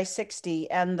 60 by 60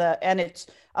 and it's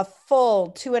a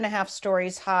full 2.5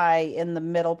 stories high in the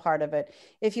middle part of it.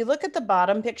 If you look at the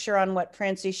bottom picture on what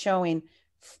Francie's showing,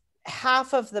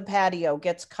 half of the patio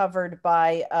gets covered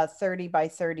by a 30 by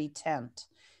 30 tent.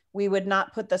 We would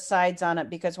not put the sides on it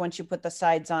because once you put the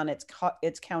sides on,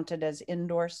 it's counted as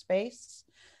indoor space.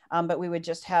 But we would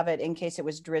just have it in case it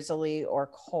was drizzly or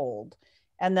cold.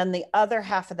 And then the other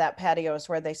half of that patio is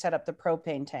where they set up the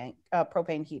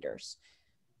propane heaters.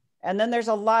 And then there's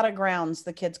a lot of grounds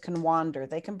the kids can wander.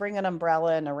 They can bring an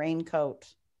umbrella and a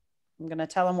raincoat. I'm going to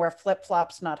tell them wear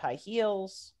flip-flops, not high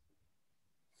heels.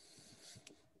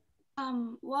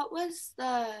 What was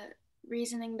the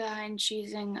reasoning behind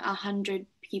choosing 100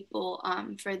 people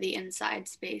for the inside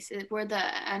space? Were the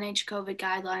NH COVID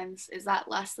guidelines, is that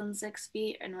less than 6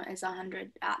 feet, and is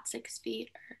 100 at 6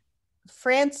 feet? Or?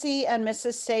 Francie and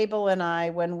Mrs. Sable and I,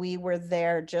 when we were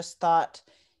there, just thought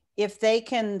if they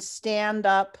can stand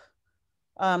up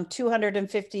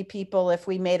 250 people, if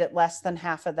we made it less than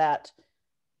half of that,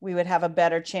 we would have a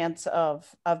better chance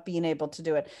of being able to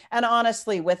do it. And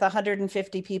honestly, with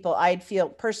 150 people, I'd feel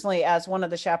personally, as one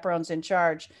of the chaperones in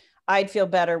charge, I'd feel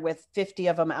better with 50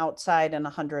 of them outside and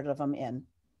 100 of them in.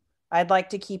 I'd like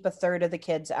to keep a third of the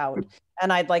kids out,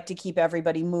 and I'd like to keep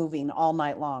everybody moving all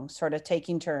night long, sort of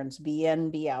taking turns, be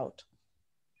in, be out.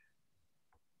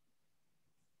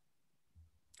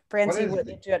 Francie,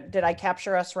 did I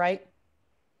capture us right?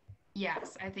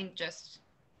 Yes, I think just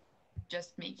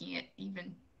making it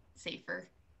even safer.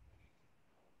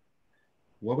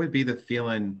 What would be the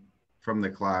feeling from the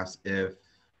class if,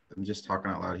 I'm just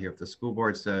talking out loud here, if the school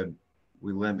board said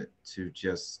we limit to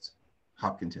just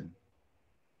Hopkinton?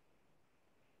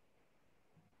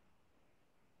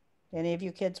 Any of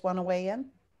you kids want to weigh in?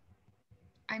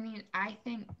 I mean, I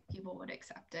think people would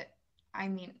accept it. I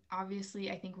mean,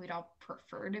 obviously, I think we'd all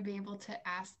prefer to be able to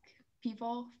ask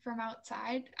people from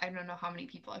outside. I don't know how many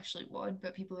people actually would,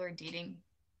 but people who are dating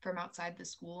from outside the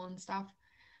school and stuff.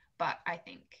 But I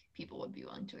think people would be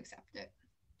willing to accept it.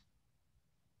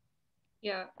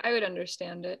 Yeah, I would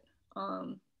understand it.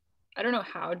 I don't know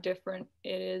how different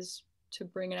it is to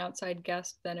bring an outside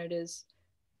guest than it is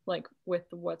like with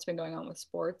what's been going on with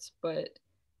sports, but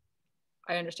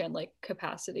I understand like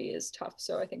capacity is tough,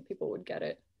 so I think people would get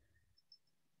it.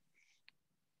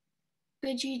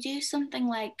 Could you do something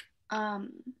like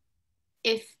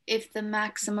if the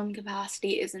maximum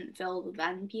capacity isn't filled,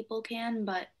 then people can,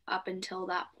 but up until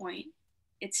that point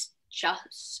it's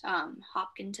just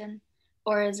Hopkinton?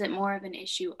 Or is it more of an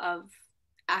issue of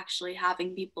actually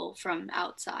having people from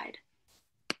outside?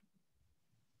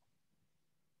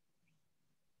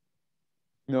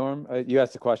 Norm, you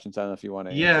asked the questions. I don't know if you want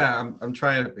to. Yeah, I'm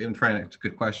trying. It's a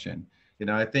good question.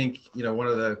 I think one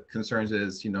of the concerns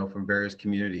is from various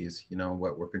communities,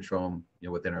 what we're controlling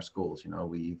within our schools.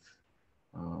 We've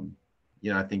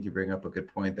I think you bring up a good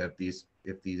point that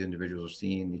if these individuals are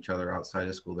seeing each other outside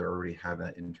of school, they already have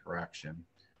that interaction.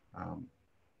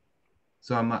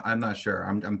 So I'm not sure.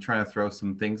 I'm trying to throw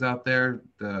some things out there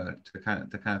to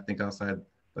kind of think outside,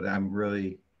 but I'm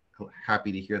really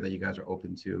happy to hear that you guys are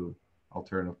open to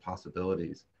alternative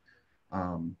possibilities.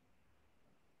 I'm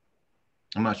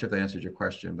not sure if that answered your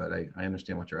question, but I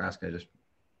understand what you're asking. I just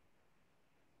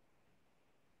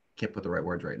can't put the right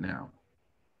words right now.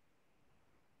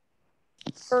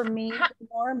 For me,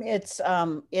 Norm, it's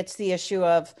the issue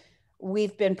of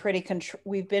we've been pretty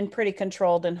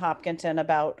controlled in Hopkinton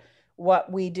about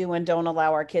what we do and don't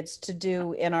allow our kids to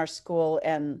do in our school.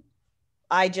 And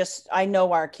I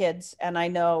know our kids, and I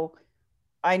know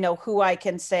who I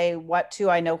can say what to,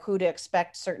 I know who to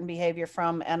expect certain behavior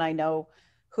from, and I know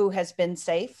who has been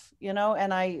safe,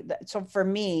 and so for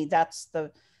me, that's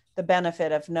the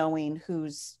benefit of knowing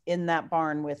who's in that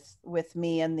barn with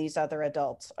me and these other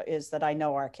adults, is that I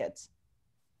know our kids.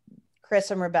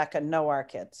 Chris and Rebecca know our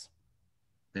kids.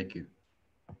 Thank you.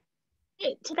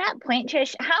 Hey, to that point,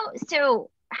 Trish,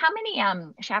 how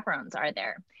many chaperones are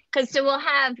there? Because so we'll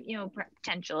have,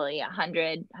 potentially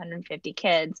 100, 150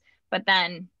 kids, but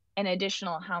then an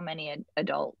additional how many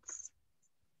adults?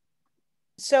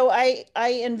 So I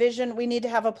envision we need to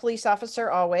have a police officer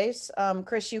always.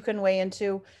 Chris, you can weigh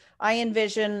into. I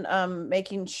envision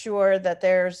making sure that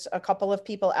there's a couple of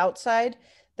people outside,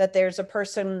 that there's a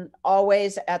person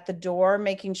always at the door,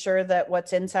 making sure that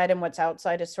what's inside and what's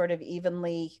outside is sort of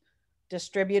evenly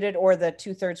distributed, or the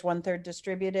 2/3, 1/3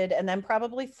 distributed, and then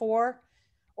probably 4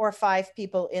 or 5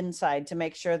 people inside to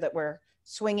make sure that we're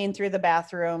swinging through the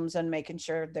bathrooms and making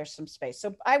sure there's some space.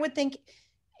 So I would think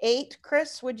 8,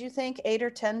 Chris, would you think 8 or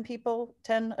 10 people,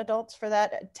 10 adults for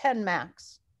that? 10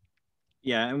 max.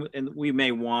 Yeah, and we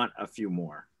may want a few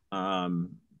more,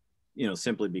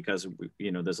 simply because,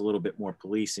 there's a little bit more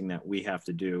policing that we have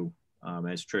to do,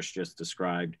 as Trish just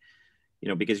described,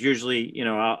 because usually,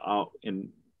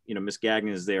 Miss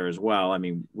Gagnon is there as well. I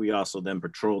mean, we also then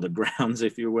patrol the grounds,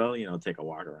 if you will, take a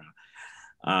walk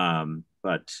around.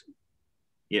 But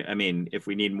yeah, I mean, if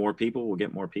we need more people, we'll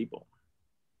get more people.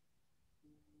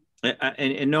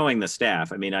 And knowing the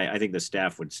staff, I mean, I think the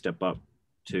staff would step up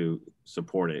to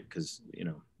support it, because,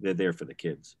 they're there for the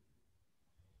kids.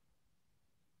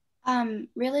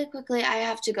 Really quickly, I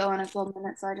have to go in a full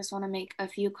minute, so I just want to make a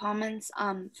few comments.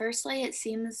 Firstly, it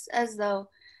seems as though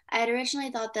I had originally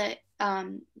thought that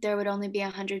there would only be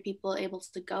 100 people able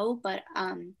to go, but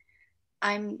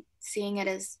I'm seeing it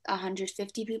as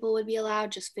 150 people would be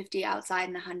allowed, just 50 outside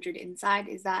and 100 inside.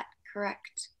 Is that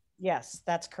correct? Yes,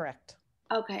 that's correct.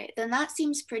 Okay, then that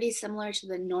seems pretty similar to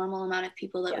the normal amount of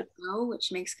people that would go,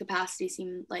 which makes capacity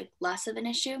seem like less of an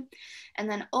issue. And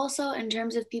then also in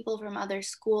terms of people from other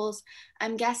schools,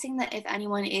 I'm guessing that if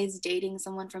anyone is dating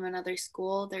someone from another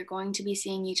school, they're going to be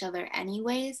seeing each other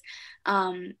anyways.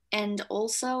 And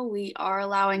also we are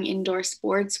allowing indoor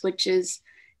sports, which is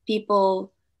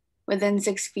people within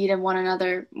 6 feet of one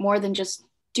another, more than just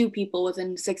 2 people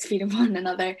within 6 feet of one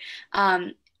another.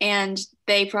 And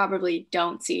they probably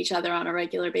don't see each other on a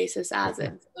regular basis as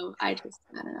it. So I don't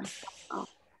know. Oh.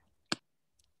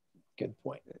 Good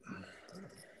point.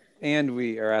 And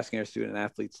we are asking our student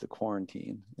athletes to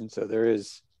quarantine. And so there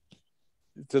is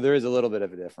a little bit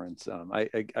of a difference. I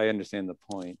understand the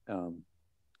point.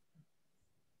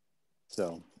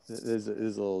 So it is a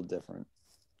little different.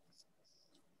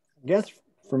 I guess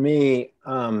for me,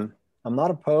 I'm not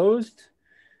opposed,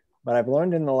 but I've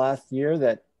learned in the last year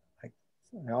that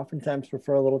I oftentimes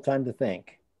prefer a little time to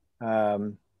think.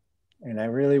 And I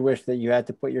really wish that you had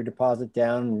to put your deposit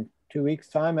down in 2 weeks'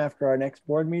 time after our next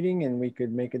board meeting and we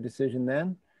could make a decision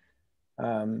then.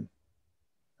 I'm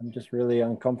just really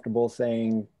uncomfortable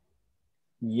saying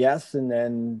yes, and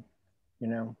then,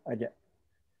 I'd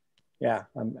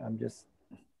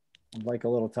like a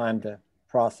little time to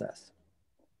process.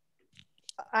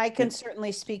 I can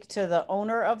certainly speak to the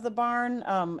owner of the barn,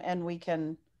 and we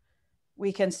can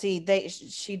see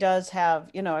she does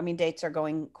have, dates are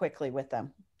going quickly with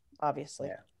them, obviously.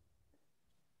 Yeah.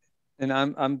 And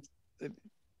I'm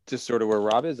just sort of where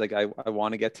Rob is. Like, I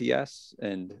want to get to yes,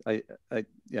 and I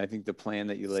think the plan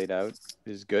that you laid out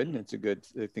is good, and I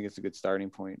think it's a good starting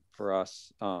point for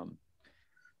us.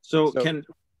 So can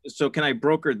I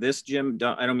broker this, Jim?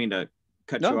 I don't mean to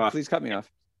cut you off. Please cut me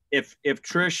off. If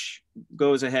Trish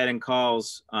goes ahead and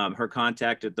calls her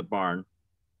contact at the barn,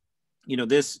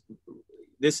 this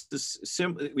is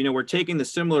we're taking the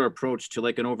similar approach to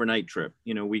like an overnight trip.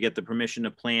 We get the permission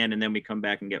to plan, and then we come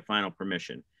back and get final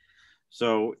permission.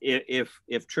 So if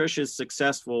Trish is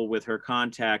successful with her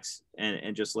contacts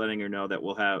and just letting her know that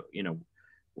we'll have,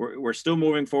 we're still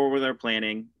moving forward with our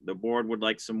planning. The board would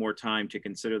like some more time to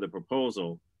consider the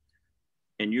proposal,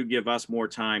 and you give us more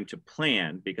time to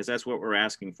plan, because that's what we're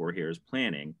asking for here is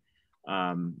planning,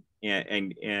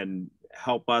 and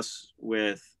help us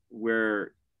with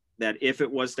where that if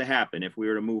it was to happen, if we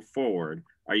were to move forward,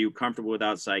 are you comfortable with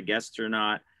outside guests or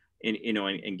not? And, you know,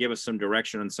 and give us some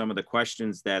direction on some of the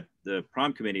questions that the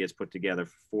prom committee has put together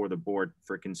for the board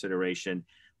for consideration.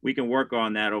 We can work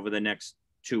on that over the next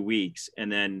 2 weeks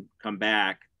and then come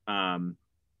back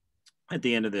at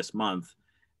the end of this month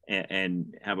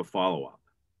and have a follow-up.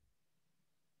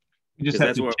 You just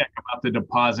have to check about the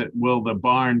deposit. Will the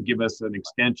barn give us an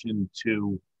extension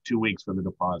to 2 weeks for the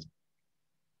deposit?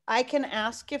 I can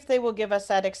ask if they will give us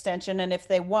that extension, and if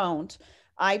they won't,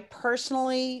 I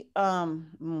personally,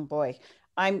 boy,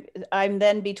 I'm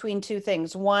then between two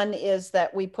things. One is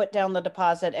that we put down the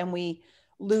deposit and we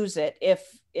lose it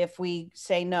if we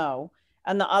say no.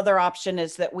 And the other option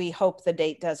is that we hope the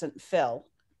date doesn't fill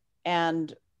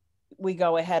and we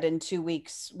go ahead in 2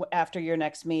 weeks after your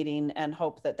next meeting and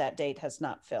hope that that date has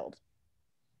not filled.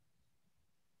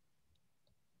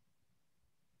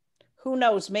 Who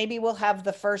knows? Maybe we'll have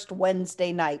the first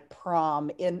Wednesday night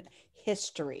prom in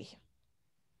history.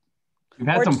 We've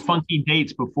had some funky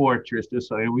dates before, Trista,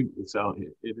 so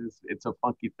it's a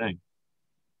funky thing.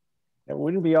 It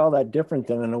wouldn't be all that different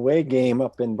than an away game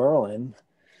up in Berlin.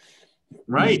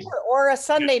 Right. Or a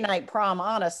Sunday night prom,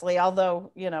 honestly,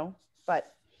 although, you know,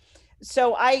 but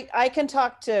so I can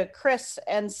talk to Chris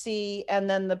and see, and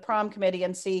then the prom committee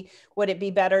and see, would it be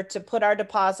better to put our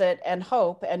deposit and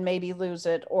hope and maybe lose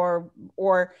it,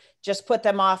 or just put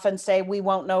them off and say, we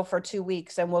won't know for 2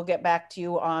 weeks and we'll get back to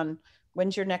you on,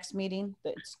 when's your next meeting?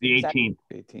 It's the 18th.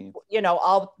 18th. You know,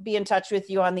 I'll be in touch with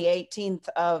you on the 18th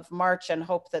of March and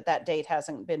hope that that date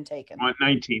hasn't been taken. On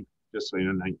 19th, just so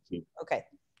you know, 19th. Okay.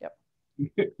 Yep.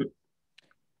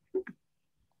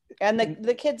 And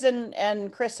the kids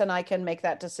and Chris and I can make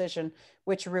that decision,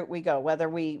 which route we go, whether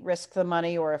we risk the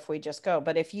money or if we just go.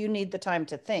 But if you need the time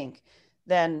to think,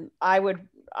 then I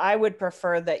would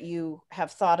prefer that you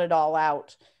have thought it all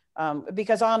out,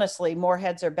 because honestly, more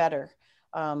heads are better.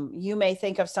 You may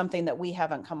think of something that we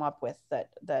haven't come up with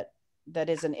that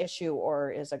is an issue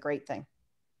or is a great thing.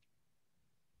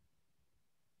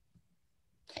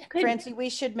 Good. Francie, we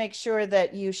should make sure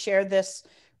that you share this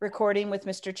recording with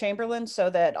Mr. Chamberlain so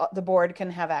that the board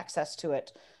can have access to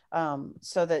it,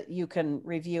 so that you can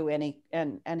review any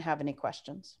and have any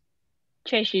questions.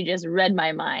 Trish, you just read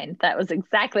my mind. That was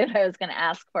exactly what I was going to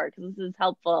ask for, because this is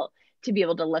helpful to be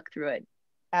able to look through it.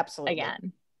 Absolutely.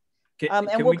 Again.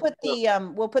 And we'll put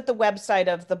the website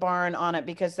of the barn on it,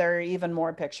 because there are even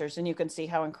more pictures and you can see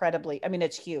how incredibly, I mean,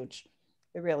 it's huge.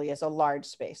 It really is a large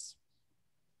space.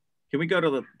 Can we go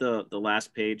to the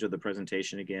last page of the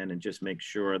presentation again and just make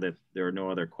sure that there are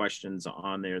no other questions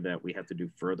on there that we have to do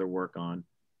further work on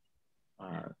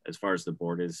as far as the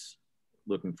board is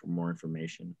looking for more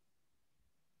information?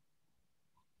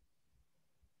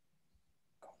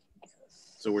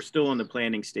 So we're still in the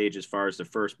planning stage as far as the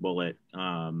first bullet.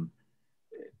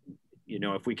 You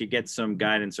know, if we could get some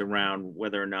guidance around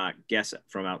whether or not guests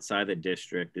from outside the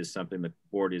district is something the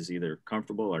board is either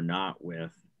comfortable or not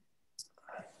with,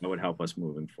 that would help us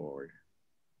moving forward.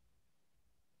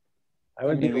 I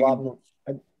would be a lot more,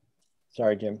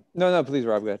 sorry, Jim. No, please,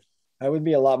 Rob, go ahead. I would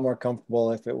be a lot more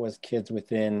comfortable if it was kids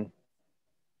within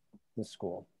the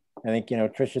school. I think, you know,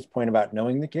 Tricia's point about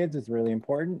knowing the kids is really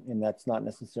important, and that's not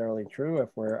necessarily true if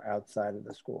we're outside of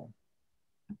the school.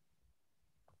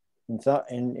 And so,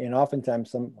 and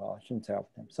oftentimes well, I shouldn't say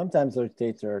oftentimes, sometimes those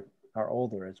dates are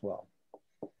older as well.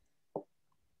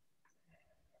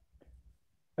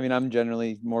 I mean, I'm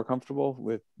generally more comfortable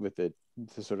with it,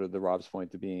 to sort of the Rob's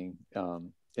point, to being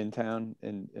in town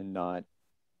and not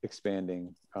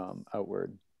expanding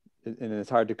outward. And it's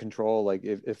hard to control, like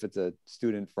if it's a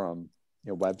student from,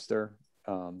 you know, Webster,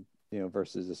 you know,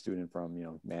 versus a student from, you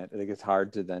know, I think it's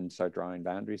hard to then start drawing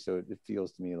boundaries. So it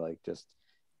feels to me like just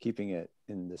keeping it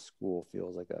in the school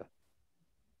feels like a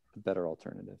better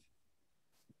alternative.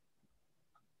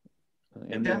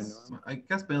 And I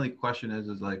guess my only question is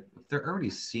like, if they're already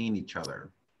seeing each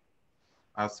other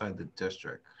outside the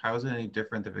district, how is it any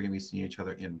different if they're gonna be seeing each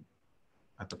other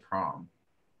at the prom?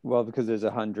 Well, because there's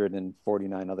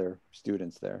 149 other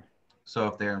students there. So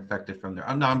if they're infected from there,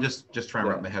 no, I'm just trying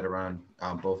to wrap my head around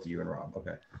both you and Rob.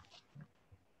 Okay.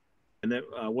 And then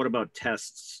what about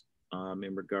tests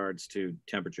in regards to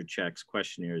temperature checks,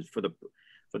 questionnaires for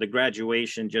the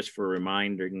graduation? Just for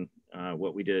reminding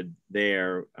what we did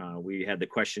there, we had the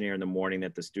questionnaire in the morning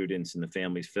that the students and the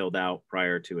families filled out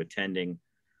prior to attending.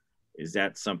 Is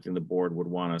that something the board would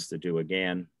want us to do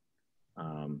again?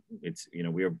 It's, you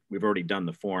know, we've already done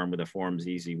the form. The form's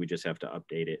easy. We just have to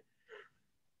update it.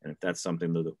 And if that's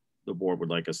something that the board would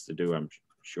like us to do, I'm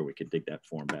sure we could dig that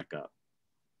form back up.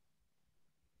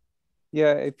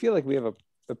 Yeah, I feel like we have a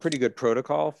a pretty good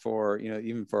protocol for,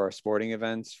 even for our sporting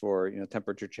events, for,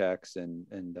 temperature checks and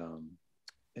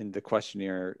the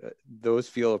questionnaire. Those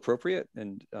feel appropriate.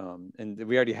 And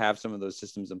we already have some of those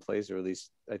systems in place, or at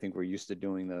least I think we're used to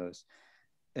doing those.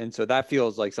 And so that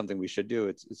feels like something we should do.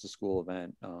 It's a school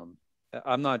event.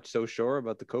 I'm not so sure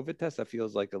about the COVID test. That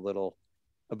feels like a little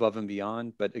above and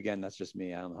beyond, but again, that's just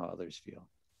me. I don't know how others feel.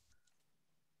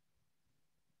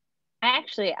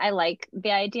 I like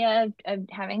the idea of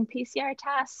having PCR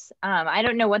tests. I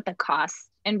don't know what the costs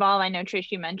involve. I know,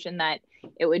 Trish, you mentioned that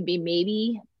it would be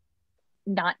maybe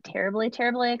not terribly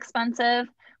expensive,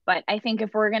 but I think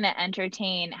if we're going to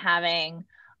entertain having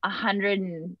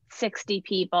 160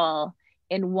 people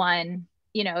in one,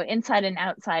 inside and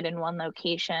outside in one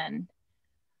location,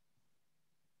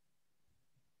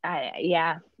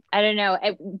 I don't know.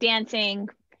 Dancing,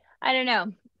 I don't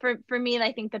know. For me,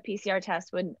 I think the PCR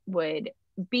test would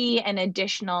be an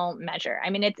additional measure.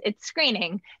 I mean, it's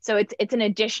screening, so it's an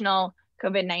additional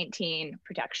COVID-19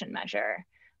 protection measure.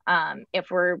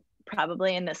 If we're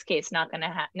probably in this case not going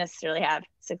to necessarily have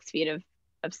 6 feet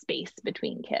of space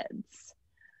between kids.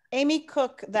 Amy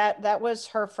Cook, that was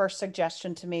her first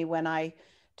suggestion to me when I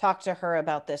talked to her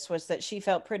about this, was that she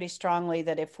felt pretty strongly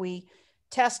that if we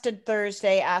tested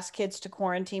Thursday, asked kids to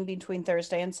quarantine between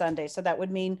Thursday and Sunday, so that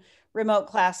would mean remote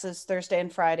classes Thursday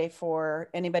and Friday for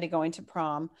anybody going to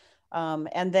prom,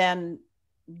 and then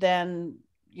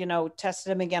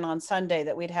tested them again on Sunday,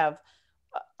 that we'd have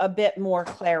a bit more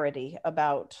clarity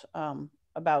about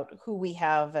who we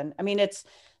have. And I mean, it's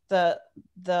the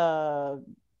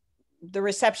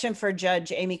reception for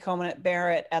Judge Amy Coney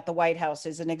Barrett at the White House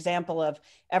is an example of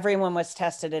everyone was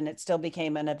tested and it still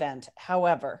became an event.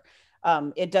 However,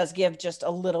 it does give just a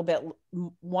little bit,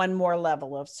 one more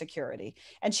level of security.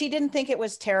 And she didn't think it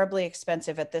was terribly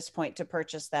expensive at this point to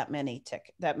purchase that many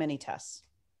tests.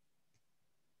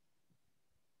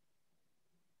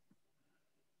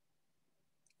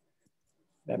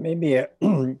 That may be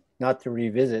not to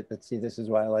revisit, but see, this is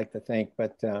why I like to think,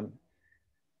 but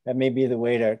that may be the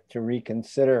way to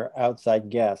reconsider outside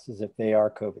guests, is if they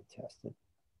are COVID tested.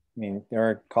 I mean, there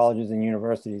are colleges and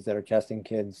universities that are testing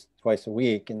kids twice a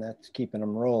week, and that's keeping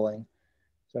them rolling.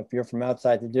 So if you're from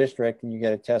outside the district and you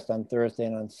get a test on Thursday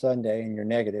and on Sunday and you're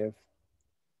negative,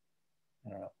 I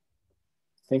don't know,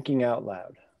 thinking out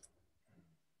loud.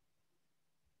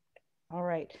 All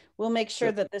right, we'll make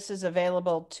sure that this is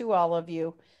available to all of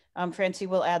you. Francie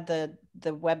will add the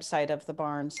website of the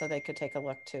barn so they could take a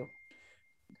look too.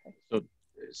 Okay.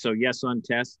 So yes on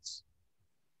tests.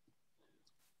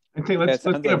 I think let's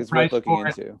get a price for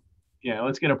it. Yeah,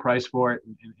 let's get a price for it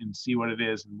and see what it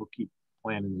is, and we'll keep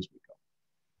planning as we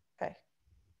go. Okay,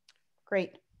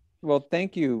 great. Well,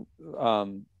 thank you,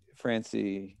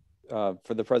 Francie,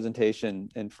 for the presentation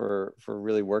and for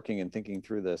really working and thinking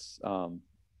through this.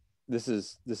 This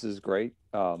is great.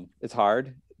 It's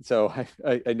hard, so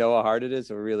I know how hard it is,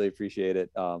 so we really appreciate it.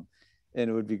 And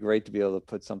it would be great to be able to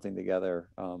put something together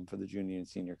for the junior and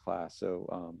senior class.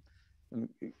 So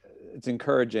it's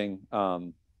encouraging,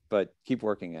 but keep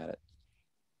working at it.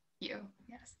 Thank you.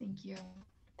 Yes, thank you.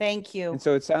 Thank you. And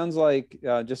so it sounds like,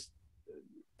 just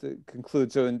to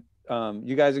conclude, so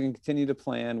you guys are going to continue to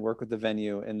plan, work with the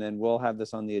venue, and then we'll have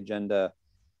this on the agenda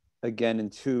again in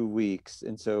 2 weeks.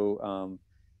 And so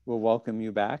we'll welcome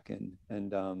you back and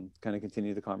kind of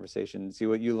continue the conversation, see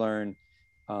what you learn,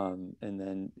 and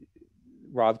then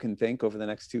Rob can think over the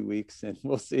next 2 weeks, and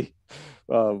we'll see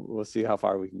how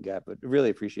far we can get, but really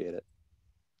appreciate it.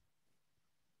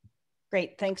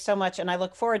 Great, thanks so much. And I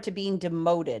look forward to being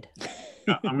demoted.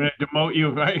 I'm going to demote you,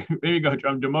 right? There you go.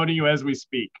 I'm demoting you as we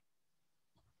speak.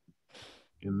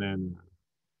 And then,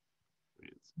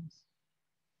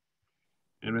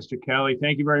 and Mr. Kelly,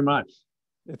 thank you very much.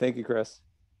 Thank you, Chris.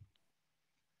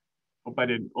 Hope I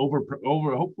didn't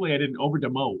hopefully I didn't over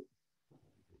demote.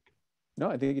 No,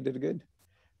 I think you did good.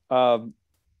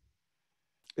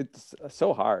 It's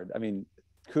so hard. I mean,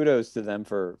 kudos to them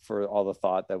for all the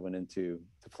thought that went into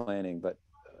the planning, but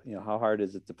how hard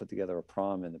is it to put together a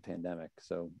prom in the pandemic?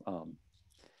 So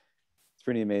it's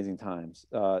pretty amazing times.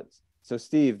 So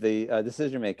Steve, the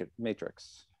decision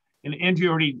matrix. And Andrew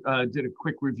already did a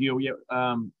quick review.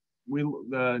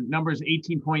 The number is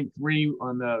 18.3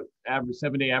 on the average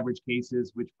 7-day average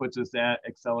cases, which puts us at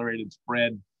accelerated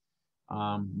spread.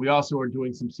 We also are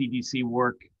doing some CDC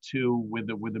work too with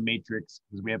the matrix,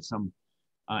 because we have some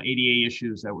ADA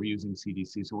issues that we're using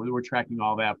CDC. So we're tracking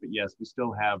all that, but yes, we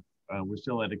still have, we're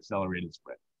still at accelerated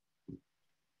spread.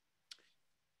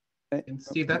 And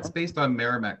Steve, that's based on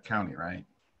Merrimack County, right?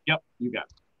 Yep, you got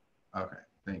it. Okay,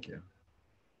 thank you.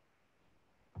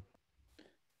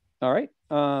 All right.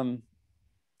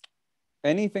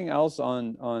 Anything else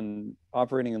on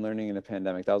operating and learning in a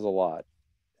pandemic? That was a lot.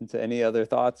 And so any other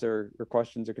thoughts or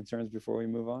questions or concerns before we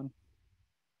move on?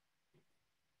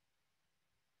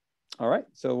 All right,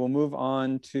 so we'll move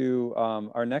on to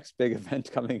our next big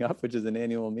event coming up, which is an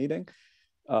annual meeting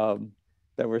that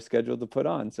we're scheduled to put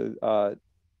on. So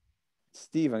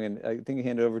Steve, I think I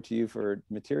hand it over to you for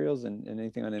materials and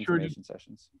anything on information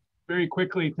sessions. Very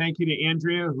quickly, thank you to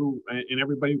Andrea and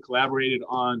everybody who collaborated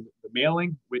on the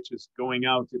mailing, which is going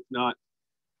out, if not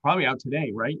probably out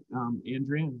today, right,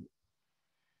 Andrea?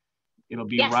 It'll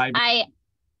be arriving.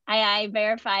 I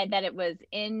verified that it was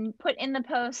put in the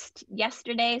post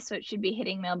yesterday, so it should be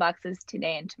hitting mailboxes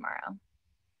today and tomorrow.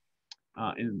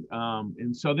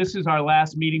 And so this is our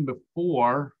last meeting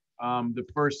before the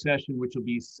first session, which will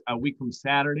be a week from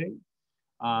Saturday,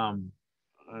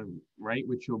 right,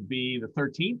 which will be the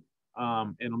 13th,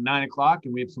 and 9 o'clock.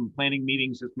 And we have some planning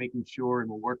meetings, just making sure, and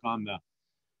we'll work on the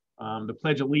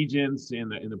Pledge of Allegiance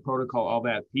and the protocol, all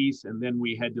that piece. And then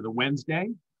we head to the Wednesday,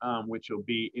 which will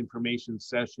be information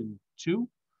session 2.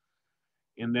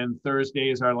 And then Thursday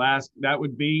is our last, that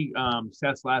would be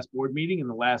Seth's last board meeting and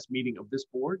the last meeting of this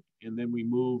board. And then we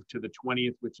move to the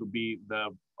 20th, which will be the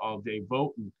all-day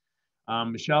vote. And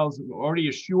Michelle's already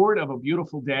assured of a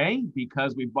beautiful day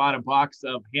because we bought a box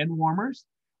of hand warmers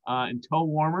and toe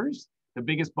warmers, the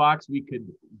biggest box we could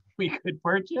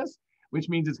purchase, which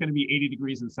means it's going to be 80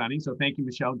 degrees and sunny. So thank you,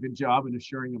 Michelle. Good job in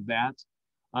assuring of that.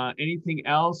 Anything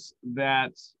else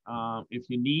that if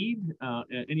you need,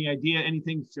 any idea,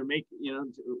 anything to make,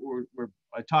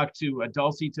 I talked to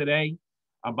Dulcie today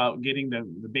about getting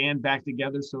the band back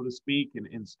together, so to speak,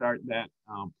 and start that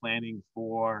planning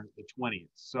for the 20th.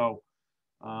 So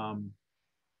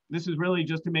this is really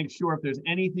just to make sure if there's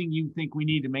anything you think we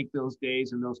need to make those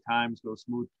days and those times go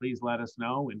smooth, please let us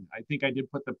know. And I think I did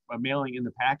put the mailing in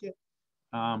the packet.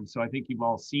 So I think you've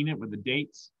all seen it with the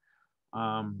dates.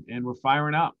 And we're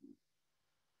firing up.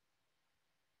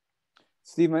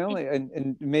 Steve, my only,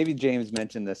 and maybe James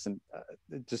mentioned this, and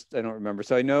just I don't remember.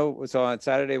 So I know, so on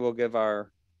Saturday we'll give go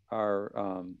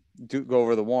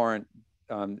over the warrant,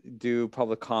 do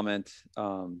public comment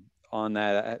on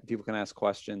that. People can ask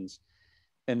questions,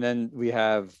 and then we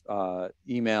have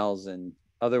emails and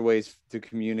other ways to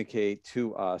communicate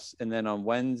to us. And then on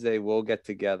Wednesday we'll get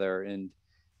together and.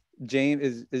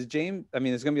 James is James. I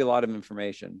mean, there's going to be a lot of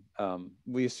information.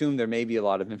 We assume there may be a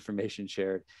lot of information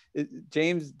shared.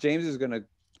 James is going to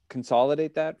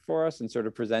consolidate that for us and sort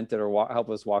of present it or help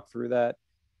us walk through that.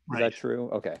 Is that true?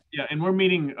 Okay. Yeah, and we're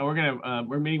meeting.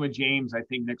 We're meeting with James, I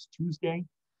think, next Tuesday,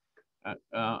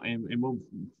 and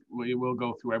we'll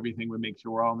go through everything. We'll make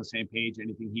sure we're all on the same page.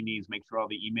 Anything he needs, make sure all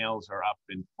the emails are up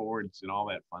and forwards and all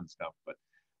that fun stuff. But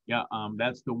yeah,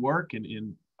 that's the work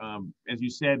and as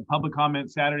you said, public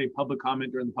comment Saturday, public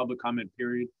comment during the public comment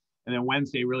period. And then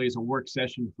Wednesday really is a work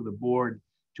session for the board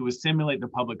to assimilate the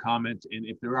public comment. And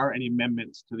if there are any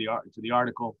amendments to the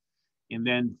article, and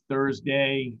then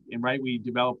Thursday, and we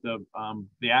developed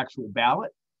the actual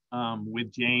ballot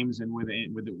with James and with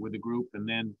the group, and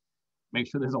then make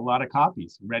sure there's a lot of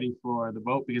copies ready for the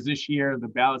vote, because this year the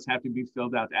ballots have to be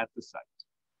filled out at the site.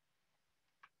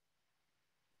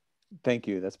 Thank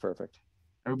you. That's perfect.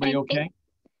 Everybody okay?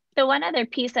 The one other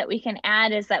piece that we can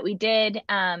add is that we did,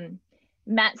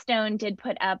 Matt Stone did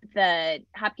put up the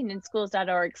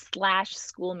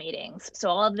hopkintonschools.org/school meetings. So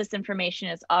all of this information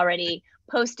is already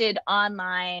posted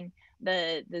online.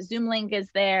 The Zoom link is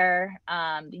there.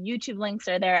 The YouTube links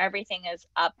are there. Everything is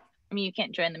up. I mean, you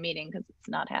can't join the meeting because it's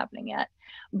not happening yet,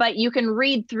 but you can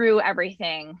read through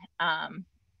everything on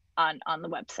the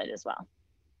website as well.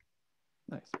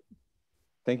 Nice.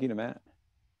 Thank you to Matt.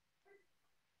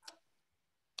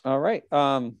 All right.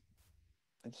 I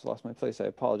just lost my place. I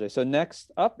apologize. So next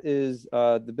up is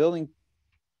the building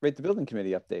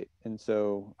committee update. And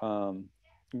so I'm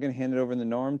going to hand it over to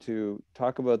Norm to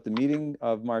talk about the meeting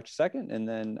of March 2nd, and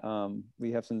then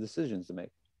we have some decisions to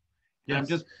make. Yeah, I'm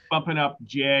just bumping up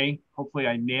Jay. Hopefully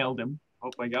I nailed him.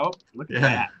 Hopefully I go. Look at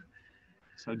that.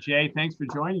 So Jay, thanks for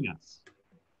joining us.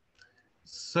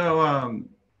 So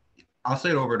I'll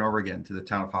say it over and over again to the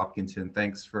town of Hopkinton.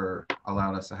 Thanks for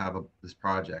allowing us to have this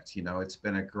project. You know, it's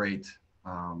been a great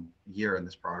year in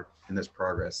this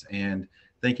progress, and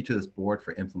thank you to this board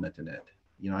for implementing it.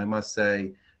 You know, I must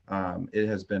say it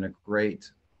has been a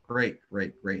great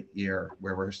year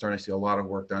where we're starting to see a lot of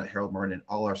work done at Harold Martin in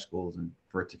all our schools, and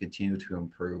for it to continue to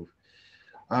improve.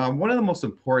 One of the most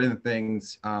important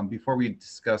things before we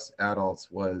discuss adults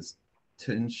was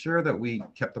to ensure that we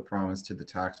kept the promise to the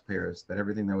taxpayers that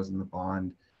everything that was in the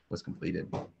bond was completed.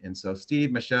 And so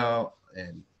Steve, Michelle,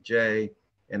 and Jay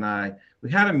and I,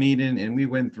 we had a meeting and we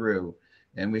went through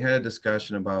And we had a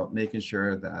discussion about making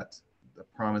sure that the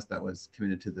promise that was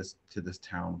committed to this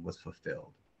town was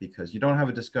fulfilled, because you don't have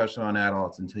a discussion on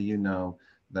adults until you know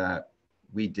that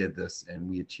we did this and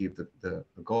we achieved the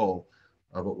goal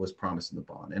of what was promised in the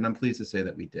bond. And I'm pleased to say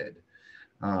that we did.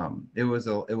 It was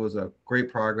a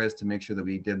great progress to make sure that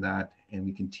we did that, and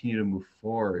we continue to move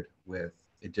forward with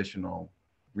additional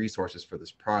resources for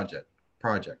this project.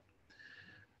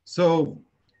 So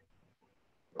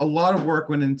a lot of work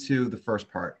went into the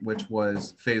first part, which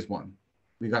was phase one.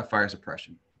 We got fire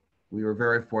suppression. We were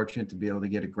very fortunate to be able to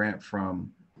get a grant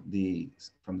from the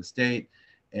state,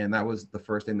 and that was the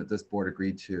first thing that this board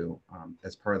agreed to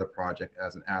as part of the project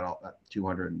as an adult at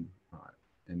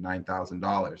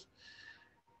 $209,000.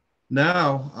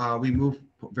 Now we move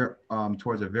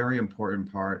towards a very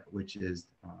important part, which is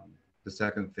the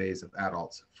second phase of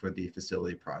adults for the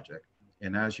facility project.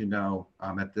 And as you know,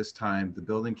 at this time, the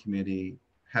building committee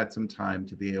had some time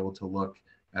to be able to look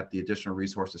at the additional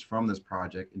resources from this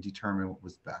project and determine what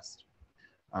was best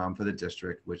for the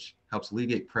district, which helps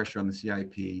alleviate pressure on the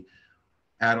CIP,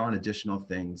 add on additional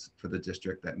things for the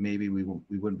district that maybe we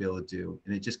wouldn't be able to do.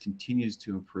 And it just continues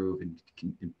to improve and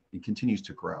it continues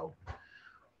to grow.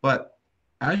 But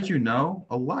as you know,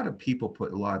 a lot of people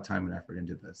put a lot of time and effort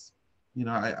into this. You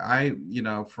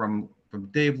know, from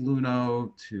Dave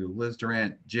Luno to Liz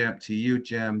Durant, Jim, to you,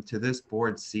 Jim, to this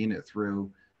board seeing it through.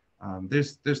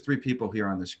 There's three people here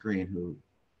on the screen who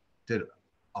did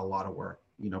a lot of work,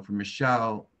 you know, from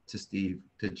Michelle to Steve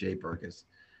to Jay Burgess.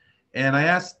 And I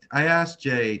asked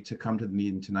Jay to come to the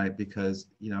meeting tonight because,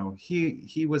 you know,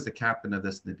 he was the captain of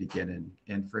this in the beginning.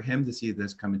 And for him to see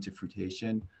this come into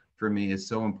fruition for me is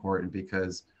so important,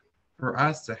 because for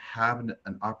us to have an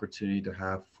opportunity to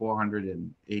have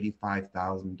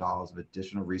 $485,000 of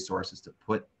additional resources to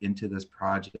put into this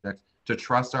project, to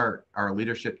trust our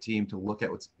leadership team to look at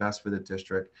what's best for the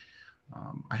district.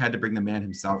 I had to bring the man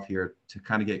himself here to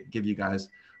kind of give you guys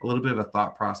a little bit of a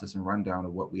thought process and rundown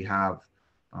of what we have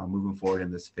moving forward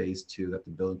in this phase two that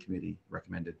the building committee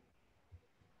recommended.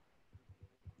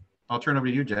 I'll turn over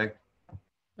to you, Jay.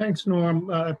 Thanks,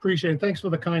 Norm. I appreciate it. Thanks for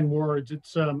the kind words.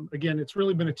 It's again, it's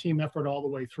really been a team effort all the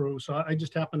way through. So I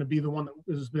just happen to be the one that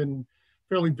has been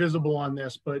fairly visible on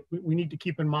this, but we need to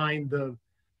keep in mind the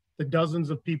dozens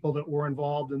of people that were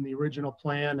involved in the original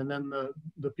plan, and then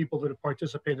the people that have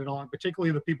participated on,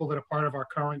 particularly the people that are part of our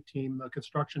current team, the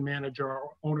construction manager, our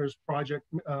owner's project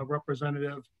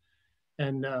representative,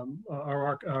 and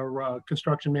our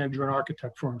construction manager and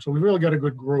architect firm. So we've really got a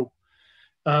good group.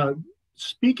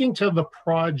 Speaking to the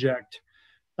project,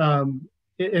 and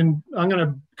I'm going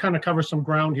to kind of cover some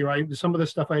ground here. Some of the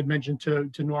stuff I had mentioned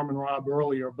to Norm and Rob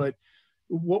earlier, but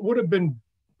what would have been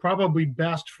probably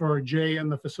best for Jay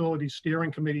and the facilities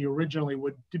steering committee originally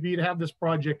would be to have this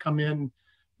project come in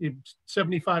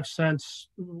 75 cents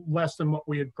less than what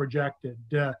we had projected.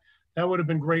 That would have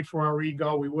been great for our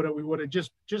ego. We would have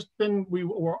just been, we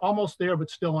were almost there,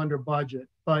 but still under budget.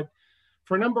 But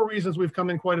for a number of reasons, we've come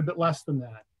in quite a bit less than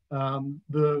that.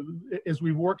 As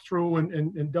we work through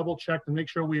and double check and make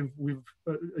sure we've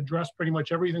addressed pretty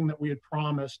much everything that we had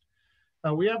promised,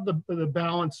 we have the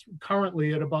balance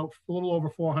currently at about a little over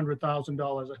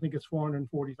 $400,000. I think it's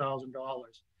 $440,000.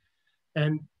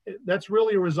 And that's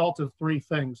really a result of three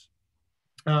things.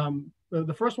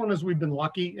 The first one is we've been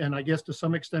lucky, and I guess to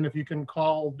some extent, if you can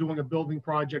call doing a building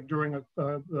project during a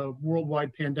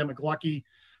worldwide pandemic lucky,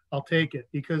 I'll take it,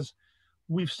 because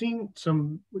we've seen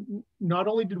not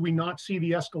only did we not see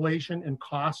the escalation in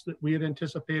costs that we had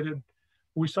anticipated,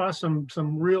 we saw some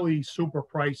really super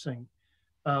pricing.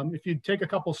 If you take a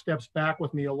couple steps back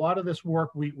with me, a lot of this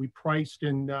work we priced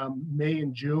in May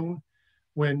and June,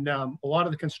 when a lot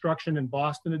of the construction in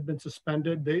Boston had been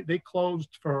suspended. They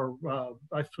closed from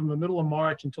the middle of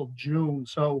March until June.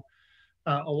 So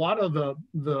a lot of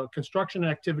the construction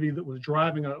activity that was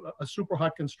driving a super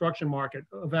hot construction market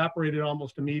evaporated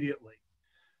almost immediately.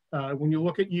 When you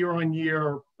look at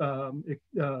year-on-year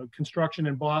construction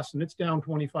in Boston, it's down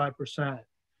 25%.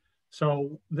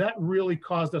 So that really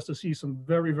caused us to see some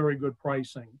very, very good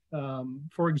pricing.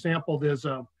 For example, there's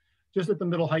just at the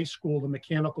middle high school, the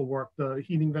mechanical work, the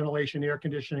heating, ventilation, air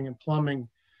conditioning, and plumbing,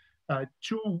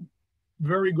 two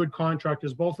very good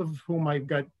contractors, both of whom I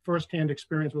got firsthand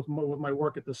experience with my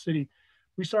work at the city.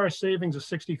 We saw a savings of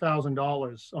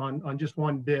 $60,000 on just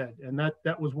one bid, and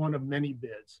that was one of many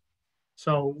bids.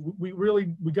 So we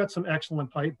got some excellent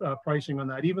pricing on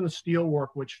that. Even the steel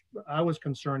work, which I was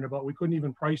concerned about, we couldn't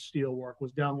even price steel work,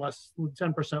 was down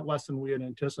 10% less than we had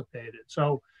anticipated.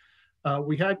 So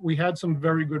we had some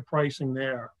very good pricing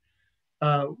there.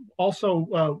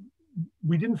 Also,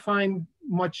 we didn't find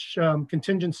much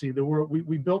contingency.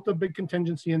 We built a big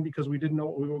contingency in because we didn't know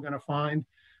what we were going to find.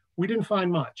 We didn't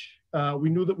find much. We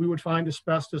knew that we would find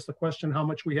asbestos. The question how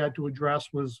much we had to address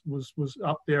was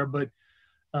up there, but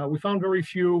we found very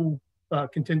few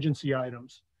contingency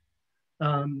items.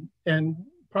 And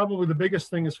probably the biggest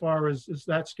thing as far as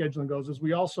that scheduling goes is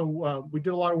we also, we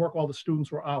did a lot of work while the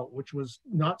students were out, which was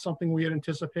not something we had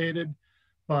anticipated,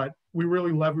 but we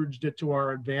really leveraged it to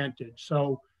our advantage.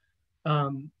 So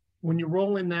when you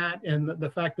roll in that and the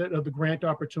fact that of the grant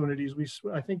opportunities,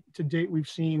 I think to date we've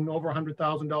seen over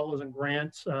 $100,000 in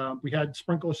grants. We had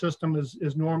sprinkler system,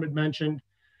 as Norm had mentioned.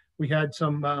 We had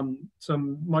some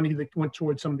money that went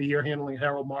towards some of the air handling at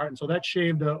Harold Martin. So that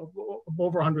shaved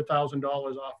over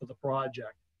 $100,000 off of the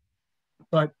project.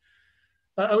 But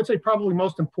I would say probably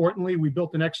most importantly, we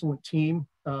built an excellent team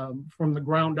from the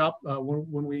ground up.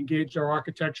 When we engaged our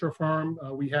architecture firm,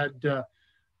 we had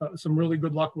some really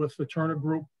good luck with the Turner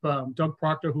Group. Doug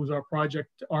Proctor, who's our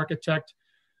project architect,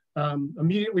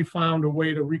 immediately found a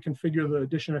way to reconfigure the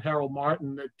addition at Harold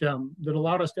Martin that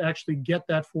allowed us to actually get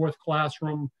that fourth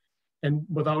classroom and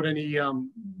without any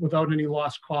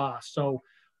lost cost. So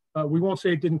we won't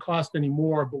say it didn't cost any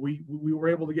more, but we were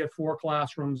able to get 4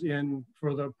 classrooms in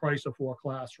for the price of 4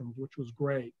 classrooms, which was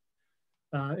great.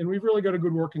 And we've really got a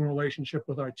good working relationship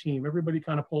with our team. Everybody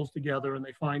kind of pulls together and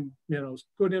they find,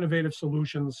 good innovative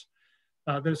solutions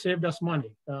that have saved us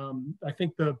money. I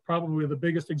think probably the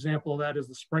biggest example of that is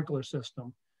the sprinkler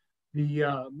system. We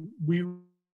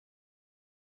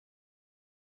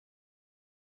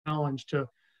challenge to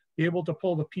be able to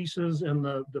pull the pieces and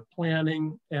the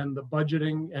planning and the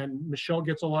budgeting, and Michelle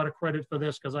gets a lot of credit for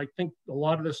this because I think a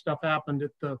lot of this stuff happened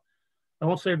at I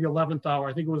won't say the 11th hour,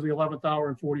 I think it was the 11th hour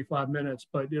and 45 minutes,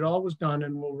 but it all was done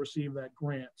and we'll receive that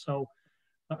grant. So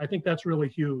I think that's really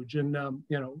huge. And,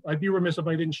 I'd be remiss if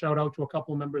I didn't shout out to a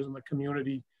couple of members in the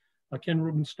community. Ken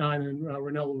Rubenstein and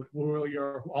Renell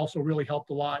also really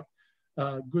helped a lot.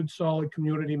 Good, solid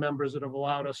community members that have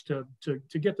allowed us to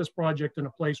get this project in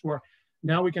a place where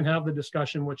now we can have the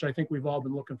discussion, which I think we've all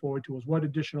been looking forward to, is what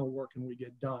additional work can we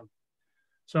get done?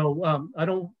 So I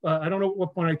don't know at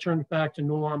what point I turn it back to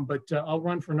Norm, but I'll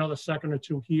run for another second or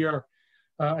two here.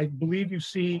 I believe you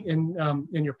see in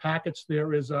your packets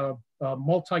there is a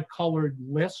multicolored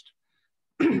list,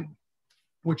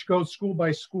 which goes school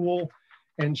by school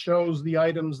and shows the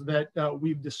items that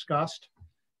we've discussed.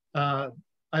 I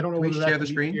don't know whether that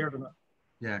can be shared or not.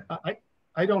 Yeah.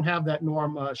 I don't have that,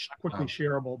 Norm, quickly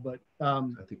shareable, but I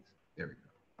think there we go.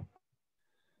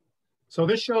 So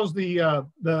this shows the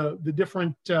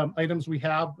different items we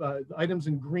have. The items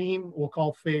in green we'll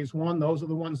call phase 1. Those are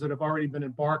the ones that have already been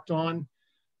embarked on.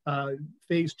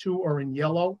 Phase 2 are in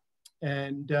yellow,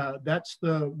 and that's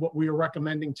what we are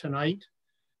recommending tonight.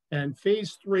 And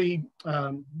phase 3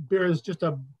 bears just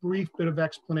a brief bit of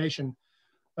explanation.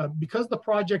 Because the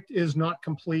project is not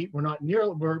complete, we're not near,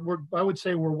 I would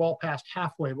say we're well past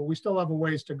halfway, but we still have a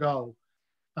ways to go.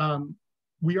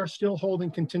 We are still holding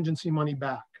contingency money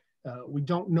back. We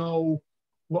don't know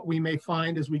what we may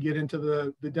find as we get into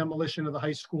the demolition of the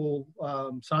high school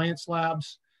science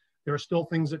labs. There are still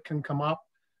things that can come up.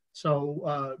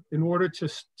 So in order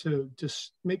to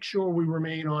make sure we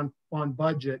remain on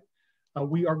budget,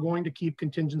 we are going to keep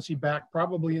contingency back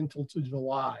probably until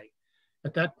July.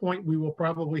 At that point, we will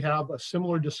probably have a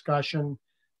similar discussion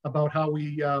about how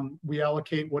we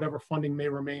allocate whatever funding may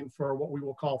remain for what we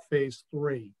will call phase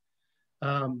 3.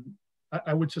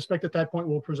 I would suspect at that point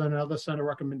we'll present another set of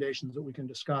recommendations that we can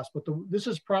discuss. But this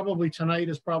is tonight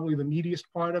is probably the meatiest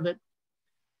part of it.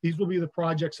 These will be the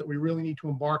projects that we really need to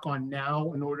embark on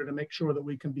now in order to make sure that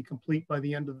we can be complete by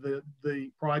the end of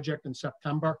the project in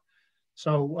September.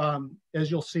 So as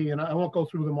you'll see, and I won't go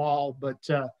through them all, but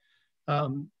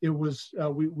it was,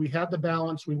 we had the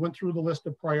balance. We went through the list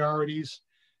of priorities,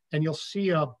 and you'll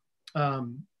see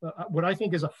what I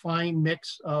think is a fine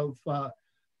mix of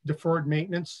deferred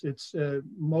maintenance. It's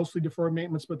mostly deferred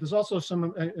maintenance, but there's also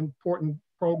some important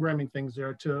programming things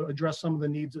there to address some of the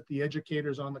needs that the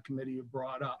educators on the committee have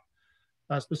brought up.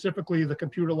 Specifically, the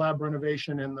computer lab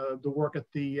renovation and the work at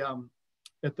the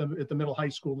middle high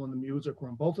school and the music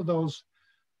room. Both of those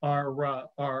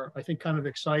are I think kind of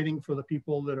exciting for the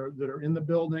people that are in the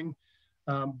building,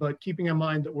 but keeping in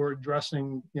mind that we're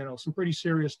addressing some pretty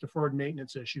serious deferred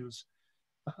maintenance issues.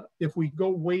 If we go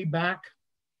way back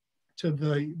to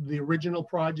the original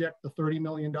project, the $30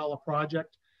 million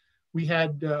project, we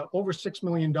had over $6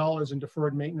 million in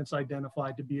deferred maintenance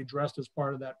identified to be addressed as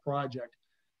part of that project.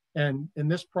 And in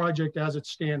this project, as it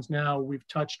stands now, we've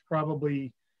touched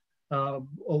probably a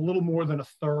little more than a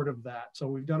third of that. So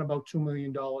we've done about $2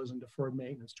 million in deferred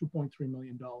maintenance, $2.3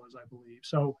 million, I believe.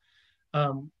 So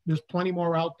There's plenty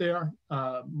more out there.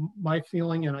 My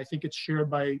feeling, and I think it's shared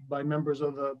by members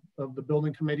of the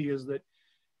building committee, is that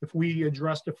if we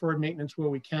address deferred maintenance where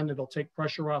we can, it'll take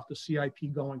pressure off the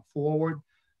CIP going forward.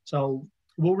 So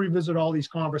we'll revisit all these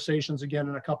conversations again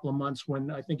in a couple of months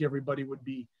when I think everybody would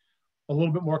be a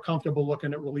little bit more comfortable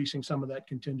looking at releasing some of that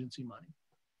contingency money.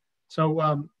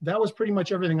 So that was pretty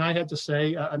much everything I had to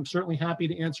say. I'm certainly happy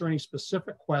to answer any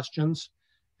specific questions.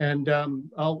 And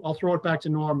I'll throw it back to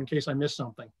Norm in case I missed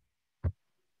something.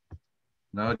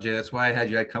 No, Jay, that's why I had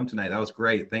you come tonight. That was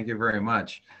great. Thank you very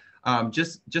much.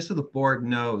 Just so the board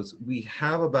knows, we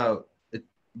have about,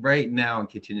 right now in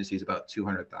contingencies, about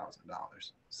 $200,000.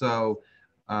 So,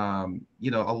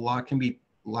 you know, a lot can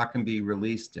be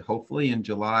released hopefully in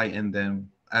July. And then,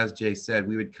 as Jay said,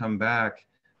 we would come back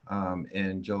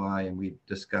in July and we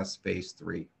discuss phase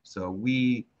 3. So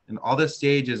we, in all the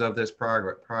stages of this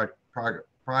project,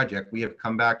 we have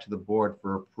come back to the board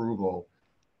for approval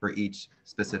for each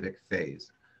specific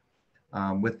phase.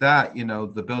 With that, you know,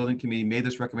 the building committee made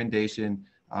this recommendation,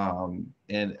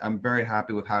 and I'm very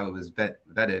happy with how it was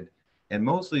vetted. And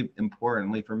mostly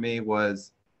importantly for me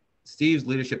was Steve's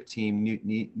leadership team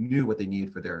knew what they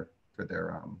need for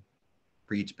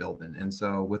each building. And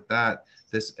so with that,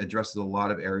 this addresses a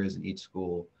lot of areas in each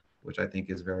school, which I think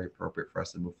is very appropriate for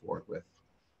us to move forward with.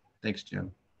 Thanks,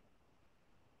 Jim.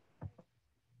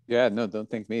 Yeah, no, don't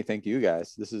thank me. Thank you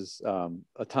guys. This is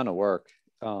a ton of work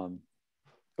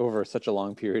over such a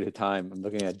long period of time. I'm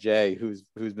looking at Jay, who's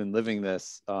been living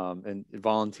this and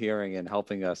volunteering and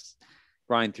helping us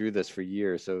grind through this for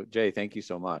years. So Jay, thank you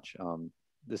so much.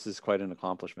 This is quite an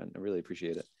accomplishment. I really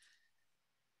appreciate it.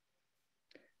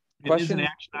 It is an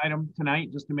action item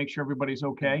tonight, just to make sure everybody's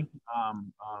okay.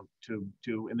 And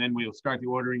then we'll start the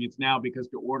ordering. It's now because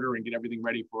to order and get everything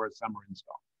ready for a summer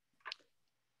install.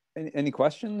 Any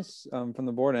questions from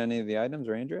the board on any of the items,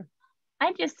 or Andrea?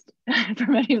 I just,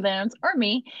 from any of the items, or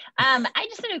me, I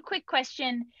just had a quick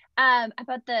question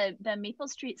about the Maple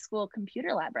Street School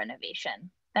computer lab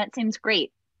renovation. That seems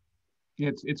great.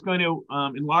 It's going to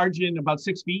enlarge in about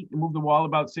 6 feet and move the wall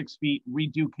about 6 feet,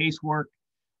 redo casework,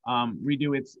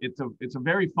 redo it's a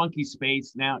very funky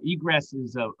space. Now egress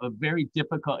is a very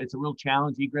difficult, it's a real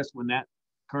challenge, egress, when that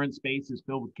current space is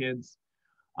filled with kids.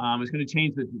 It's going to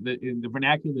change the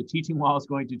vernacular. The teaching wall is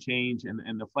going to change,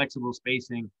 and the flexible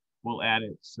spacing will add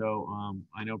it. So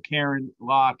I know Karen,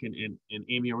 Locke, and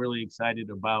Amy are really excited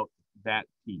about that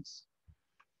piece.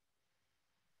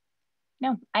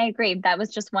 No, I agree. That was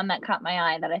just one that caught my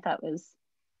eye that I thought was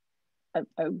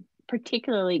a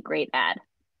particularly great ad.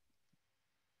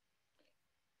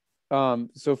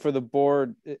 So for the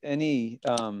board, any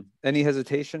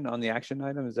hesitation on the action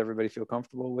item? Does everybody feel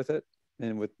comfortable with it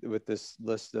and with this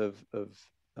list of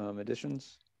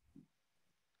additions?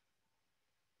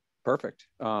 Perfect.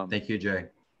 Thank you, Jay,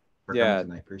 for yeah, coming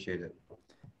tonight. Appreciate it.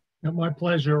 My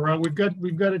pleasure. We've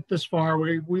got it this far.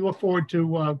 We look forward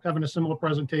to having a similar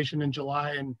presentation in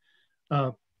July and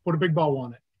put a big bow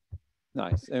on it.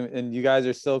 Nice. And you guys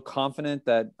are still confident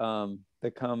that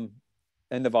that come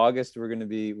end of August we're going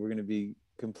to be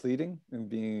completing and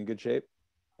being in good shape?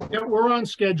 Yeah, we're on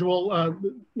schedule.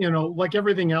 You know, like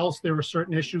everything else, there are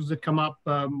certain issues that come up.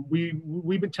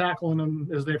 We've been tackling them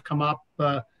as they've come up.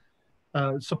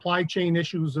 Supply chain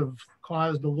issues have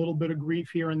caused a little bit of grief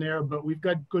here and there, but we've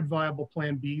got good viable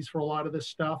plan Bs for a lot of this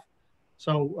stuff.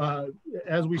 So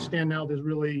as we stand now,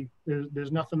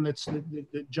 there's nothing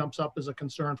that jumps up as a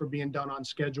concern for being done on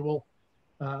schedule.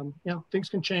 You know, things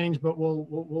can change, but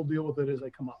we'll deal with it as they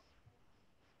come up.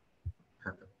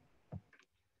 Perfect.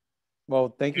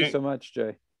 Well, thank you so much,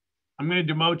 Jay. I'm going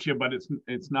to demote you, but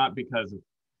it's not because of,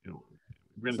 you know,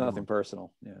 it's nothing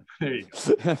personal. Yeah. There you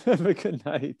go. Have a good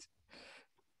night.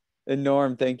 And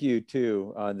Norm, thank you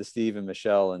too, to Steve and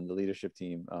Michelle and the leadership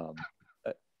team.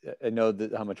 I know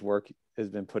that how much work has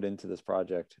been put into this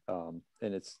project, and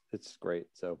it's great.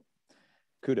 So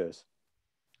kudos.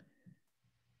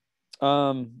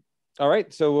 All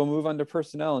right, so we'll move on to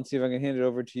personnel and see if I can hand it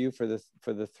over to you for the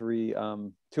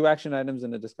two action items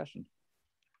and a discussion.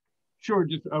 Sure,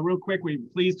 just real quick, we're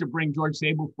pleased to bring George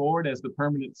Sable forward as the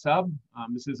permanent sub.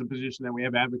 This is a position that we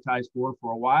have advertised for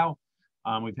a while.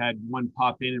 We've had one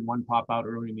pop in and one pop out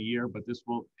early in the year, but this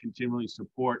will continually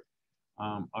support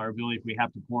our ability if we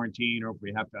have to quarantine or if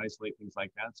we have to isolate, things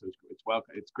like that. So it's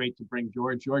welcome. It's great to bring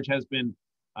George. George has been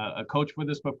a coach with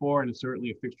us before and is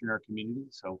certainly a fixture in our community.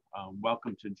 So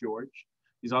welcome to George.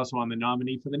 He's also on the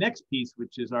nominee for the next piece,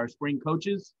 which is our spring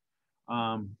coaches.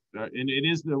 And it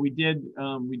is that we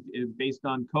based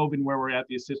on COVID and where we're at,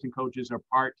 the assistant coaches are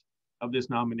part of this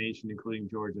nomination, including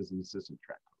George as an assistant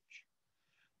track coach.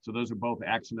 So those are both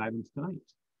action items tonight.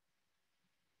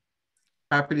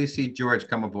 happy to see George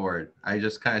come aboard. I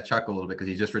just kind of chuckle a little bit because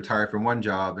he just retired from one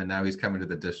job and now he's coming to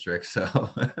the district. So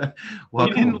welcome we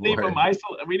didn't aboard. leave him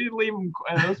isolated. We didn't leave him.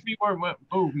 Those people weren't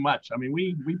moved much. I mean,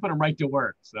 we put him right to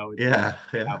work. So yeah.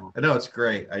 I know, it's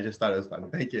great. I just thought it was fun.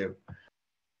 Thank you.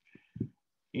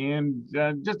 And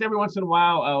just every once in a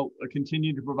while, I'll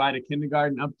continue to provide a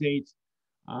kindergarten update.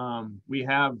 We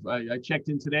have, I checked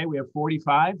in today, we have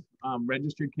 45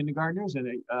 registered kindergartners,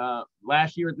 and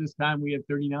last year at this time we had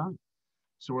 39.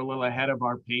 So we're a little ahead of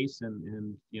our pace,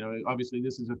 and you know, obviously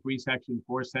this is a 3-section,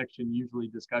 4-section usually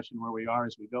discussion where we are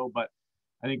as we go, but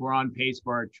I think we're on pace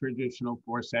for our traditional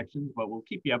 4 sections, but we'll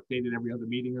keep you updated every other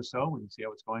meeting or so and see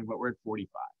how it's going, but we're at 45.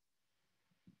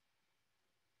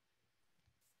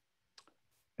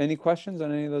 Any questions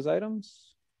on any of those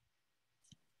items?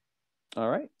 All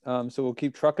right, so we'll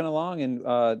keep trucking along, and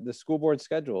the school board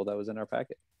schedule that was in our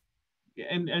packet.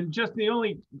 And just the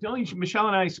only Michelle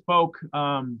and I spoke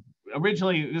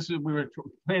originally. We were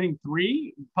planning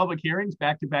 3 public hearings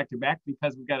back to back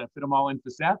because we've got to fit them all in for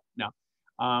Seth. No,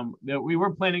 we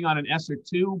were planning on an ESSER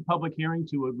 2 public hearing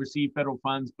to receive federal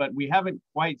funds, but we haven't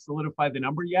quite solidified the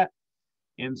number yet.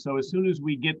 And so as soon as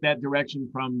we get that direction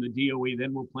from the DOE,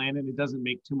 then we'll plan it. It doesn't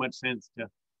make too much sense to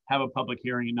have a public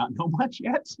hearing and not know much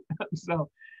yet. So,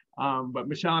 but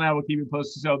Michelle and I will keep you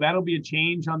posted. So that'll be a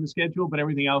change on the schedule, but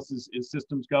everything else is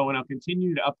systems go. And I'll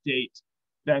continue to update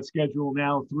that schedule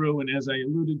now through. And as I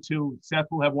alluded to, Seth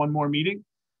will have one more meeting.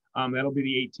 That'll be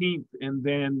the 18th. And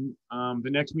then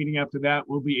the next meeting after that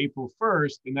will be April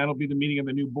 1st. And that'll be the meeting of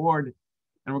the new board.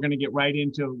 And we're going to get right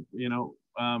into, you know,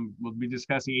 we'll be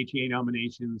discussing HEA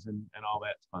nominations and all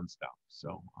that fun stuff.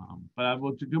 So, but I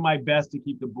will do my best to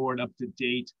keep the board up to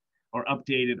date or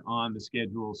updated on the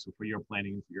schedules for your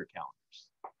planning and for your calendars.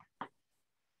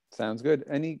 Sounds good.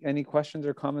 Any questions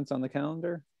or comments on the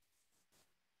calendar?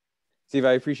 Steve,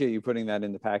 I appreciate you putting that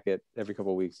in the packet every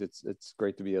couple of weeks. It's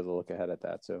great to be able to look ahead at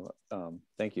that. So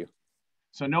thank you.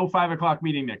 So no 5 o'clock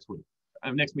meeting next week.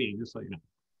 Next meeting, just so you know.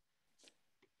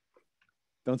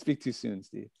 Don't speak too soon,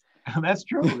 Steve. That's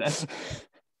true. That's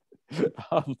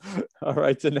all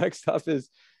right. So next up is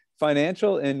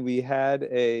financial, and we had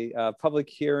a public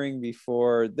hearing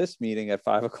before this meeting at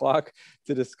 5 o'clock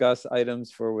to discuss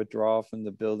items for withdrawal from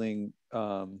the building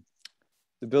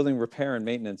repair and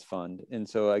maintenance fund. And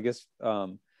so I guess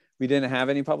we didn't have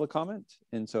any public comment,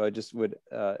 and so I just would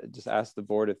just ask the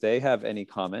board if they have any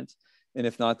comment, and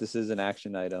if not, this is an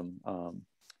action item,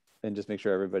 and just make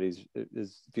sure everybody's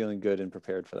is feeling good and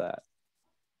prepared for that.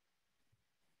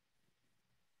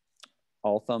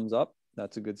 All thumbs up.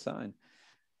 That's a good sign.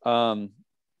 All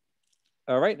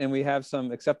right, and we have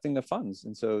some accepting the funds,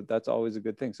 and so that's always a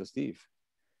good thing. So Steve.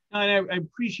 And I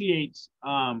appreciate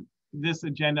this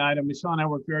agenda item. Michelle and I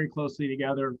work very closely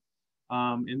together,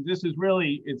 and this is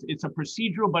really, it's a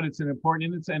procedural, but it's an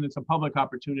important, and it's a public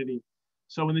opportunity.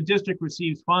 So when the district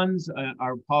receives funds,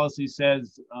 our policy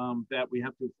says that we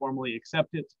have to formally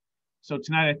accept it. So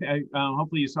tonight,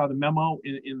 hopefully you saw the memo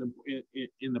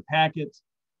in the packet.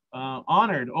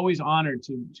 Always honored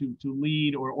to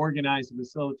lead or organize and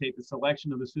facilitate the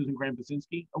selection of the Susan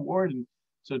Graham-Basinski Award. And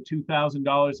so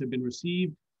 $2,000 have been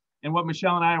received. And what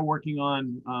Michelle and I are working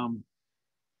on,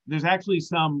 there's actually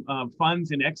some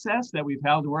funds in excess that we've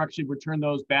held. We're actually return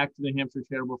those back to the Hampshire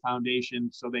Charitable Foundation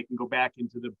so they can go back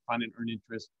into the fund and earn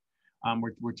interest.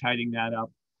 We're tidying that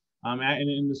up.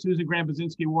 And the Susan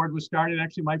Graham-Basinski Award was started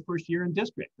actually my first year in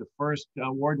district. The first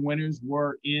award winners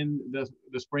were in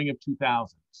the spring of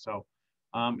 2000. So,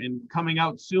 and coming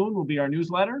out soon will be our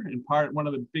newsletter. And one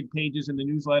of the big pages in the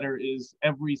newsletter is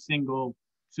every single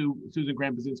Susan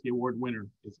Graham-Basinski Award winner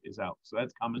is out. So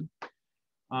that's coming.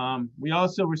 We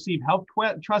also receive health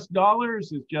trust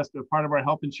dollars. It's just a part of our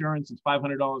health insurance. It's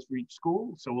 $500 for each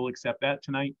school. So we'll accept that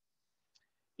tonight.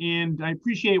 And I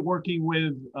appreciate working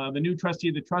with the new trustee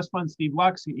of the trust fund, Steve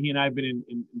Lux. He and I have been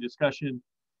in discussion,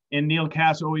 and Neil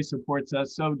Cass always supports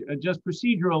us. So just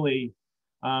procedurally,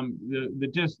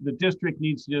 the district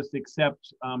needs to just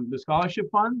accept the scholarship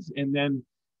funds, and then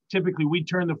typically we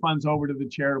turn the funds over to the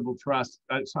charitable trust,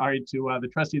 to the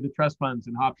trustee of the trust funds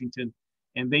in Hopkinton,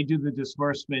 and they do the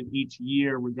disbursement each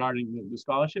year regarding the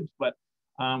scholarships. But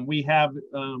we have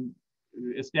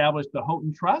established the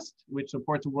Houghton Trust, which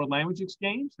supports the World Language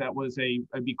Exchange. That was a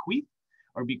bequeath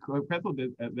or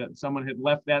bequeathal that someone had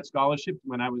left that scholarship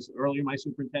when I was earlier in my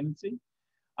superintendency.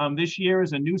 This year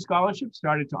is a new scholarship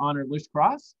started to honor Lish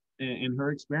Cross and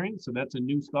her experience. So that's a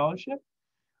new scholarship.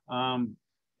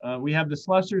 We have the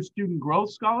Slusser Student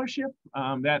Growth Scholarship.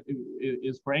 That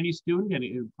is for any student, and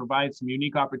it provides some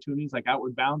unique opportunities like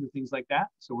Outward Bound and things like that.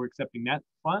 So we're accepting that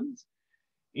funds.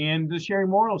 And the Sherry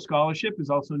Morrill Scholarship is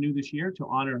also new this year to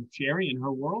honor Sherry in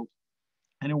her world.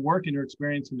 and her work and her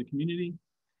experience in the community.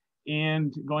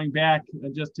 And going back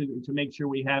just to make sure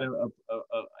we had a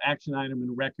action item in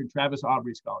the record, Travis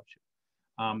Aubrey Scholarship.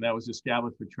 That was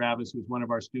established for Travis, who was one of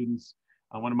our students,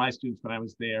 one of my students when I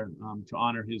was there, to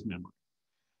honor his memory.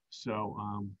 So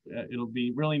it'll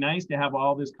be really nice to have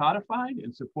all this codified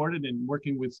and supported, and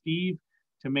working with Steve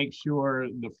to make sure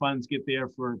the funds get there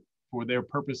for their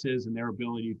purposes and their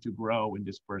ability to grow and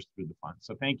disperse through the funds.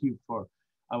 So thank you for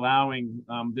allowing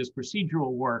this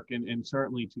procedural work, and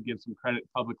certainly to give some credit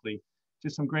publicly to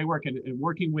some great work. And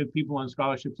working with people on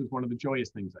scholarships is one of the joyous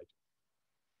things I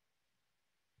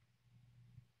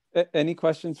do. Any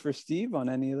questions for Steve on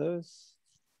any of those?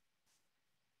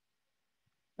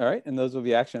 All right, and those will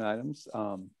be action items.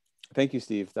 Thank you,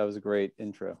 Steve. That was a great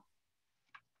intro.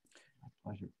 My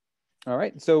pleasure. All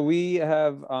right, so we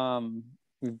have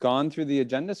we've gone through the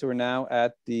agenda, so we're now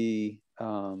at the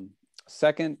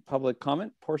second public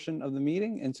comment portion of the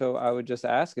meeting. And so I would just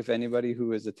ask if anybody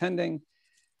who is attending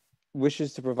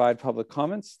wishes to provide public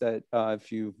comments, that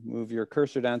if you move your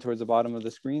cursor down towards the bottom of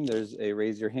the screen, there's a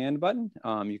raise your hand button.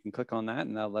 You can click on that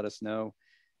and that'll let us know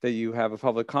that you have a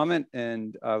public comment.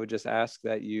 And I would just ask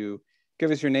that you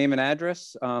give us your name and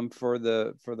address for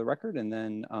the record, and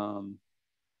then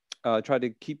try to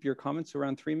keep your comments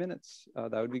around 3 minutes.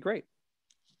 That would be great.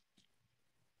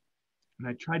 And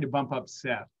I tried to bump up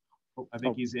Seth. I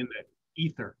think he's in the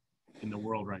ether in the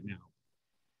world right now.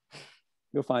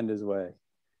 You'll find his way.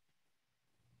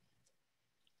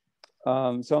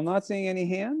 So I'm not seeing any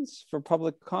hands for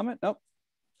public comment. Nope,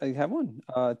 I have one,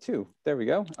 two. There we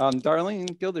go.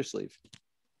 Darlene Gildersleeve.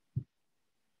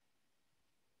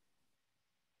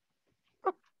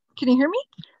 Oh, can you hear me?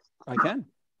 I can.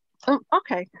 Oh,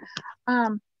 okay. I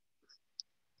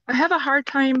have a hard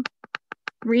time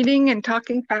reading and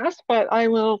talking fast, but I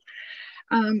will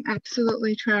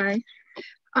absolutely try.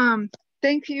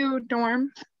 Thank you,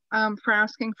 Norm, for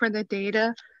asking for the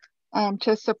data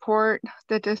to support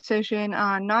the decision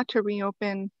not to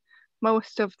reopen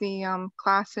most of the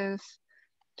classes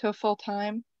to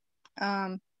full-time,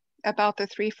 about the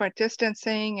 3-foot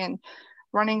distancing and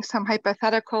running some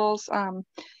hypotheticals.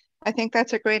 I think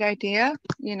that's a great idea,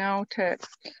 you know,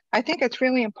 I think it's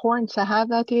really important to have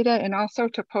that data, and also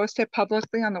to post it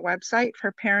publicly on the website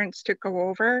for parents to go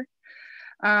over.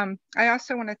 I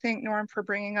also want to thank Norm for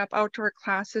bringing up outdoor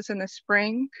classes in the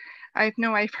spring.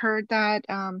 I've heard that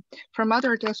from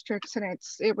other districts, and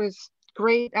it was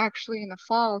great actually in the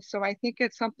fall. So I think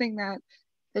it's something that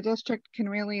the district can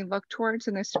really look towards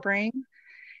in the spring.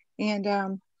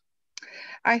 And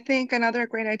I think another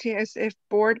great idea is if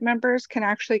board members can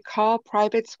actually call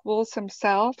private schools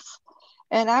themselves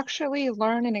and actually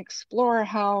learn and explore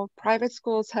how private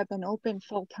schools have been open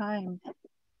full time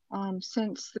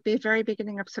since the very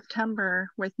beginning of September,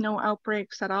 with no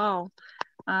outbreaks at all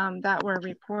that were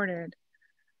reported.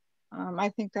 I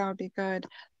think that would be good.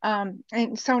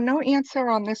 And so no answer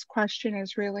on this question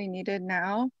is really needed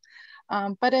now.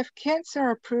 But if kids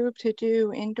are approved to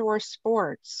do indoor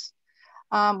sports,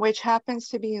 which happens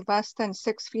to be less than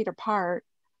 6 feet apart,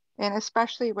 and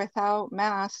especially without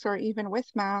masks or even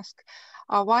with masks,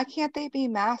 why can't they be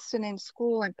masked and in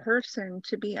school in person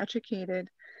to be educated?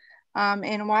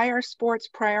 And why are sports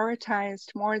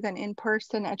prioritized more than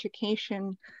in-person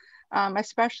education,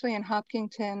 especially in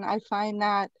Hopkinton? I find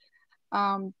that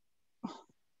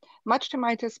much to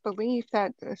my disbelief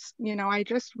that this, you know, I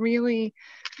just really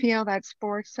feel that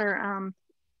sports are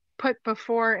put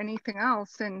before anything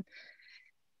else. And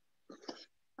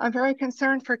I'm very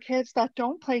concerned for kids that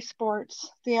don't play sports.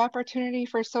 The opportunity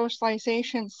for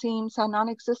socialization seems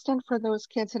non-existent for those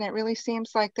kids, and it really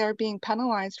seems like they're being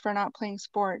penalized for not playing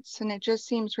sports. And it just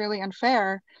seems really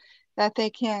unfair that they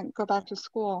can't go back to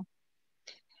school.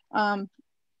 Not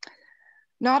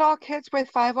all kids with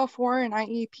 504 and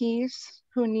IEPs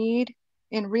who need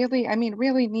and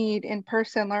really need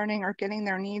in-person learning are getting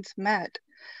their needs met.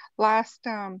 Last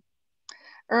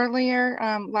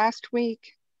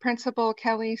week, Principal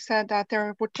Kelly said that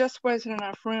there just wasn't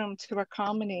enough room to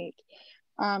accommodate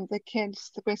the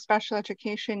kids with special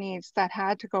education needs that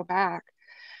had to go back.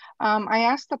 I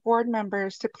asked the board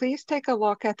members to please take a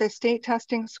look at the state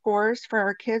testing scores for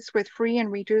our kids with free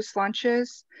and reduced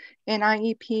lunches in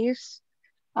IEPs.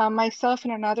 Myself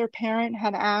and another parent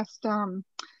had asked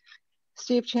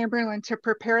Steve Chamberlain to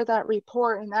prepare that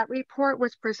report, and that report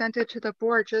was presented to the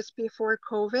board just before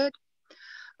COVID.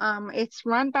 It's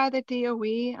run by the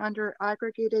DOE under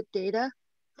aggregated data.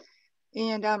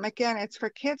 And again, it's for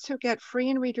kids who get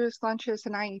free and reduced lunches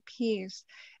and IEPs.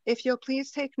 If you'll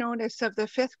please take notice of the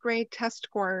 5th grade test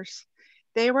scores,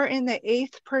 they were in the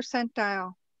 8th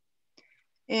percentile.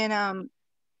 And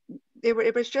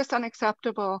it was just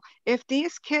unacceptable. If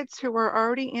these kids who were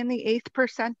already in the 8th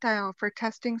percentile for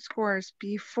testing scores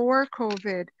before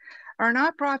COVID are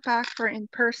not brought back for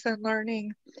in-person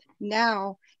learning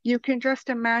now, you can just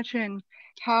imagine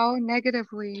how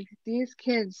negatively these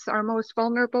kids, our most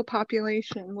vulnerable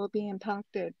population, will be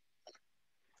impacted.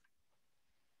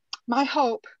 My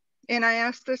hope, and I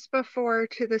asked this before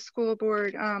to the school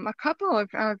board a couple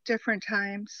of different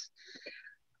times,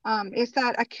 is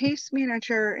that a case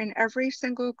manager in every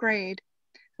single grade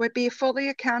would be fully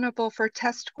accountable for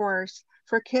test scores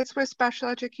for kids with special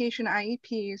education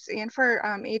IEPs and for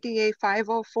ADA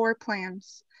 504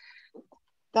 plans,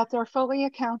 that they're fully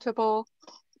accountable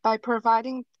by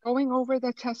going over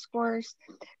the test scores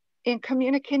and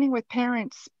communicating with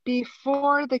parents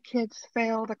before the kids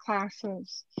fail the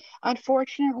classes.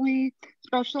 Unfortunately,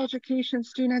 special education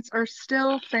students are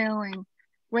still failing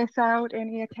without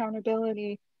any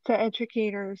accountability to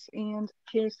educators and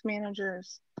case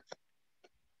managers.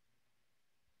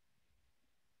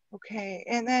 Okay,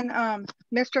 and then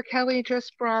Mr. Kelly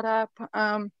just brought up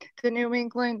the New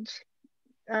England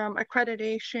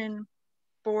Accreditation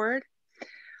Board.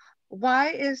 Why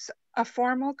is a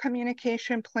formal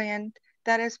communication plan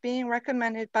that is being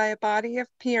recommended by a body of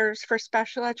peers for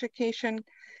special education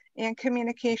and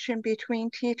communication between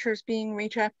teachers being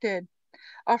rejected?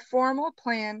 A formal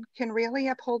plan can really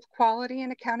uphold quality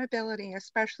and accountability,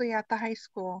 especially at the high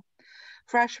school.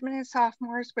 Freshmen and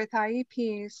sophomores with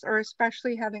IEPs are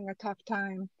especially having a tough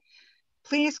time.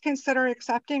 Please consider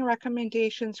accepting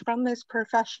recommendations from this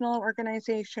professional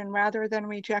organization rather than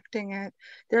rejecting it.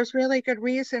 There's really good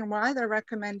reason why they're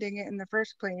recommending it in the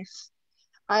first place.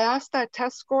 I ask that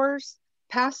test scores,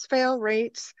 pass-fail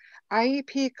rates,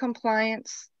 IEP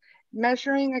compliance,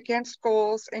 measuring against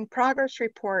goals, and progress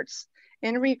reports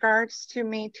in regards to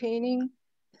maintaining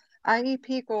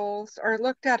IEP goals are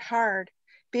looked at hard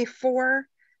before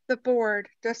the board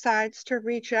decides to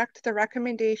reject the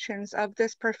recommendations of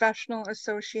this professional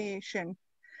association.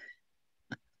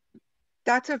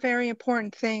 That's a very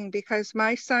important thing because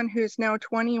my son, who's now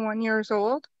 21 years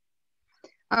old,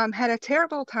 had a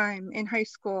terrible time in high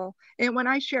school. And when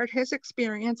I shared his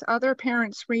experience, other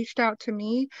parents reached out to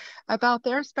me about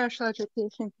their special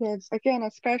education kids, again,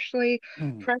 especially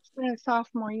freshman and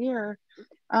sophomore year,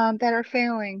 that are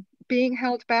failing, being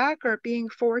held back or being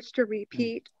forced to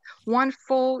repeat one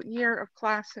full year of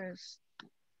classes.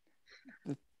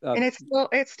 And it's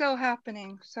still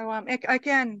happening. So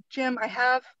again, Jim,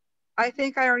 I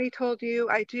think I already told you,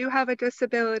 I do have a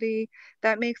disability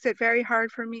that makes it very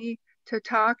hard for me to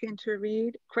talk and to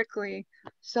read quickly.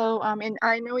 So, and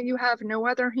I know you have no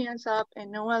other hands up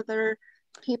and no other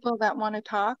people that want to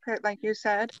talk, like you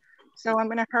said. So I'm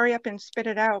going to hurry up and spit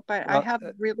it out, but I have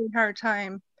a really hard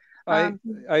time. I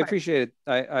appreciate it.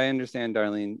 I understand,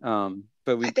 Darlene.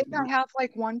 But I think I have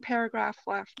like one paragraph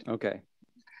left. Okay.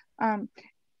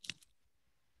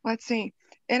 Let's see.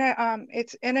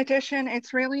 In addition,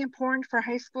 it's really important for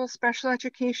high school special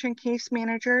education case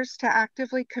managers to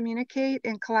actively communicate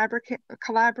and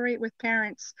collaborate with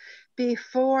parents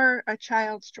before a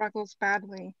child struggles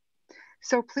badly.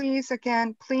 So please,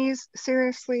 again, please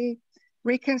seriously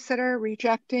reconsider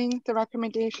rejecting the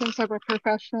recommendations of a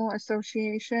professional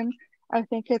association. I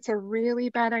think it's a really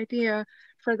bad idea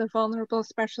for the vulnerable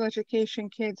special education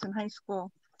kids in high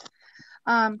school.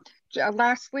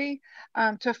 Lastly,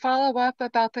 to follow up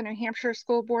about the New Hampshire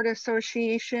School Board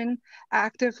Association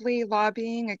actively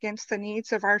lobbying against the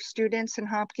needs of our students in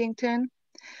Hopkinton,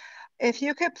 if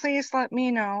you could please let me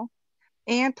know,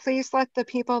 and please let the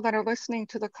people that are listening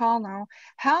to the call know,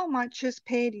 how much is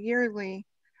paid yearly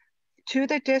to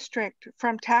the district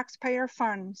from taxpayer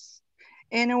funds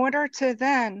in order to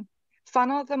then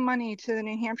funnel the money to the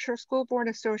New Hampshire School Board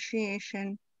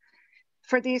Association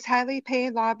for these highly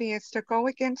paid lobbyists to go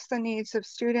against the needs of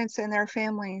students and their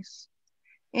families.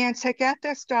 And to get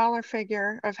this dollar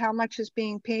figure of how much is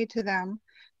being paid to them,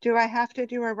 do I have to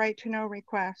do a right to know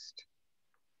request?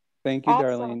 Thank you,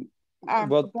 Darlene.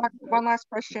 One last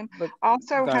question.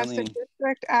 Also, Darlene, has the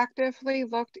district actively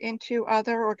looked into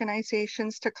other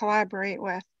organizations to collaborate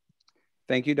with?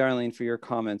 Thank you, Darlene, for your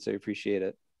comments. I appreciate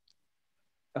it.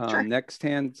 Sure. Next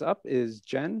hands up is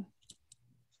Jen.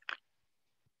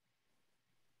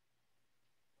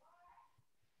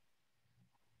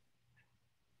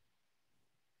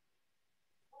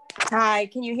 Hi,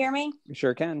 can you hear me? You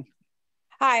sure can.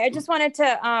 Hi, I just wanted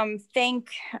to thank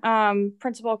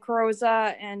Principal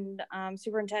Carrozza and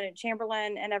Superintendent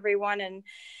Chamberlain and everyone, and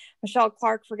Michelle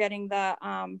Clark for getting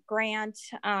the grant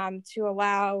to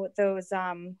allow those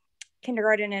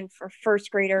kindergarten and for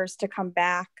first graders to come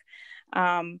back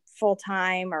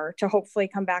full-time, or to hopefully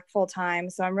come back full-time.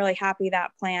 So I'm really happy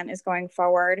that plan is going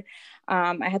forward.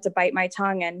 I had to bite my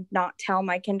tongue and not tell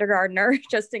my kindergartner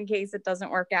just in case it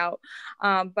doesn't work out.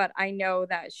 But I know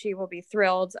that she will be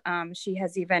thrilled. She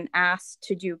has even asked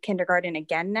to do kindergarten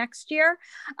again next year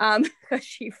because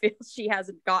she feels she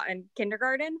hasn't gotten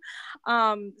kindergarten.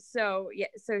 So yeah,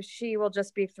 so she will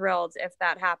just be thrilled if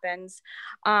that happens.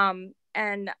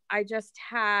 And I just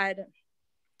had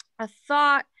a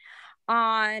thought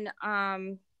on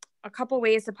a couple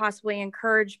ways to possibly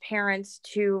encourage parents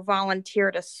to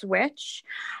volunteer to switch,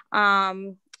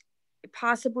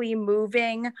 possibly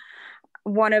moving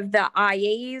one of the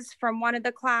IAs from one of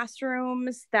the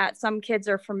classrooms that some kids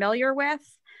are familiar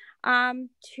with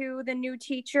to the new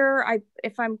teacher.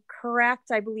 If I'm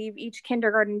correct, I believe each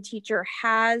kindergarten teacher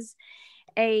has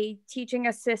a teaching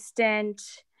assistant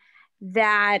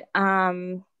that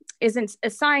isn't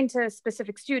assigned to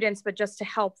specific students, but just to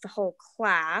help the whole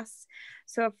class.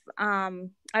 So if,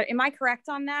 am I correct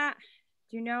on that?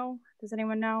 Do you know? Does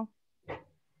anyone know?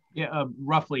 Yeah,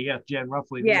 roughly, yeah, Jen,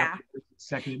 roughly. Yeah.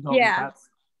 Second adult. Yeah.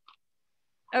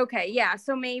 Okay, yeah.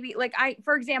 So maybe like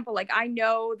for example, like I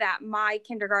know that my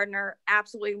kindergartner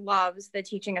absolutely loves the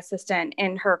teaching assistant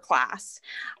in her class.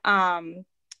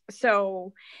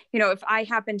 So, you know, if I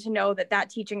happen to know that that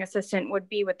teaching assistant would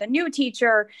be with the new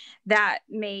teacher, that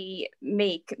may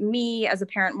make me as a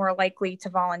parent more likely to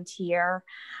volunteer.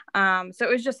 So it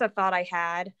was just a thought I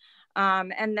had.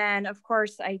 And then of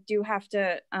course I do have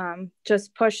to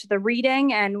just push the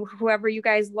reading, and whoever you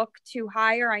guys look to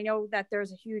hire. I know that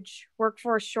there's a huge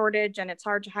workforce shortage and it's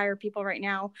hard to hire people right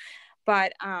now,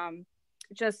 but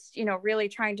just, you know, really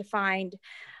trying to find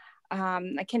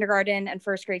a kindergarten and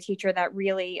first grade teacher that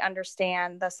really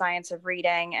understand the science of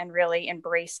reading and really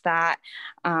embrace that,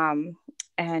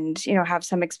 and, you know, have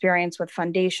some experience with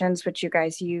foundations, which you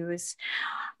guys use,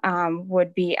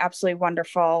 would be absolutely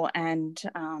wonderful. And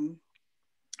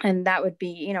that would be,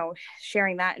 you know,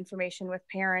 sharing that information with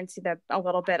parents a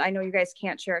little bit. I know you guys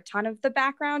can't share a ton of the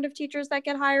background of teachers that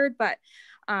get hired, but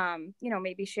you know,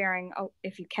 maybe sharing,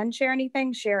 if you can share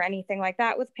anything like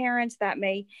that with parents that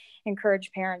may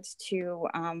encourage parents to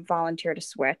volunteer to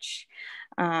switch.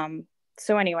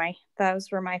 So anyway,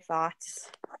 those were my thoughts.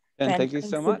 And thank you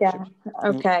so much. Again.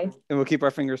 Okay. And we'll keep our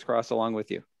fingers crossed along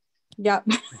with you. Yep.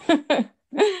 Have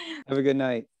a good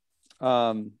night.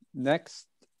 Next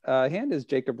hand is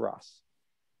Jacob Ross.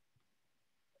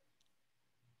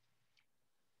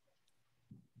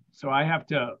 So I have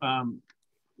to,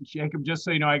 Jacob, just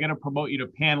so you know, I got to promote you to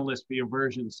panelist for your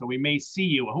version, so we may see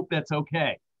you. I hope that's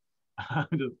okay.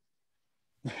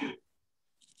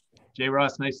 Jay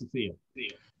Ross, nice to see you.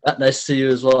 Nice to see you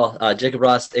as well. Jacob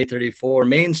Ross, 834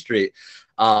 Main Street.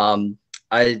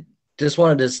 I just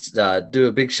wanted to do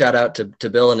a big shout out to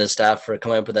Bill and his staff for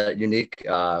coming up with that unique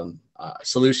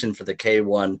solution for the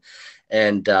K1.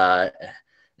 And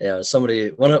you know,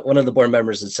 one of the board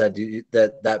members had said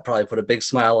that probably put a big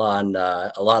smile on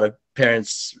a lot of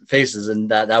parents' faces, and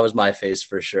that was my face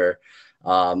for sure.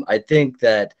 I think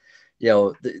that, you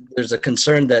know, there's a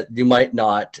concern that you might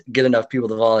not get enough people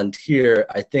to volunteer.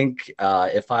 I think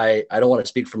if I don't want to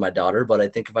speak for my daughter, but I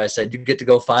think if I said you get to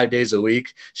go 5 days a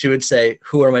week, she would say,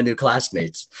 "Who are my new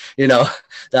classmates?" You know,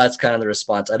 that's kind of the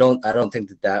response. I don't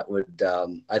think that would.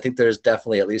 I think there's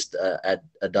definitely at least a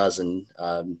dozen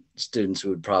students who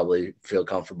would probably feel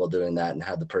comfortable doing that and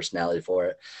have the personality for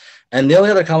it. And the only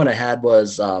other comment I had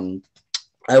was,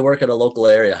 I work at a local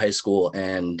area high school,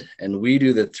 and we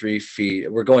do the 3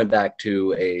 feet. We're going back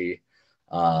to a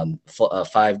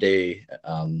 5-day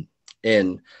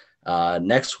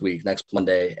next week, next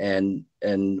Monday,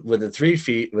 and with the 3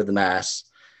 feet with the mass.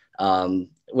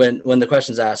 When the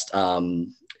question's asked,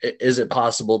 is it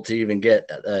possible to even get,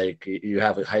 like, you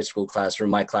have a high school classroom?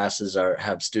 My classes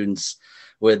have students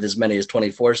with as many as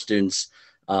 24 students.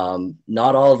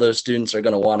 Not all of those students are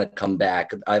going to want to come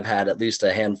back. I've had at least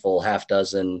a handful, half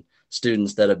dozen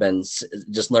students that have been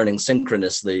just learning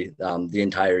synchronously the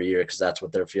entire year because that's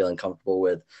what they're feeling comfortable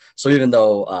with. So even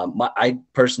though I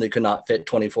personally could not fit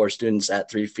 24 students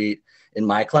at 3 feet in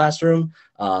my classroom,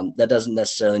 that doesn't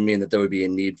necessarily mean that there would be a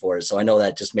need for it. So I know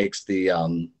that just makes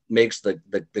the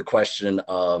question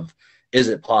of, is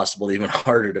it possible, even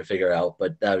harder to figure out.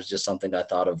 But that was just something I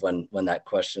thought of when that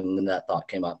question and that thought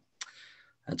came up.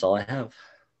 That's all I have.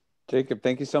 Jacob,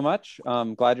 thank you so much.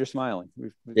 Glad you're smiling.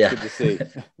 It's yeah. good to see.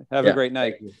 Have a great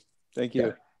night. Thank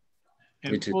you.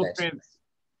 And too,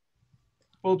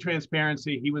 full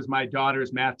transparency, he was my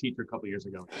daughter's math teacher a couple years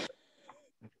ago.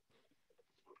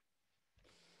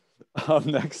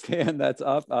 Next hand that's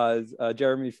up is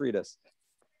Jeremy Freitas.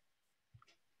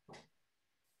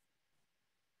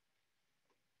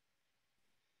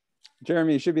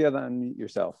 Jeremy, you should be able to unmute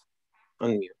yourself.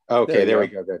 Unmute. Okay, there we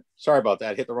go. Good. Sorry about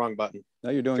that. Hit the wrong button. No,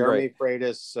 you're doing Jeremy great.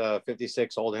 Freitas,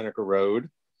 56 Old Henniker Road.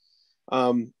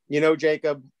 You know,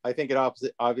 Jacob, I think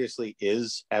it obviously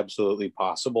is absolutely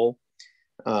possible.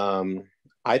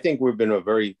 I think we've been a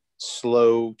very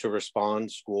slow to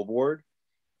respond school board.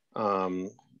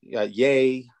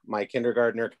 Yay, my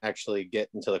kindergartner can actually get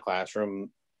into the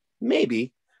classroom,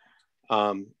 maybe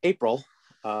April.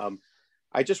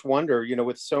 I just wonder, you know,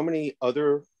 with so many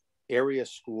other area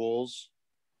schools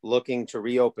looking to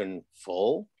reopen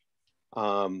full,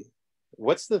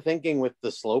 what's the thinking with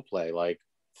the slow play? Like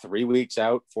 3 weeks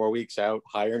out, 4 weeks out,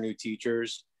 hire new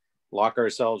teachers, lock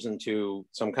ourselves into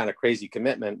some kind of crazy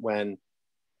commitment when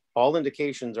all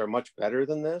indications are much better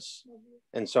than this.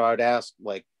 And so I'd ask,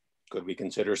 like, could we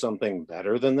consider something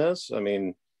better than this? I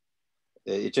mean,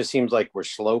 it just seems like we're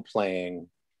slow playing,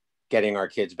 getting our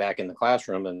kids back in the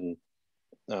classroom.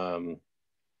 And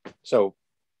so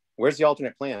where's the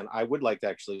alternate plan? I would like to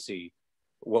actually see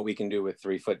what we can do with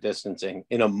 3-foot distancing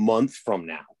in a month from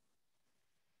now.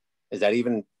 Is that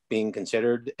even being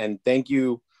considered? And thank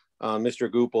you, Mr.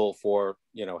 Goupel, for,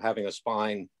 you know, having a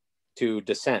spine to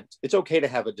dissent. It's okay to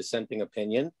have a dissenting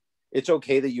opinion. It's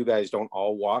okay that you guys don't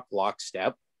all walk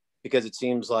lockstep, because it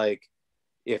seems like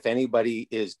if anybody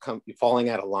is falling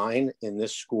out of line in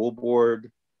this school board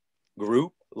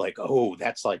group, like, oh,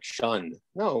 that's like shunned.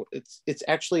 No, it's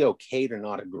actually okay to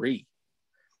not agree.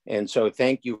 And so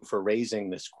thank you for raising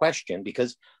this question,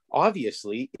 because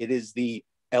obviously it is the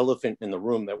elephant in the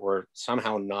room that we're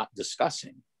somehow not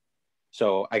discussing.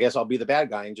 So I guess I'll be the bad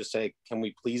guy and just say, can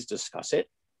we please discuss it?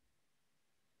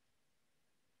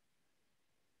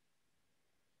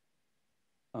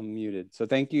 I'm muted. So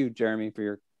thank you, Jeremy, for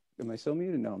your, am I still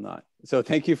muted? No, I'm not. So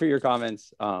thank you for your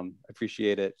comments.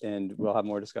 Appreciate it. And we'll have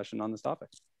more discussion on this topic.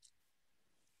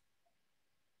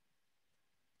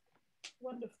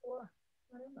 1 to 4.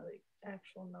 I don't know the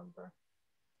actual number.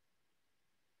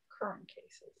 Current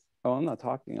cases. Oh, I'm not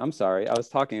talking. I'm sorry. I was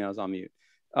talking. I was on mute.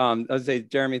 I would say,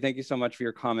 Jeremy, thank you so much for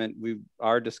your comment. We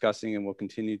are discussing and will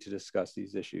continue to discuss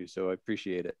these issues. So I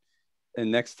appreciate it.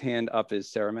 And next hand up is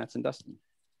Sarah Matson-Dustin.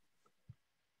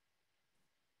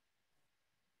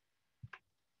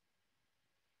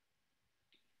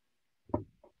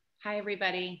 Hi,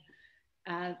 everybody.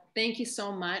 Thank you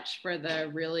so much for the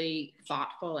really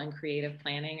thoughtful and creative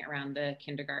planning around the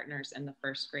kindergartners and the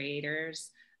first graders.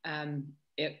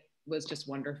 It was just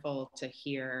wonderful to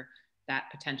hear that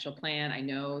potential plan. I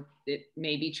know it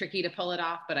may be tricky to pull it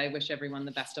off, but I wish everyone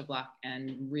the best of luck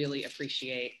and really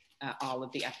appreciate all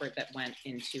of the effort that went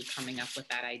into coming up with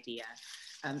that idea.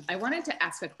 I wanted to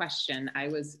ask a question. I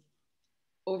was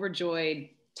overjoyed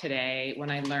today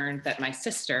when I learned that my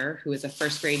sister, who is a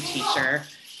first grade teacher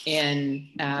in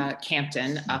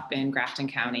Campton up in Grafton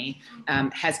County,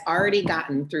 has already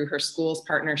gotten, through her school's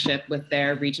partnership with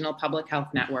their regional public health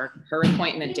network, her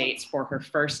appointment dates for her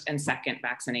first and second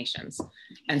vaccinations.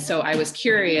 And so I was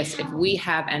curious if we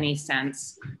have any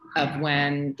sense of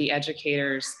when the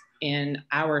educators in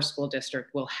our school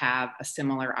district will have a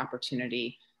similar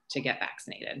opportunity to get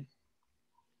vaccinated.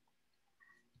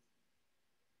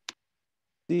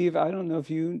 Steve, I don't know if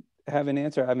you have an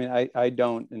answer. I mean, I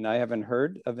don't, and I haven't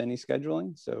heard of any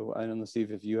scheduling. So I don't know, Steve,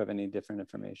 if you have any different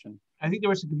information. I think there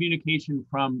was some communication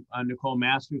from Nicole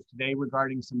Masters today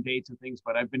regarding some dates and things,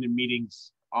 but I've been in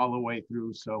meetings all the way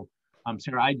through. So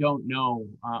Sarah, I don't know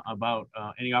about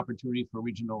any opportunity for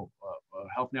regional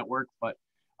health network, but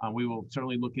we will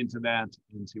certainly look into that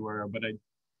and see where, but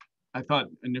I thought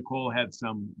Nicole had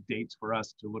some dates for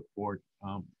us to look for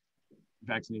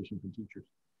vaccination for teachers.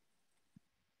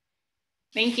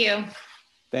 Thank you.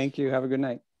 Thank you. Have a good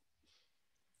night.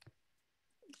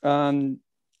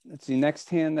 Let's see, next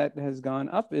hand that has gone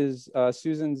up is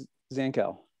Susan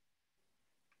Zankel.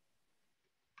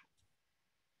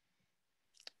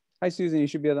 Hi, Susan. You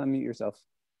should be able to unmute yourself.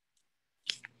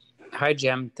 Hi,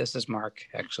 Jim. This is Mark,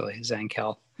 actually,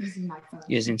 Zankel,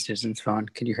 using Susan's phone.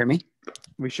 Can you hear me?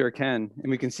 We sure can. And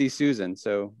we can see Susan.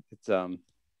 So it's a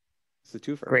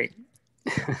twofer. Great.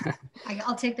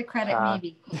 I'll take the credit,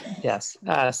 maybe. Yes.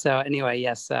 So anyway,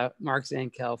 yes, Mark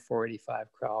Zankel,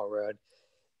 485 Crowell Road.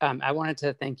 I wanted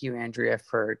to thank you, Andrea,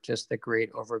 for just the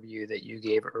great overview that you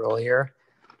gave earlier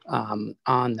on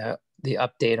the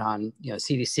update on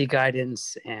CDC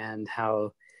guidance and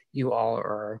how you all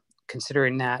are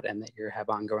considering that, and that you have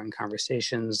ongoing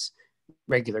conversations,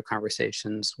 regular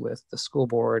conversations with the school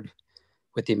board,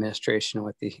 with the administration,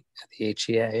 with the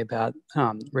HEA about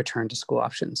return to school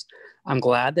options. I'm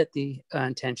glad that the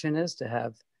intention is to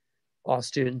have all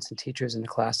students and teachers in the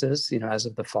classes, as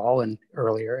of the fall and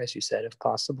earlier, as you said, if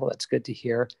possible. That's good to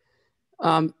hear.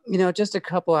 You know, just a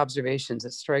couple observations.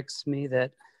 It strikes me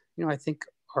that, you know, I think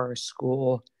our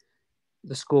school,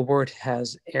 the school board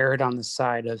has erred on the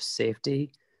side of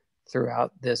safety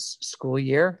throughout this school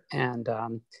year. And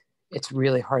it's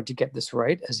really hard to get this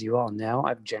right. As you all know,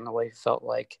 I've generally felt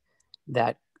like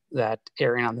that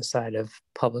erring on the side of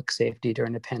public safety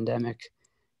during the pandemic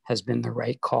has been the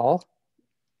right call,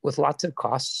 with lots of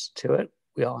costs to it.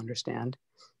 We all understand.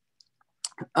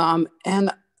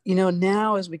 And, you know,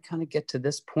 now as we kind of get to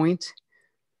this point,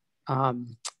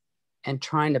 and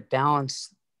trying to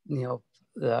balance, you know,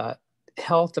 the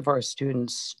health of our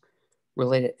students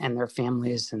related and their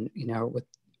families, and, you know, with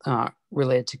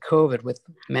related to COVID, with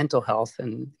mental health,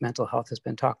 and mental health has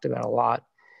been talked about a lot,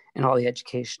 and all the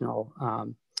educational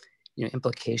you know,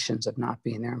 implications of not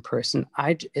being there in person.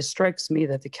 It strikes me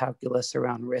that the calculus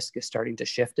around risk is starting to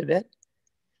shift a bit.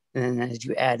 And then as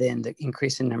you add in the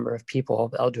increasing number of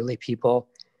people, elderly people,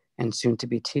 and soon to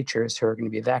be teachers who are going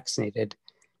to be vaccinated,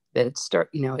 that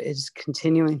it's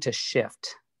continuing to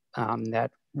shift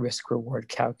that risk reward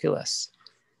calculus.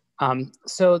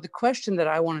 So the question that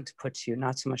I wanted to put to you,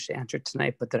 not so much to answer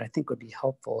tonight, but that I think would be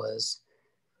helpful is,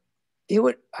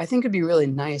 I think it'd be really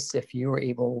nice if you were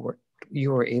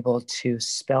able to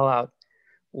spell out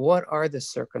what are the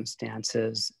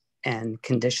circumstances and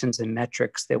conditions and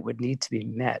metrics that would need to be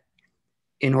met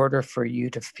in order for you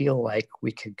to feel like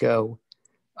we could go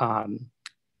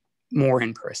more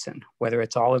in person, whether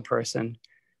it's all in person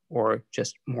or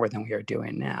just more than we are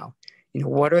doing now. You know,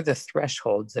 what are the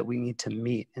thresholds that we need to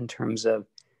meet in terms of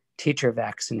teacher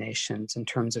vaccinations, in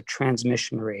terms of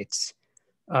transmission rates?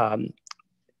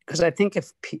 Because I think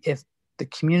if the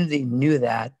community knew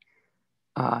that,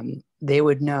 they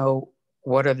would know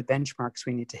what are the benchmarks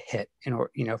we need to hit in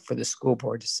order, you know, for the school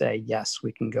board to say, yes,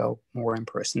 we can go more in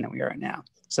person than we are now.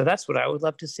 So that's what I would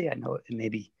love to see. I know it may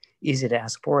be easy to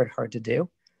ask for and hard to do,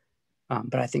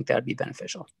 but I think that'd be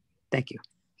beneficial. Thank you.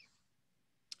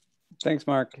 Thanks,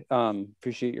 Mark.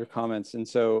 Appreciate your comments. And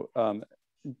so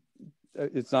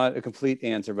it's not a complete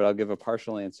answer, but I'll give a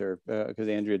partial answer because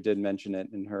Andrea did mention it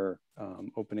in her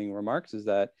opening remarks, is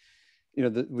that, you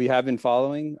know, we have been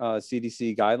following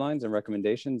CDC guidelines and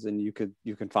recommendations, and you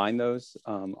can find those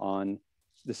on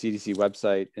the CDC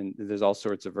website, and there's all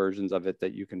sorts of versions of it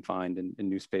that you can find in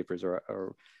newspapers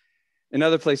or in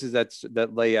other places that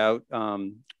lay out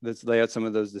some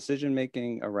of those decision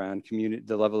making around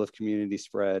the level of community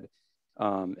spread,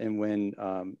 and when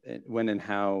and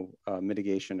how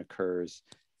mitigation occurs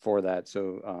for that.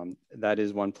 So that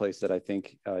is one place that I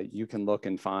think you can look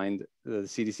and find the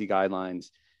CDC guidelines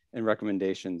and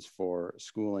recommendations for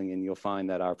schooling, and you'll find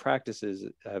that our practices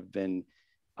have been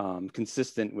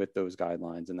consistent with those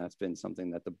guidelines, and that's been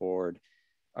something that the board,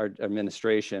 our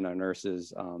administration, our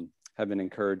nurses have been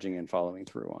encouraging and following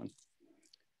through on.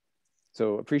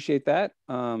 So appreciate that.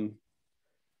 I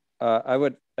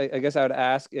guess I would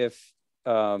ask if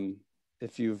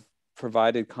you've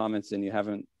provided comments and you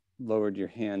haven't lowered your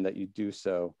hand, that you do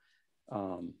so.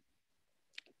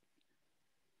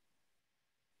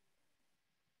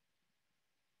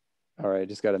 All right,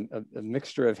 just got a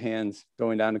mixture of hands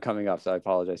going down and coming up, so I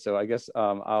apologize. So I guess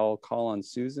I'll call on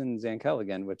Susan Zankel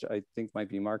again, which I think might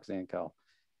be Mark Zankel.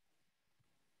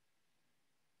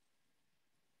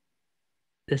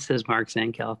 This is Mark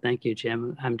Zankel. Thank you,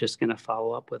 Jim. I'm just going to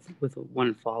follow up with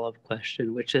one follow-up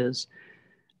question, which is,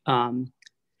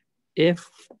 if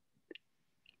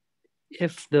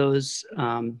those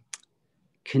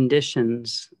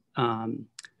conditions,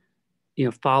 you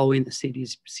know, following the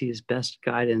CDC's best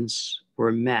guidance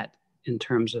were met in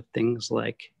terms of things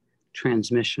like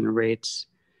transmission rates,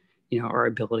 you know, our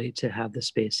ability to have the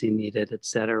spacing needed, et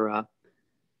cetera,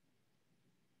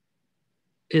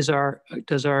 does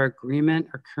our agreement,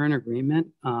 our current agreement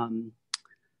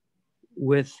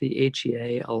with the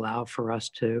HEA allow for us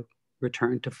to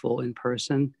return to full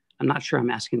in-person? I'm not sure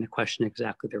I'm asking the question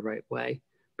exactly the right way,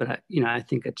 but I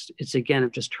think it's again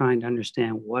of just trying to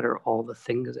understand what are all the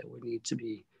things that would need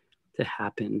to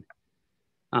happen,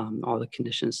 all the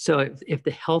conditions. So if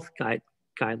the health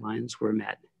guidelines were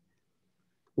met,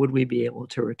 would we be able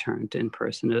to return to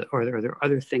in-person, or are there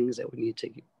other things that would need to,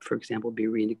 for example, be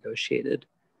renegotiated?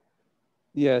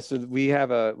 Yeah, so we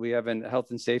have a health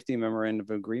and safety memorandum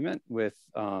of agreement with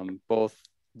both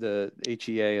the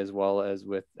HEA as well as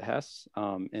with HES,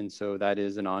 and so that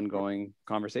is an ongoing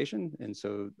conversation, and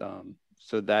so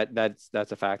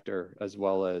that's a factor, as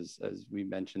well as we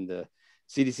mentioned, the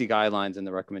CDC guidelines and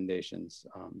the recommendations.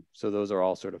 So those are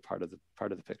all sort of part of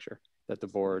the picture that the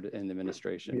board and the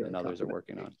administration and others are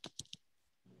working on.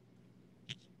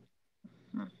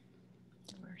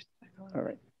 All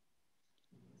right.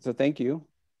 So thank you.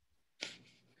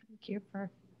 Thank you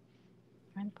for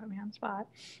Trying to put me on the spot.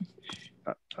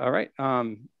 All right.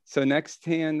 So next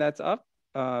hand that's up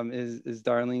is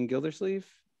Darlene Gildersleeve.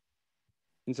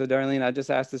 And so Darlene, I just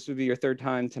asked, this would be your third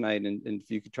time tonight, and if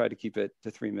you could try to keep it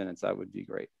to 3 minutes, that would be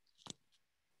great.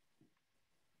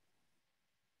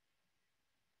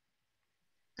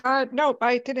 Nope,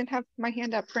 I didn't have my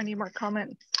hand up for any more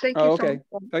comments. Thank you. Okay.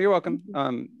 So much. Oh, you're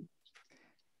welcome.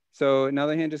 So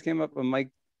another hand just came up, Mike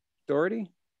Doherty.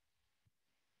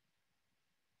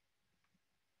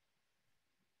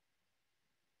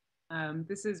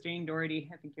 This is Jane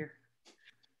Doherty. I think you're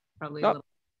probably a little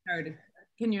hard.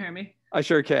 Can you hear me? I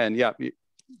sure can. Yeah.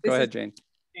 Go ahead, Jane.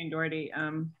 Jane Doherty.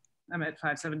 I'm at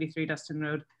 573 Dustin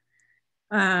Road.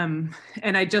 And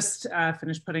I just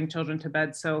finished putting children to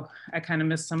bed, so I kind of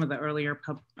missed some of the earlier,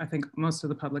 I think most of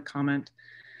the public comment.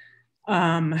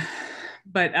 I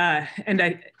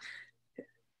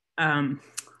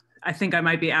think I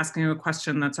might be asking a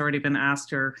question that's already been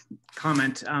asked or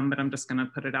comment, but I'm just gonna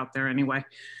put it out there anyway.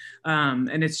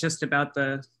 And it's just about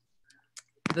the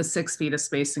 6 feet of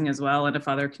spacing as well, and if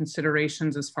other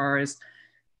considerations as far as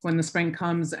when the spring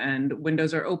comes and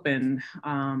windows are open,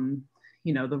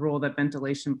 you know, the role that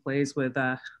ventilation plays with,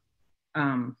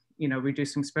 you know,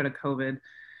 reducing spread of COVID,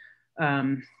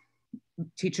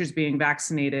 teachers being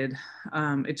vaccinated.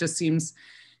 It just seems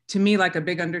to me like a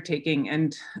big undertaking,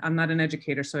 and I'm not an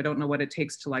educator, so I don't know what it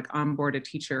takes to like onboard a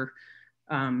teacher,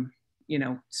 you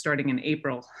know, starting in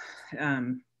April.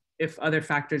 If other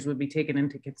factors would be taken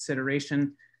into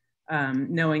consideration,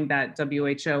 knowing that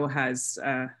WHO has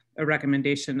a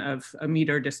recommendation of a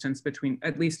meter distance between,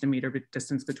 at least a meter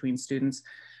distance between students.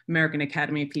 American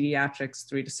Academy of Pediatrics,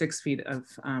 3 to 6 feet of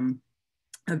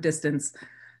distance.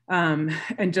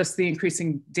 And just the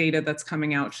increasing data that's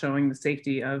coming out showing the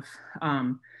safety of,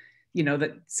 you know,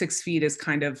 that 6 feet is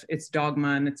kind of, it's dogma,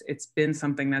 and it's been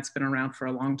something that's been around for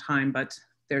a long time, but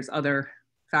there's other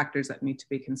factors that need to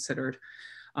be considered.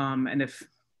 And if it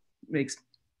makes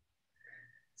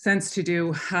sense to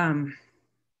do,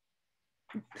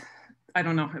 I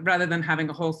don't know, rather than having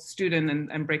a whole student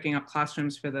and breaking up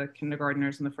classrooms for the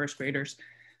kindergartners and the first graders,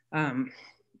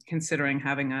 considering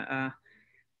having a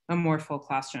more full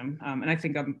classroom. And I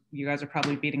think you guys are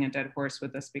probably beating a dead horse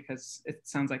with this, because it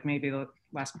sounds like maybe the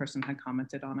last person had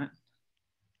commented on it.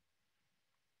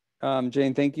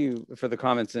 Jane, thank you for the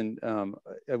comments, and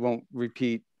I won't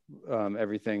repeat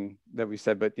everything that we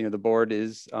said, but you know, the board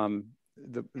is,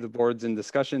 the board's in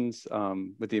discussions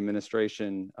with the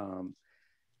administration,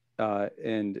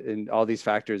 and all these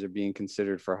factors are being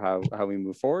considered for how we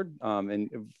move forward.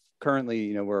 And currently,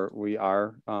 you know, we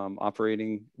are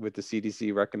operating with the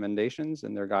CDC recommendations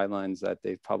and their guidelines that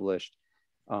they've published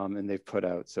and they've put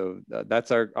out. So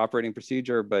that's our operating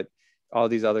procedure, but all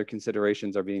these other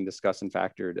considerations are being discussed and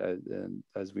factored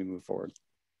as we move forward.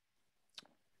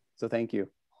 So thank you.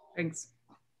 Thanks.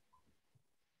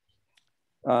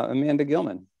 Amanda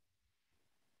Gilman.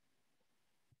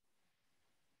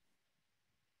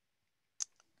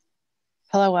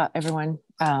 Hello, everyone.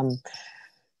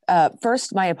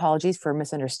 First, my apologies for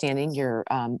misunderstanding your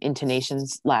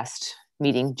intonations last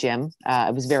meeting, Jim.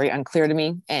 It was very unclear to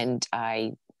me, and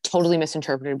I totally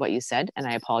misinterpreted what you said, and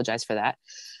I apologize for that.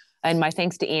 And my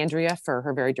thanks to Andrea for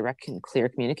her very direct and clear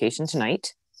communication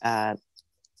tonight.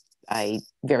 I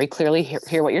very clearly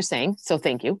hear what you're saying, so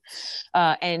thank you.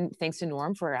 And thanks to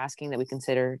Norm for asking that we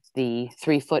consider the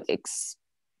 3 foot,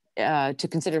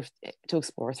 to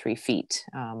explore 3 feet.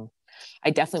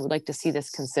 I definitely would like to see this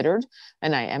considered,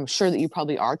 and I am sure that you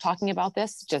probably are talking about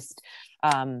this, just,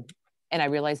 and I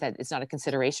realize that it's not a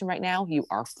consideration right now. You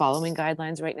are following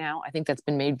guidelines right now. I think that's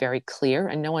been made very clear,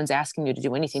 and no one's asking you to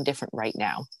do anything different right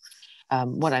now.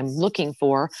 What I'm looking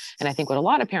for, and I think what a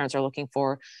lot of parents are looking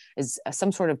for, is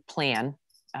some sort of plan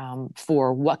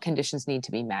for what conditions need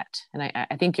to be met. And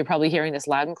I think you're probably hearing this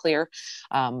loud and clear,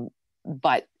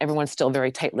 but everyone's still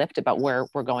very tight-lipped about where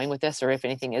we're going with this, or if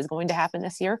anything is going to happen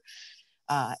this year.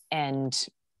 And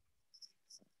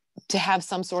to have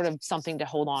some sort of something to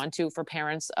hold on to for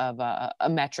parents of a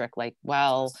metric, like,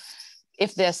 well,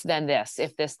 if this, then this,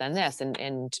 if this, then this.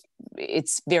 And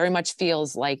it's very much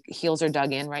feels like heels are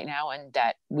dug in right now, and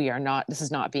that this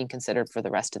is not being considered for the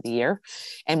rest of the year.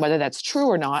 And whether that's true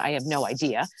or not, I have no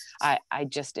idea. I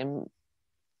just am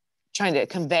trying to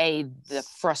convey the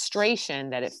frustration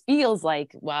that it feels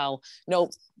like, well,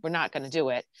 nope, we're not going to do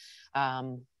it.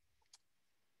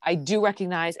 I do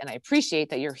recognize and I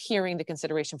appreciate that you're hearing the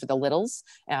consideration for the littles,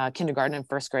 kindergarten and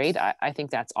first grade. I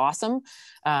think that's awesome.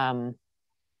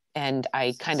 And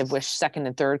I kind of wish second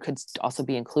and third could also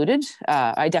be included.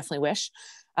 I definitely wish,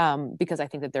 because I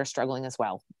think that they're struggling as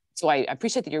well. So I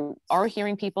appreciate that you are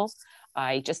hearing people.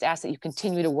 I just ask that you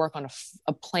continue to work on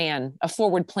a plan, a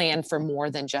forward plan for more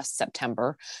than just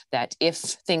September, that if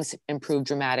things improve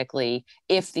dramatically,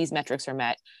 if these metrics are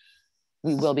met,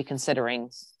 we will be considering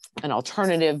an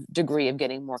alternative degree of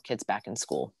getting more kids back in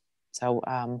school. So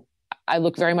I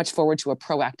look very much forward to a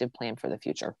proactive plan for the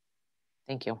future.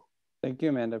 Thank you. Thank you,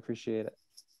 Amanda. Appreciate it.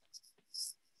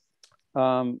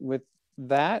 With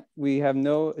that, we have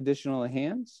no additional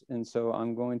hands. And so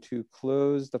I'm going to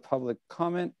close the public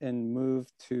comment and move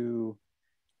to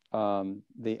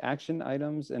the action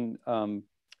items. And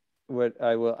what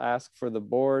I will ask for the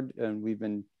board, and we've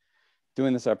been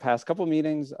doing this our past couple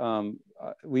meetings,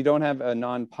 we don't have a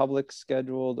non-public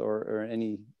scheduled or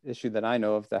any issue that I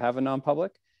know of to have a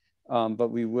non-public, but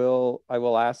I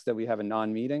will ask that we have a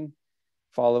non-meeting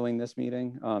following this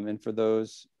meeting. And for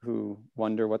those who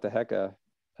wonder what the heck a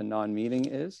non-meeting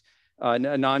is, a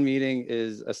non-meeting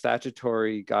is a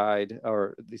statutory guide,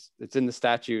 or at least it's in the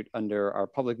statute under our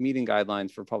public meeting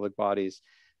guidelines for public bodies.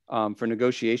 For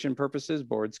negotiation purposes,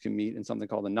 boards can meet in something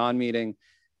called a non-meeting,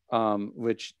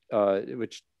 which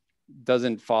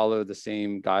doesn't follow the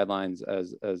same guidelines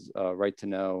as right to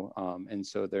know. And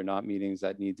so they're not meetings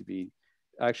that need to be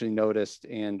actually noticed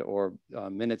and or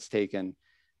minutes taken.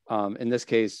 In this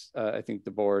case, I think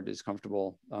the board is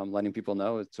comfortable letting people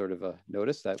know it's sort of a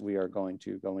notice that we are going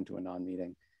to go into a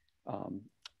non-meeting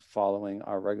following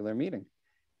our regular meeting.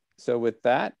 So with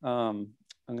that, I'm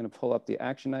going to pull up the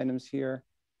action items here.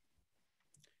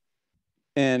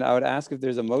 And I would ask if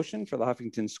there's a motion for the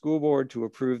Hopkinton School Board to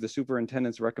approve the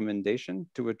superintendent's recommendation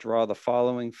to withdraw the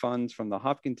following funds from the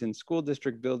Hopkinton School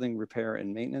District Building Repair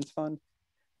and Maintenance Fund: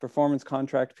 performance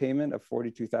contract payment of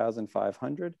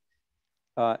 $42,500,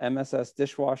 MSS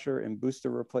dishwasher and booster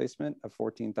replacement of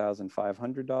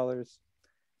 $14,500,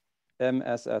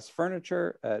 MSS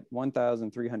furniture at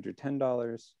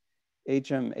 $1,310,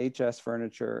 HMHS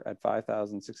furniture at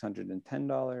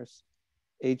 $5,610,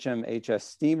 HMHS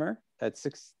steamer at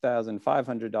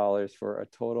 $6,500 for a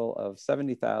total of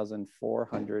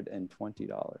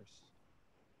 $70,420.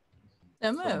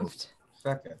 So moved.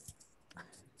 Second.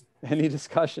 Any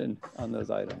discussion on those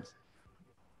items?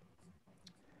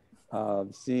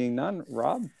 Seeing none.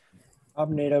 Rob?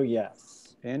 Rob Nato,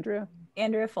 yes. Andrea?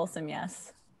 Andrea Folsom,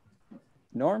 yes.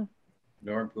 Norm?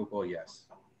 Norm Gupel, yes.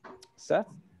 Seth?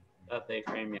 Seth A.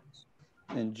 Frame, yes.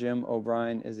 And Jim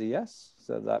O'Brien is a yes,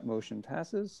 so that motion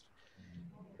passes.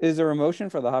 Is there a motion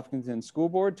for the Hopkinton School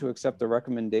Board to accept the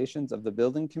recommendations of the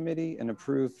Building Committee and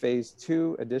approve Phase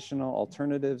 2 additional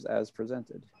alternatives as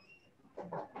presented?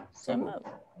 So moved.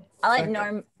 I'll let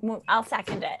Norm move. I'll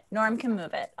second it. Norm can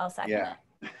move it. I'll second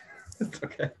it. It's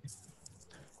okay.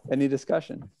 Any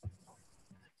discussion?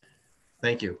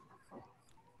 Thank you.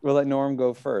 We'll let Norm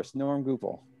go first. Norm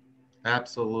Gupel.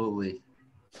 Absolutely.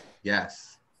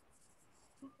 Yes.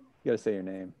 You gotta say your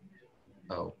name.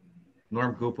 Oh,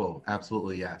 Norm Gupel.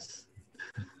 Absolutely yes.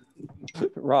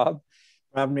 Rob?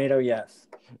 Rob Nato, yes.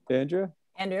 Andrea?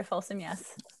 Andrea Folsom,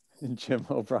 yes. And Jim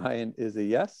O'Brien is a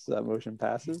yes. That motion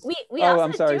passes. We also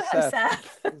I'm sorry, do have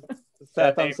Seth. Seth.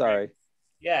 Seth, I'm sorry.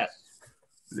 Yes.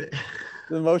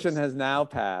 The motion has now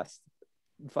passed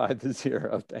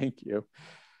 5-0. Thank you.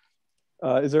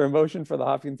 Is there a motion for the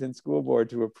Hopkinton School Board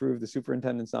to approve the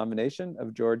superintendent's nomination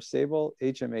of George Sable,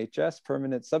 HMHS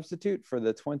permanent substitute for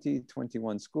the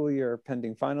 2021 school year,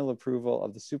 pending final approval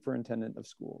of the superintendent of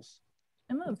schools?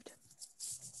 So moved.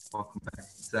 Welcome back.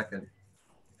 Second.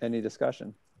 Any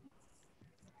discussion?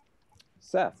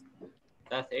 Seth?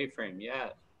 Seth A. Frame,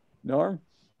 yes. Norm?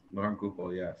 Norm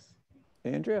Gupel, yes.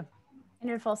 Andrea?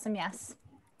 Andrea Folsom, yes.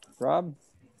 Rob?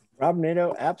 Rob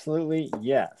Nato, absolutely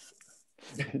yes.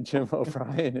 Jim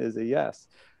O'Brien is a yes.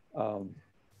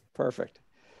 Perfect.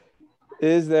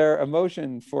 Is there a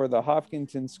motion for the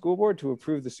Hopkinton School Board to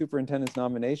approve the superintendent's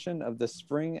nomination of the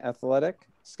spring athletic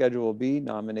Schedule B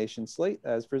nomination slate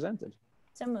as presented?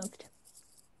 So moved.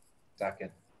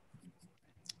 Second.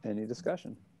 Any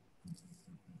discussion?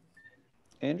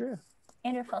 Andrea?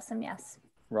 Andrea Folsom, yes.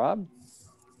 Rob?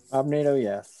 Rob Nato,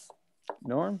 yes.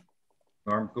 Norm?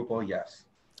 Norm Gupel, yes.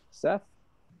 Seth?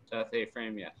 Seth A.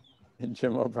 Frame, yes. And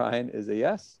Jim O'Brien is a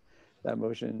yes. That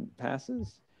motion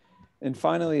passes. And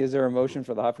finally, is there a motion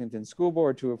for the Hopkinton School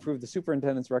Board to approve the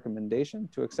superintendent's recommendation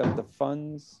to accept the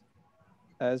funds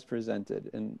as presented?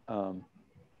 And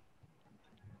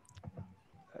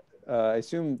I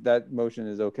assume that motion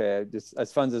is okay. Just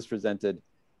as funds as presented.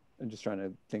 I'm just trying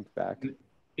to think back.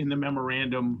 In the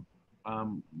memorandum,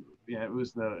 yeah, it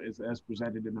was as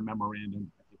presented in the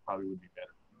memorandum. I think probably would be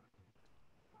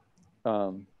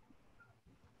better.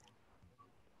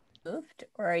 Moved,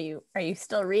 or are you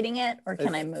still reading it, or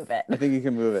can I move it? I think you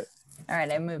can move it. All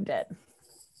right, I moved it. Is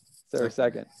there a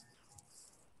second?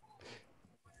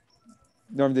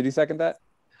 Norm, did you second that?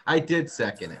 I did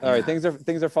second it. All right, things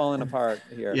are falling apart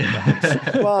here. Yeah.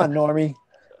 Come on, Normie.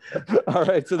 All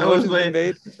right, so the motion's been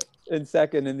made in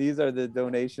second, and these are the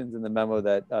donations in the memo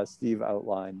that Steve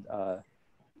outlined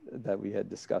that we had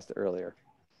discussed earlier.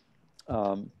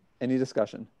 Any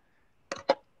discussion?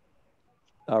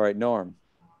 All right, Norm.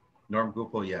 Norm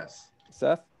Gupel, yes.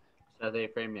 Seth? Seth A.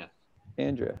 Frame, yes.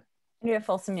 Andrea? Andrea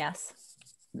Folsom, yes.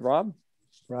 Rob?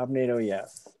 Rob Nato,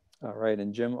 yes. All right,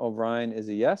 and Jim O'Brien is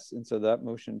a yes, and so that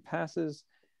motion passes.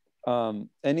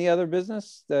 Any other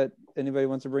business that anybody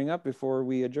wants to bring up before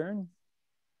we adjourn?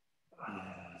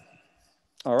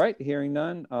 All right, hearing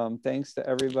none. Thanks to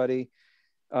everybody.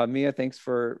 Mia, thanks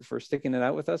for sticking it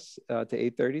out with us to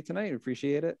 8:30 tonight.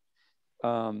 Appreciate it.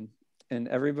 And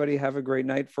everybody have a great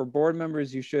night. For board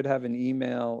members, you should have an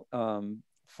email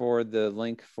for the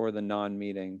link for the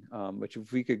non-meeting, which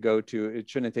if we could go to, it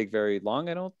shouldn't take very long,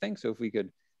 I don't think. So if we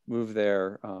could move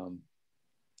there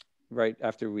right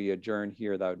after we adjourn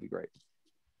here, that would be great.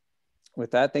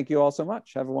 With that, thank you all so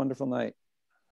much. Have a wonderful night.